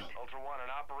side. Ultra One, an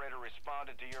operator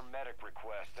responded to your medic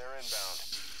request. They're inbound.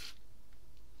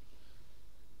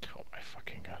 Oh my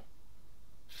fucking god.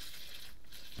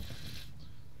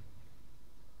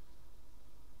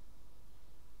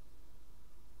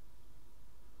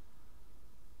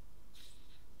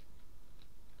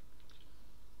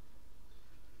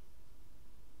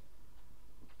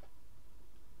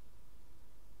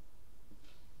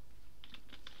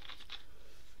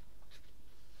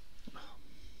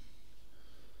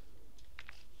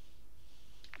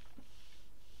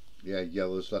 Yeah,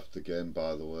 Yellow's left the game,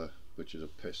 by the way, which is a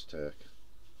piss take.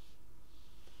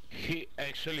 He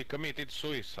actually committed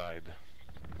suicide.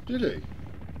 Did he?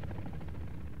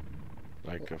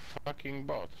 Like a fucking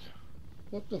bot.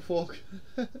 What the fuck?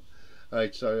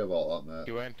 Right, sorry about that,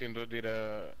 He mate. went into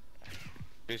the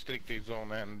restricted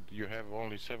zone and you have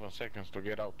only 7 seconds to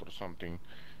get out or something,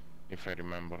 if I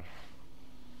remember.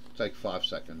 Take 5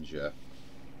 seconds, yeah.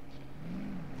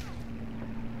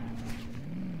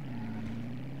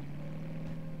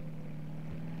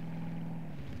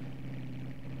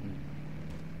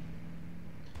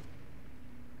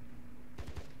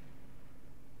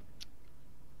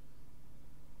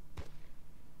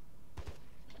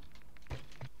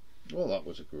 Well, that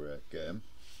was a great game.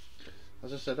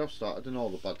 As I said, I've started in all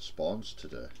the bad spawns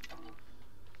today.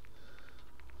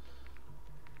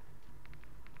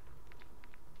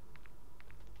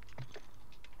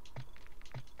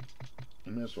 I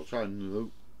may as well try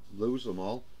and lose them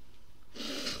all.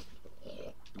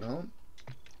 No.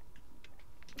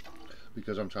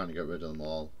 Because I'm trying to get rid of them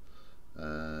all.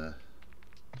 Oh,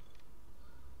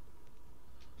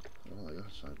 I got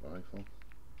a sniper rifle.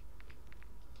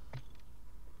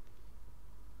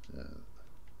 Yeah.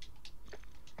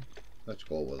 Let's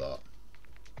go with that.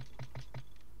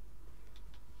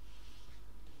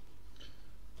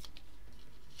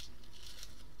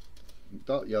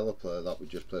 That yellow player that we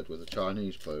just played with, the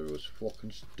Chinese player, was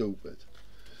fucking stupid.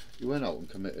 He went out and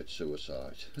committed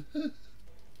suicide.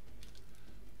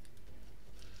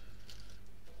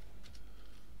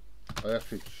 I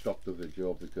actually stopped the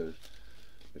video because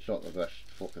it's not the best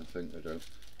fucking thing to do.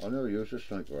 I never used a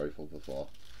sniper rifle before.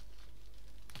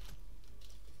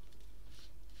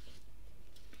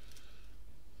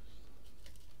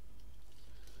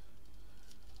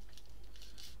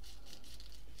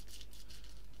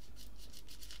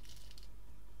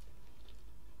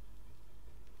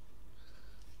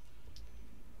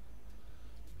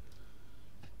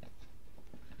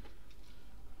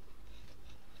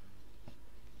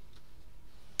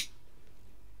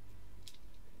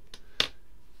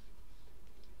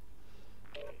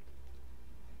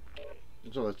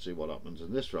 So let's see what happens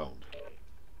in this round.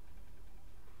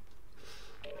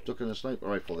 Stuck in a sniper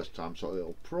rifle this time, so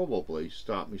it'll probably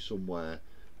start me somewhere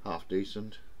half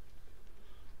decent.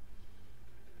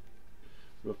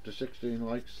 We're up to 16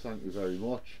 likes, thank you very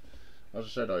much. As I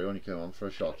said, I only came on for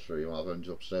a short stream. I've ended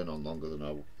up staying on longer than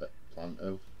I planned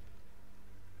to.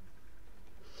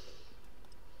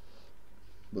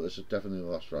 But this is definitely the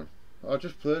last round. I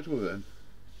just played with him.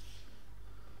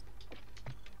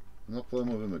 I'm not playing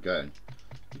with him again.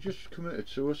 He just committed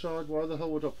suicide. Why the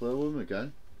hell would I play with him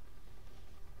again?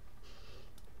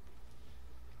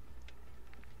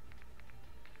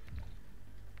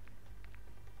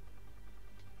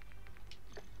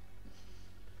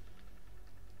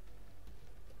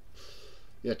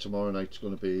 Yeah, tomorrow night's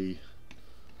going to be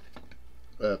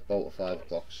about a 5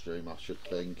 o'clock stream, I should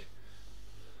think.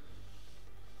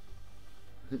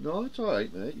 No, it's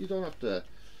alright, mate. You don't have to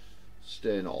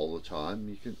stay in all the time.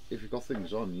 You can, if you've got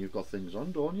things on, you've got things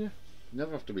on, don't you? You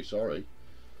never have to be sorry.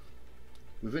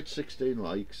 We've hit 16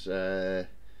 likes. I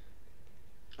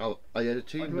had a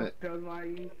teammate.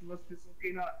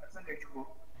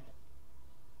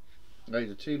 I had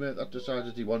a teammate that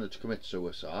decided he wanted to commit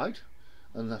suicide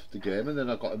and left the game, and then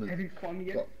I got him in.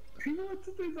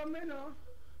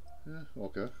 Yeah,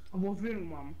 okay. I'm gonna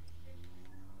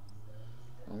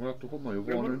have to put my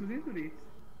other one in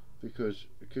because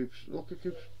it keeps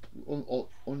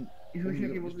unmuting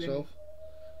itself,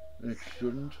 and it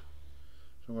shouldn't. So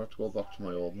I'm gonna have to go back to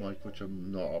my old mic, which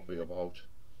I'm not happy about.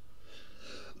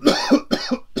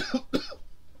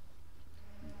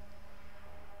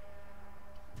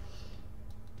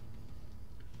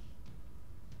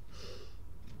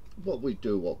 But we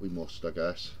do what we must, I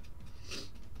guess.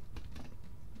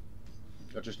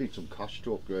 I just need some cash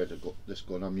to upgrade this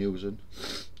gun I'm using.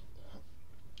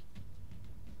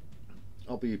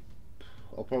 I'll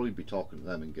probably be talking to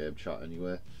them in game chat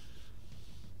anyway.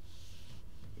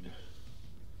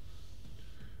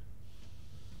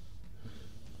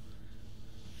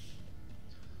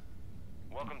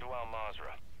 Welcome to Al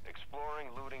Mazrah. Exploring,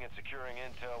 looting, and securing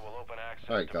intel will open access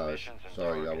Alright to guys, missions and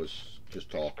sorry, targets. I was just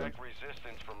talking. Expect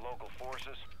resistance from local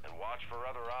forces and watch for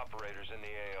other operators in the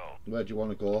AO. Where do you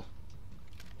want to go?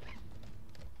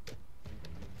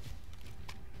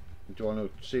 Do you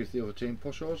want to see if the other team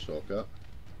push us? Okay.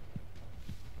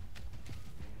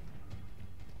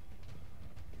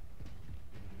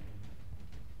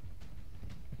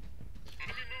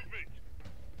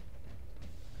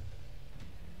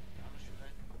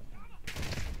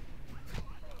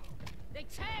 They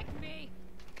tagged me!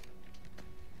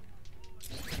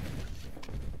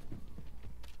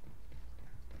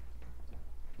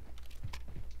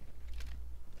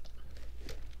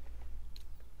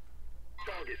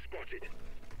 Target spotted.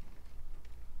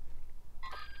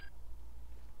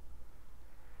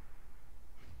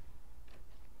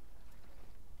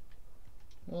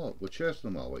 Oh, we're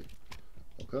chasing them, are we?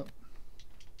 Okay.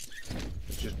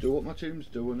 Let's just do what my team's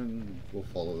doing and we'll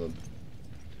follow them.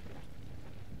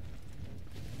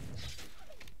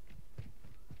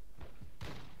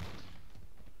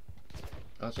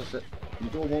 As I said, you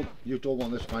don't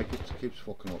want this mic, it keeps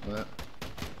fucking up, mate.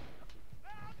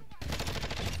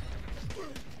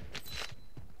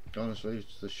 Honestly,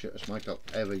 it's the shittest mic I've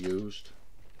ever used.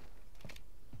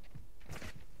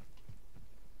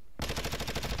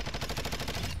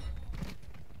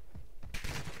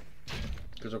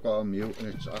 Because I've got a mute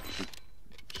and it's actually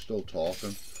still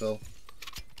talking, Phil.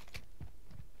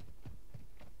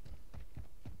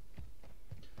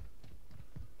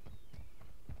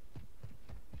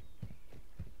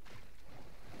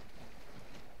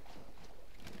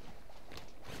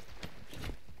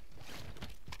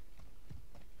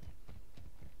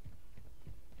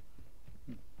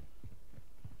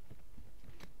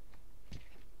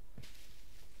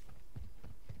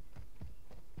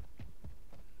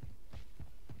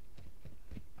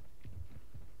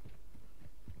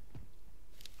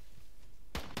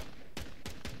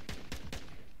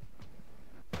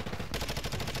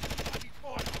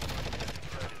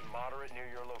 Threat is moderate near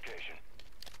your location.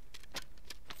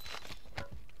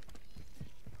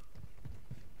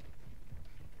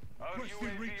 Our Requesting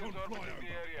UAV recon is orbiting flyover. the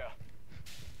area.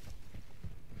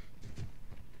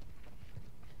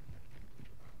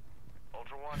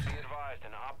 Ultra One, be advised,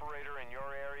 an operator in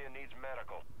your area needs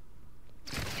medical.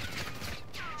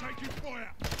 Taking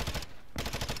fire!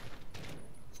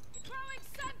 Throwing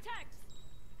Semtex!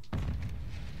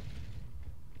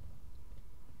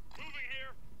 Moving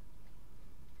here.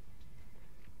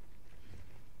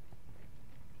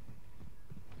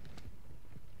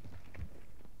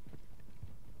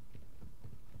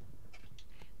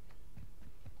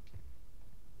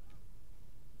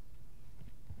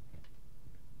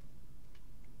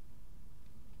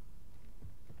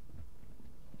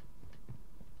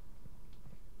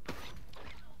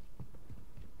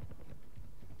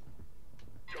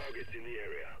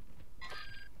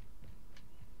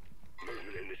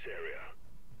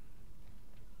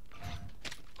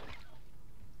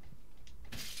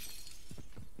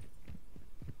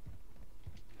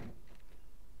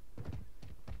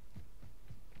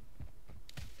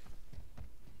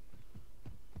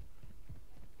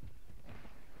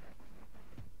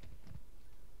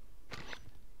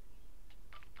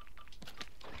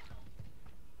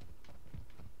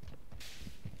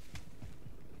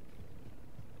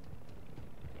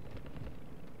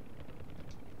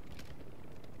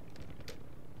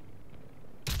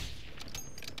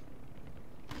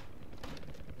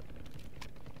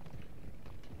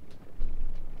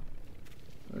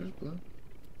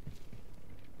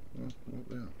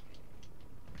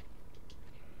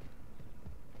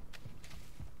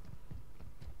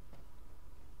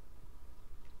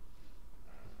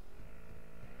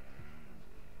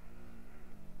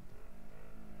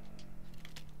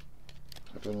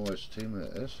 don't know where his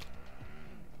teammate is.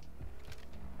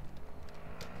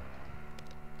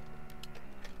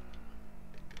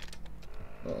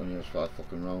 That only has 5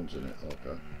 fucking rounds in it,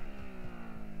 okay.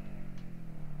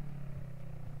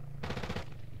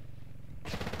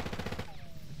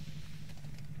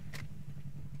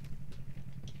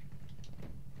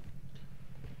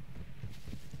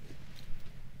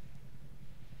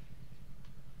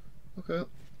 Okay,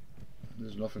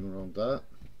 there's nothing around there.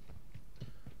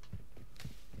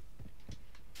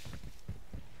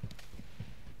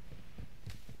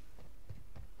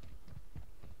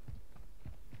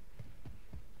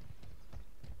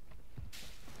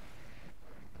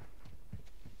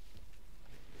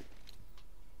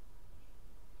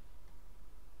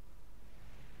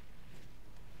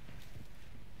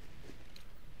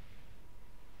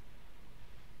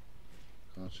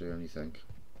 Can't see anything.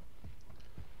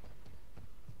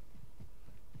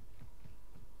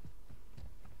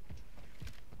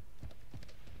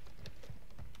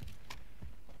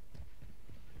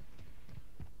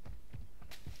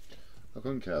 I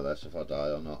couldn't care less if I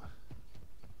die or not.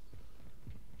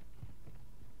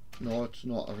 No, it's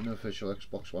not an official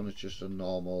Xbox One, it's just a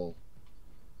normal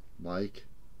mic.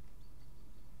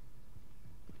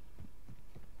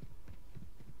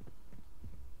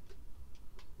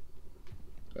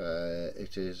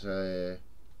 It is a...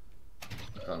 I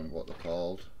can't remember what they're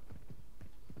called.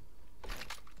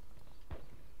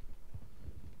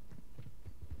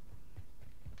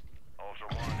 Ultra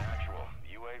One, actual.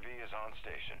 UAV is on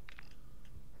station.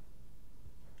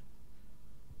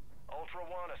 Ultra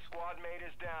One, a squad mate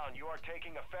is down. You are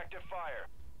taking effective fire.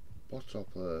 What's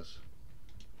up, players?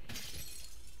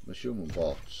 I'm assuming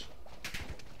bots.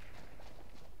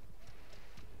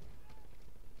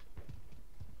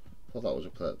 I thought that was a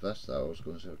plate vest there. I was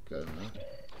going to say go in there.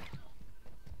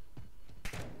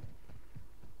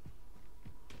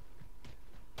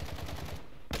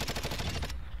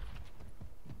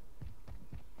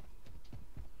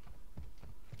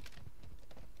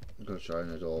 I'm going to try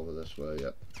and head over this way,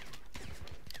 yep.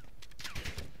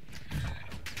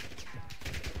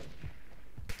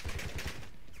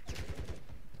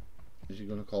 Is he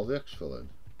going to call the exfil in?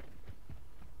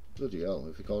 Bloody hell,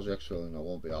 if he calls the exfil in I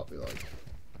won't be happy like.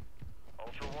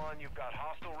 Ultra One, you've got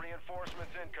hostile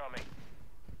reinforcements incoming.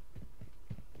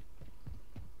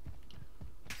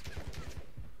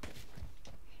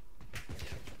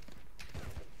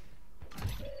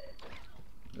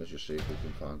 Let's just see if we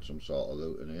can find some sort of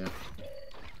loot in here.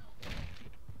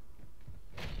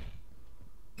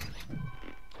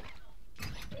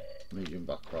 Medium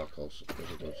backpack is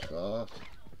a good start.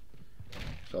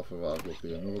 Self-revive would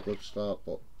be another good start,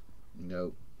 but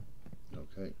no.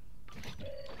 Okay.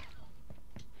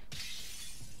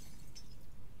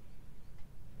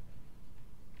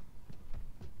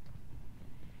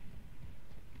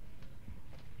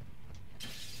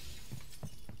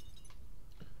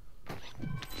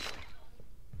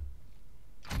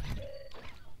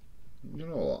 You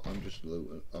know what? I'm just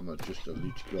looting. I'm just a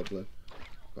leech goblin.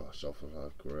 Got a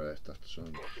self-revive. Great. That's Possible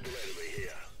enemy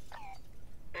here.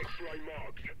 X-ray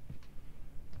marked.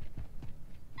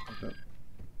 Okay.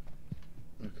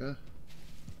 Okay.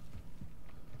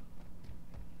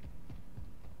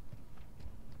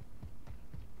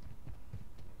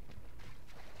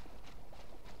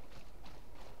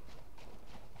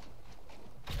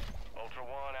 Ultra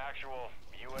One, actual.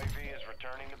 UAV is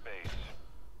returning to base.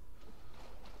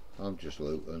 I'm just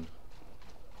looting.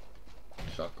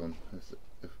 Shotgun.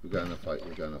 If we're gonna fight,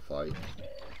 we're gonna fight.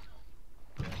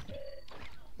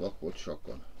 Lockwood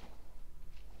shotgun.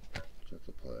 Check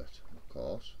the plate, of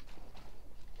course.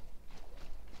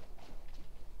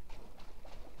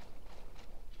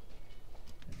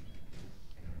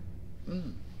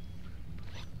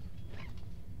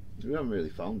 We haven't really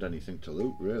found anything to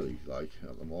loot, really, like,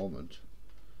 at the moment.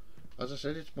 As I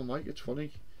said, it's my mic, it's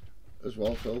funny as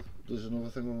well, Phil. There's another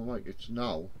thing with my mic, it's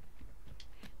now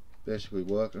basically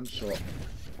working, so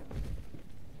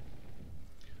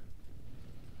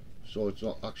it's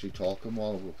not actually talking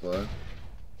while we're playing.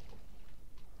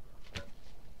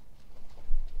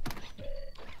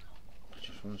 I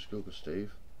just want to scuba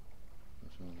Steve.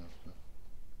 That's all that's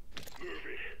there.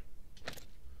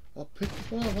 Oh, pick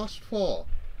what I've asked for.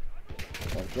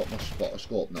 I've dropped my spotter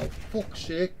scope now. Fuck's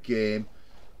sake, game.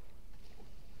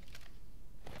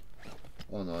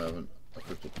 Oh no, I haven't. I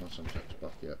picked up my Semtex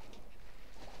back yet.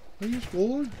 Where are you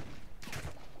going?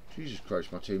 Jesus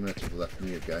Christ, my teammates have left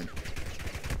me again.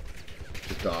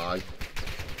 To die.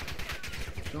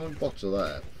 There's no bots are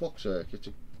there. Fuck's sake, it's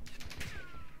a...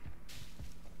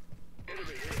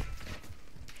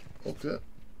 Okay.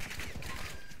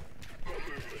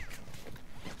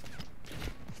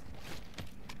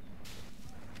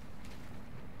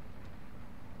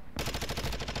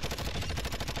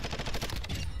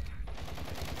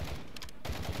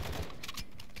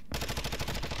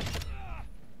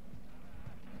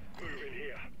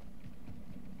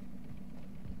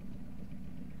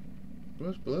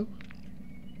 Where's Blue?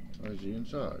 Oh, is he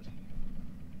inside?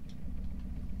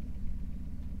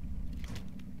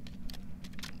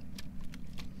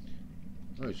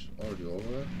 Oh, he's already over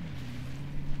there.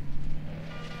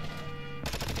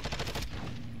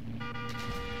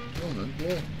 Go on then,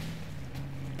 go on.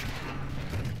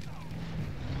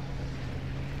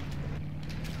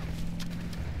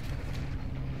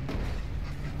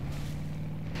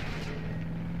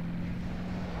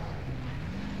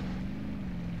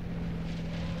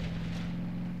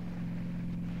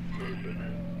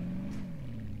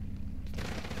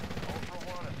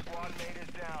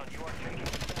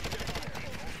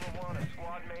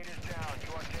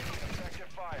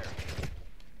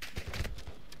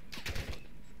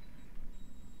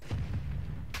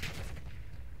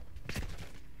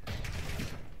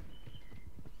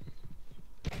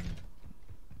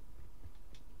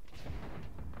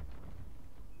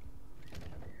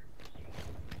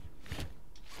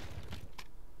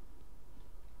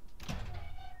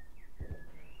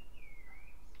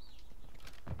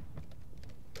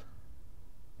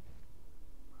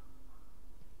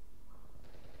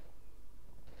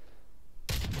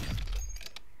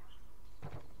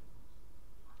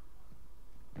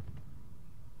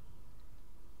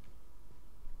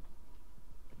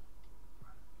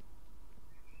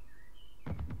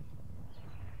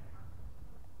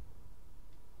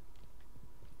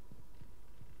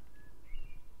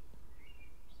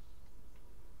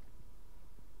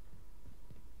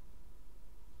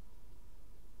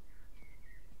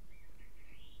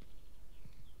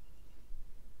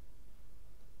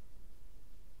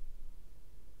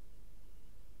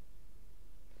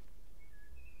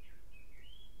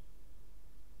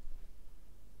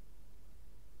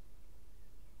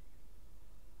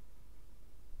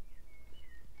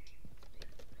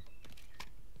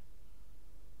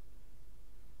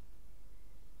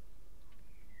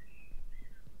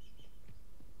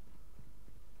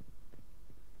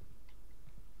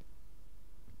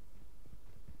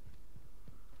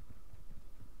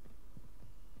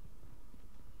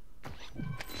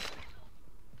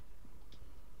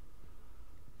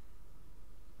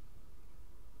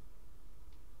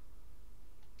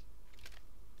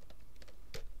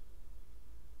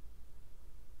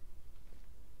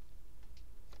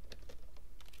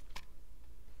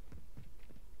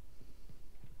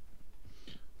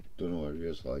 Don't know what it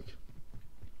is like.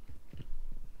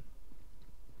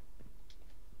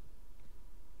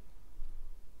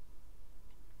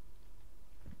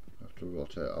 I have to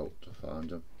rotate out to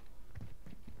find him.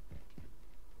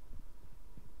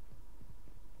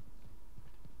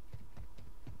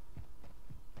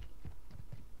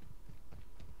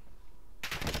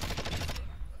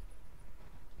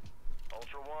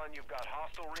 Ultra One, you've got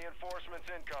hostile reinforcements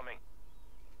incoming.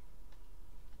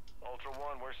 Ultra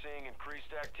One, we're seeing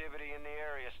increased activity in the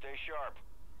area. Stay sharp.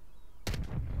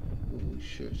 Holy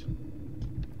shit.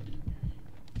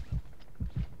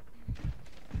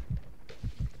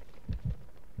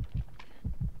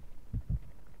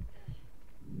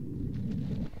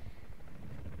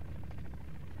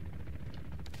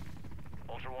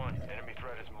 Ultra One, enemy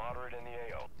threat is moderate in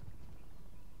the AO.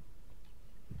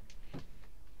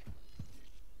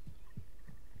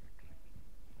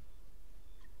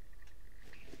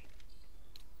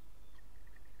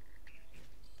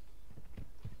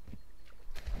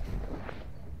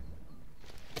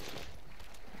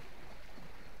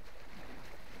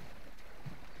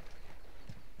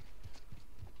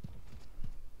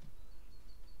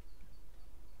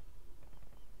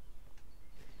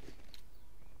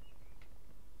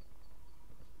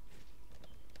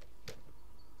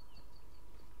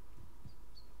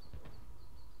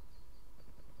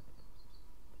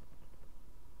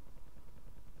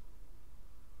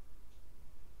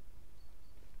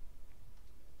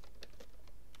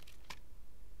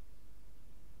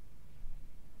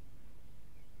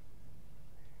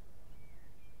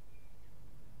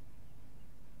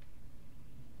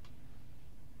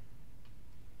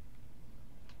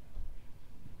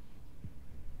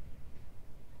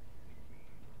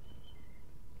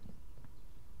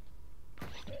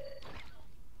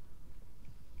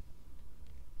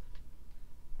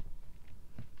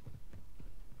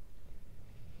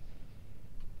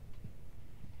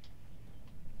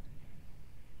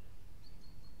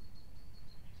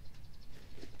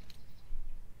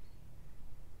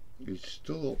 He's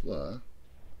still up there.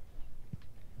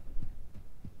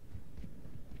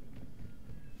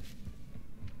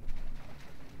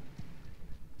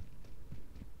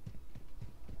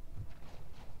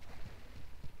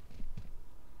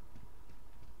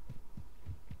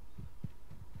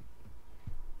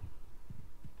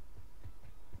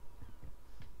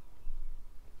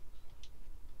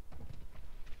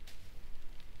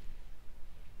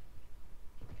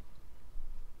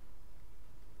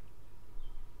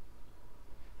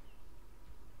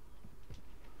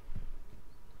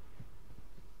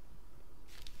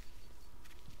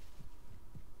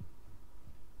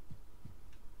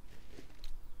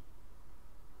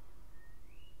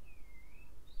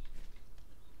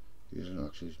 isn't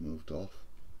actually, he's moved off.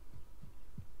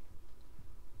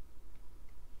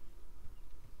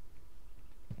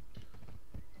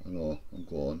 I know, I'm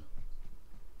going.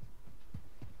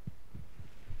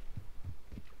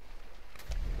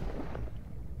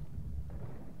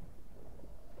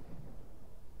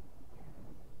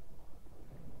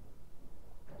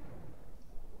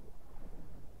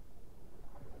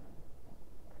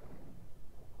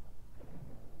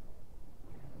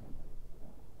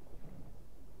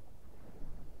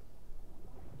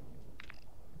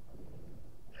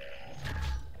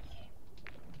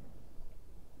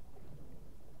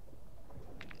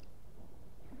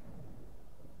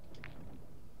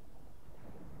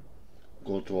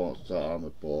 Go towards that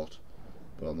armoured boat,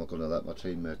 but I'm not going to let my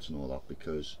teammates know that,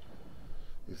 because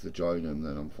if they join him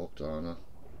then I'm fucked, aren't I?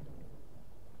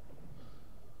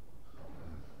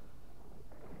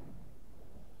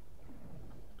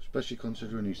 Especially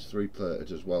considering he's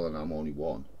 3-plated as well and I'm only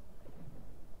 1.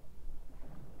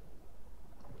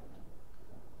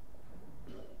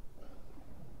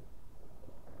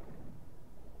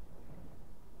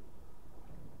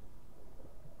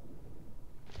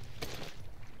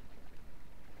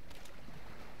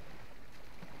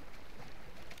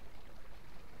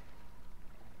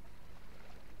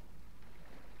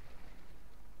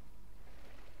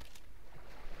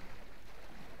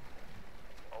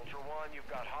 Ultra One, you've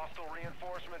got hostile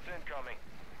reinforcements incoming.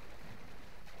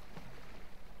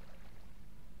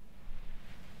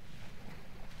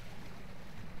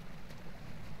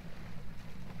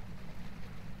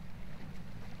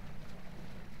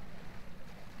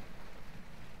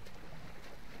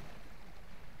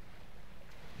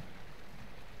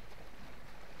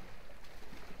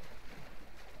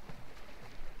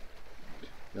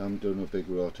 Yeah, I'm doing a big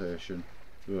rotation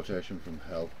from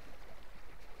hell.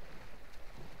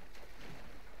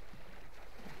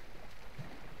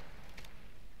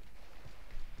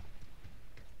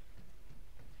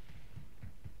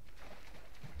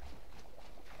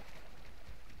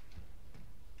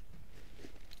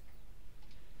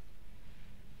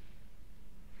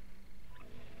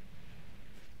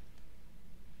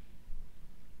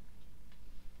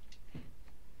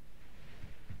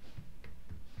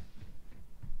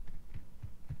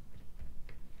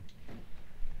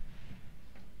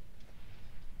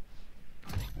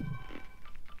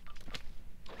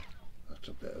 That's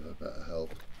a bit of a better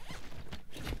help.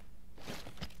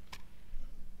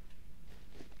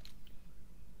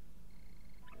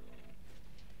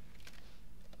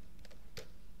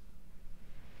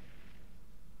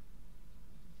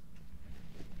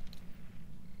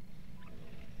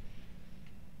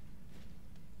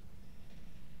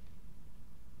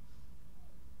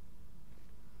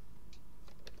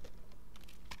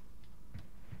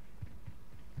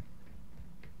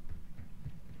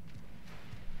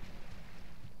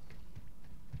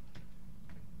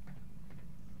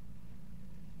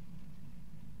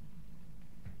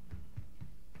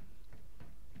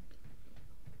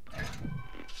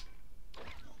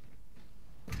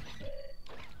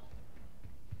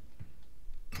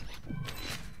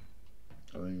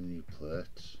 I only need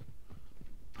plates.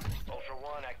 Ultra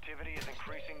One, activity is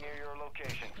increasing near your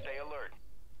location. Stay alert.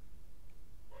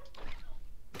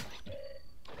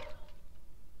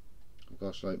 I've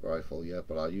got a sniper rifle, yeah,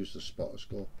 but I use the spotter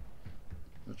scope.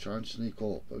 I'll try and sneak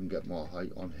up and get more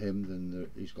height on him than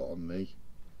he's got on me.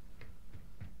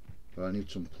 But I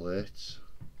need some plates.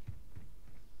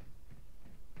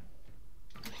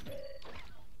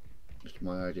 It's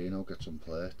my idea now, get some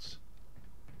plates.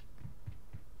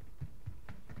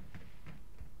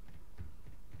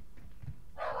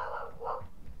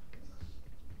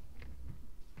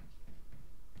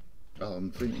 Oh,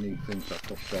 I'm thinking he thinks I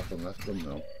fucked off and left them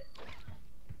now.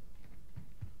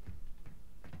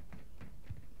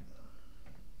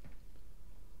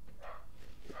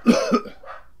 Enemy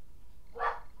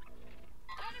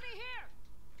here!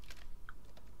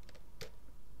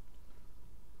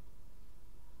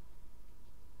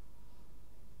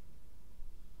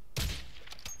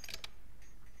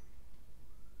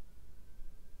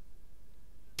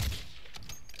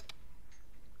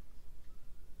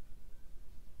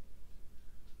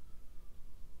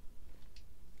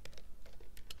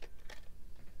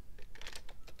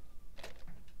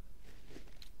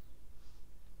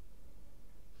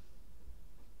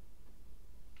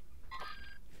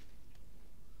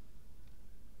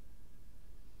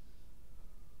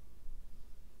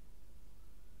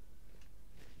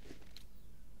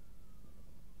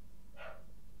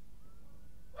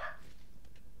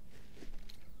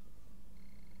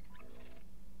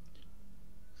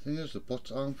 Thing is, the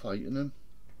bots aren't fighting him.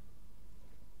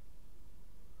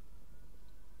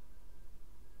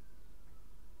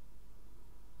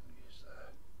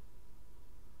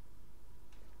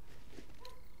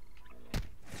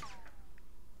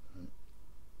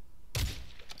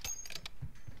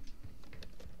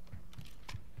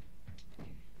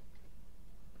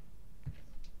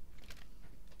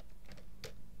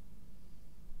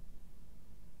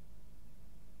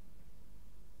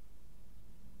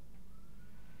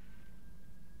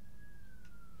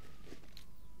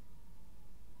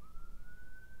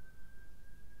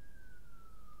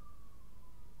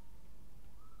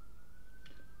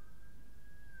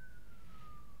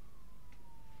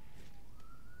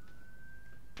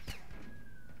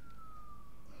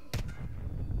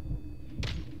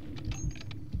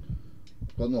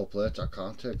 got no plates. I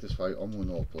can't take this fight on with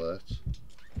no plates.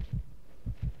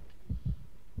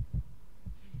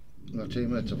 My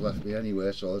teammates have left me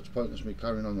anyway, so it's pointless me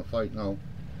carrying on the fight now.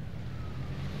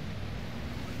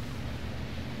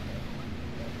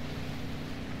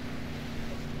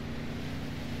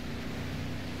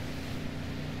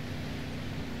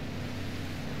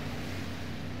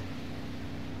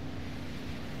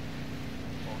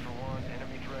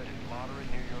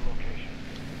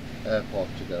 Airport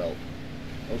to get out.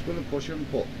 I was going to push him,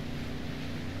 but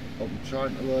I'm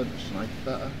trying to learn to snipe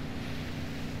better.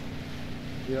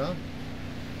 Yeah,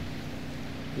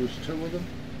 there was 2 of them,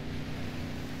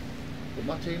 but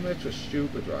my teammates were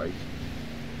stupid, right?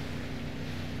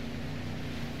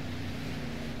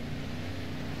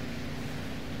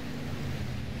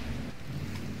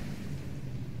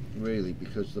 Really,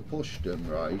 because they pushed him,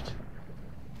 right?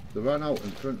 They ran out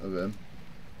in front of him.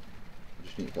 I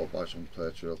just need to go buy some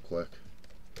plates real quick.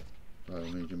 I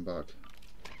need him back.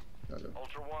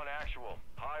 Ultra One actual.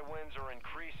 High winds are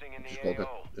increasing in the Just go get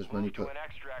AO. as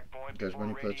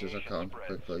many plates as I can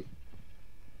quickly.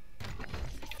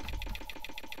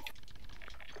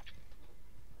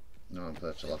 No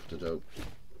plates I'll have to do.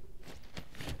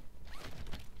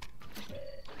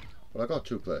 But I got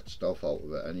 2 plates stealth out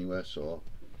of it anyway, so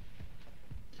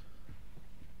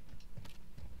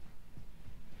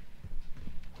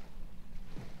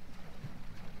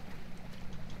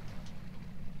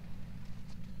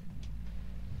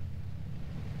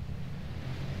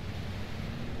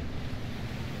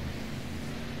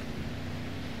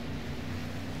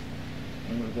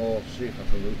I'm going to go see if I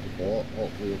can loot the boat.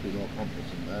 Hopefully there'll be no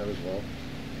compass in there as well.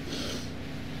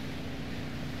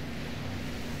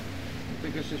 The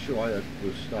biggest issue I had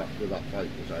with that fight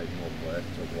was I had no plates,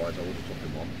 otherwise I would have took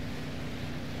him on.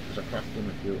 Because I crashed him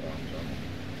a few times on him.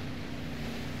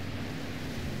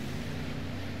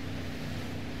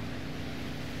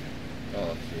 Oh,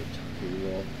 that's the attack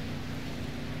hero.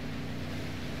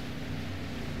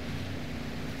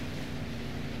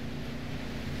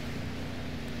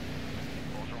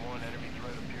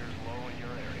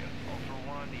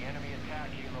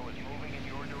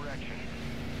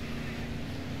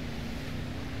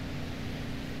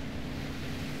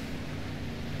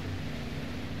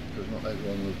 Because not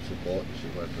everyone will support you,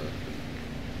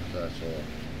 so that's all.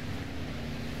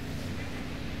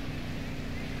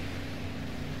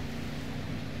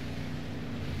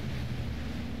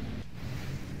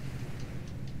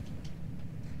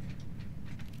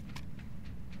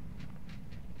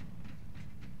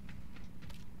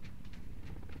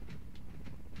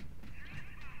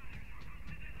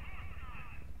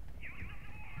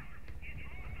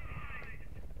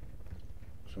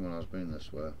 Someone has been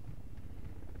this way.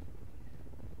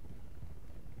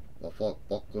 I thought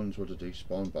bot guns would have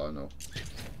despawned by now.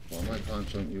 Well, I might find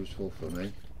something useful for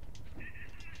me.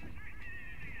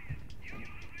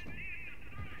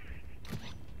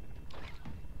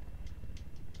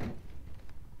 I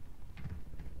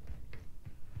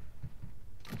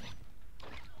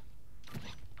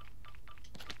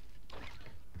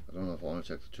don't know if I want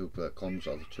to take the 2-plate comms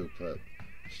or the 2-plate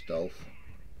stealth.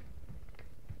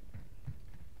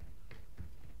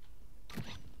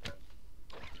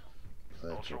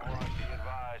 Ultra One, be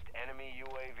advised, enemy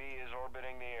UAV is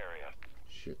orbiting the area.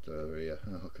 Shit area,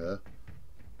 okay.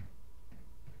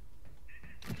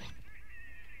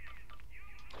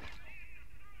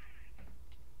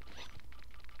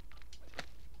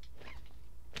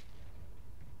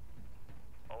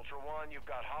 Ultra One, you've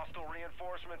got hostile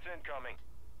reinforcements incoming.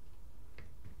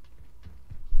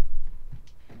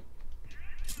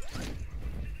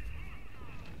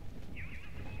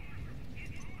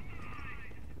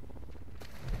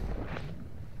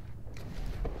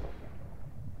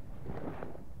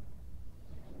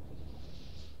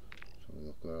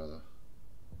 Where are they?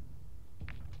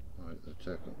 Right,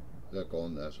 they're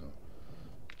going there, so.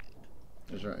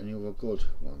 Is there any other good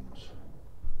ones?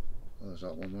 Oh, there's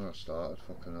that one where I started,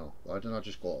 fucking hell. Why didn't I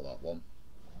just go to that one?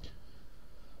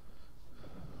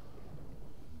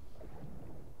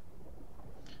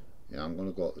 Yeah, I'm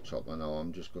gonna go at the chopper now.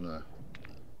 I'm just gonna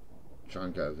try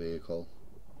and get a vehicle.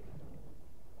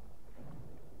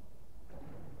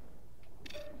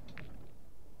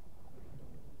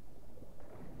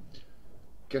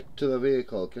 Get to the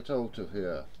vehicle, get out of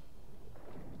here.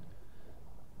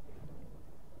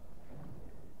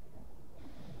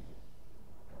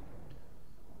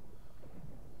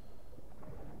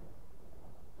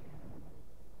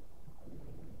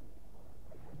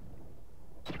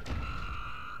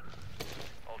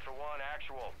 Ultra One,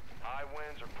 actual. High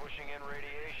winds are pushing in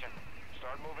radiation.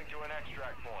 Start moving to an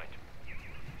extract point.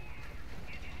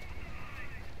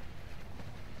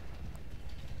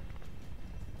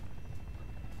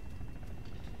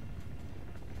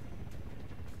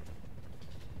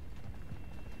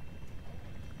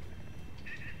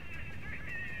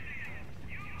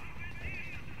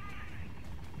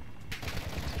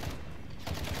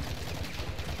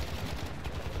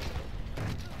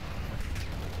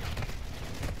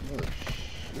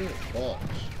 Shit, bots.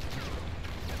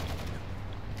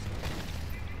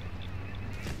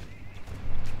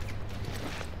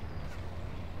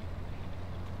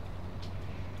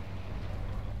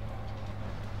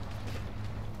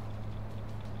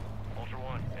 Ultra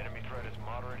One, enemy threat is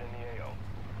moderate in the AO.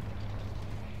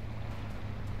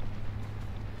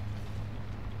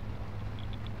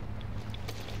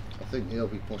 I think he'll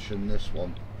be pushing this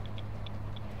one.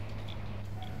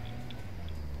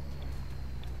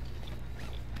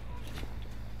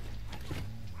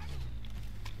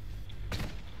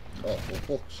 Oh,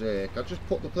 for fuck's sake, I just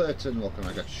put the plates in, look, and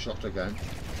I get shot again.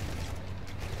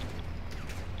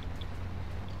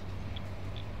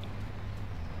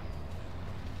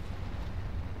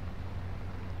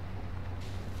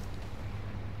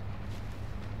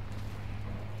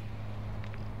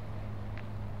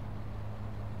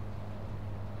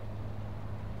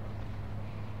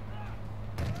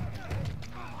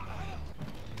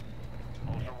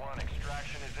 Ultra One,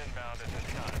 extraction is inbound at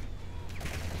this time.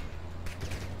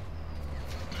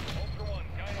 Ultra One,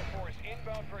 Dino 4 is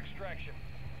inbound for extraction.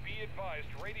 Be advised,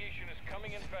 radiation is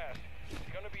coming in fast. It's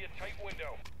gonna be a tight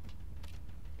window.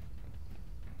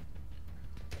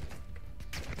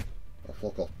 Oh,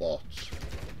 fuck off, bots.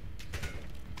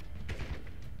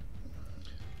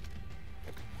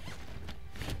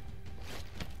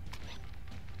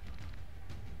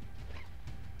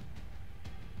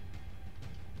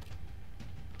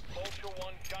 Ultra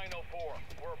One, Dino 4,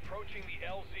 we're approaching the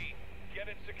LZ. Get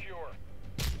it secure.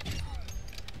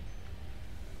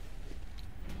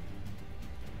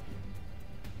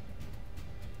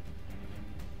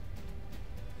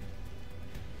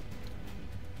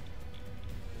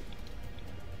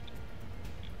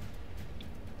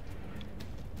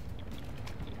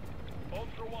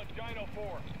 Ultra One, Dino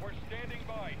 4, we're standing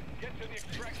by. Get to the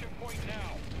extraction point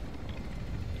now.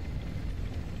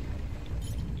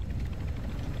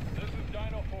 This is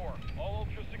Dino 4, all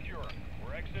ultra secure.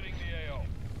 We're exiting the AO.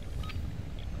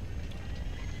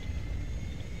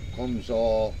 Comms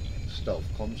or stealth,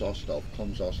 comms or stealth,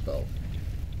 comms or stealth.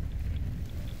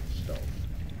 Stealth.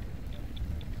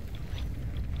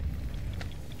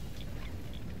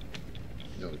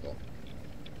 There we go.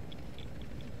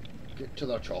 Get to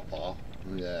the chopper.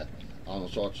 Yeah,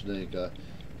 Arnold Schwarzenegger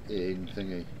in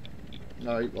thingy.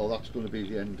 Right, well that's going to be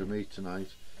the end of me tonight.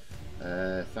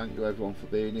 Thank you everyone for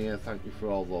being here. Thank you for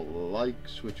all the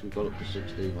likes, which we got up to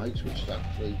 16 likes, which is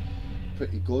actually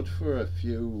pretty good for a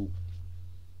few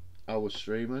hours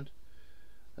streaming.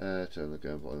 Turn the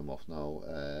game volume off now.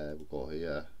 We'll go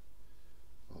here.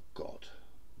 Oh god,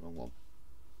 wrong one.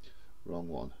 Wrong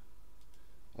one.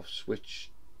 I've switched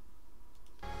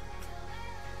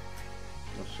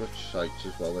sites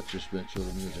as well. Let's just make sure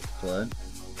the music's playing.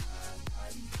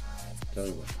 Tell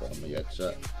you what's got on my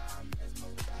headset.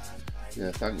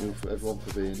 Yeah, thank you for everyone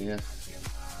for being here.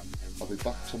 I'll be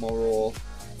back tomorrow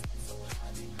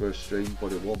for a stream,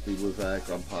 but it won't be with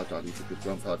Grandpa Daddy, because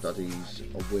Grandpa Daddy's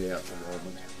away at the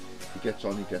moment. If he gets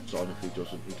on, he gets on. If he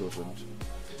doesn't, he doesn't.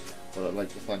 But I'd like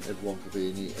to thank everyone for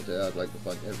being here today. I'd like to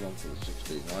thank everyone for the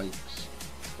 16 likes.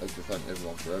 I'd like to thank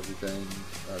everyone for everything,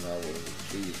 and I will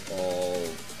see you all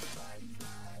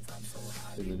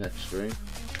in the next stream.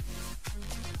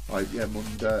 Alright, yeah,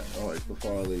 Monday. Alright,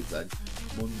 before I leave then,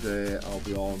 Monday I'll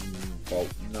be on about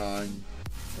 9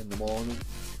 in the morning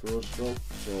for us still.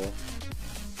 So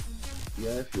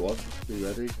yeah, if you want, be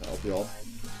ready. I'll be on.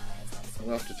 I'm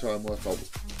gonna have to try and work out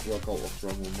what's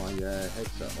wrong with my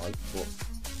headset, like, but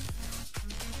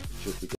it should be good.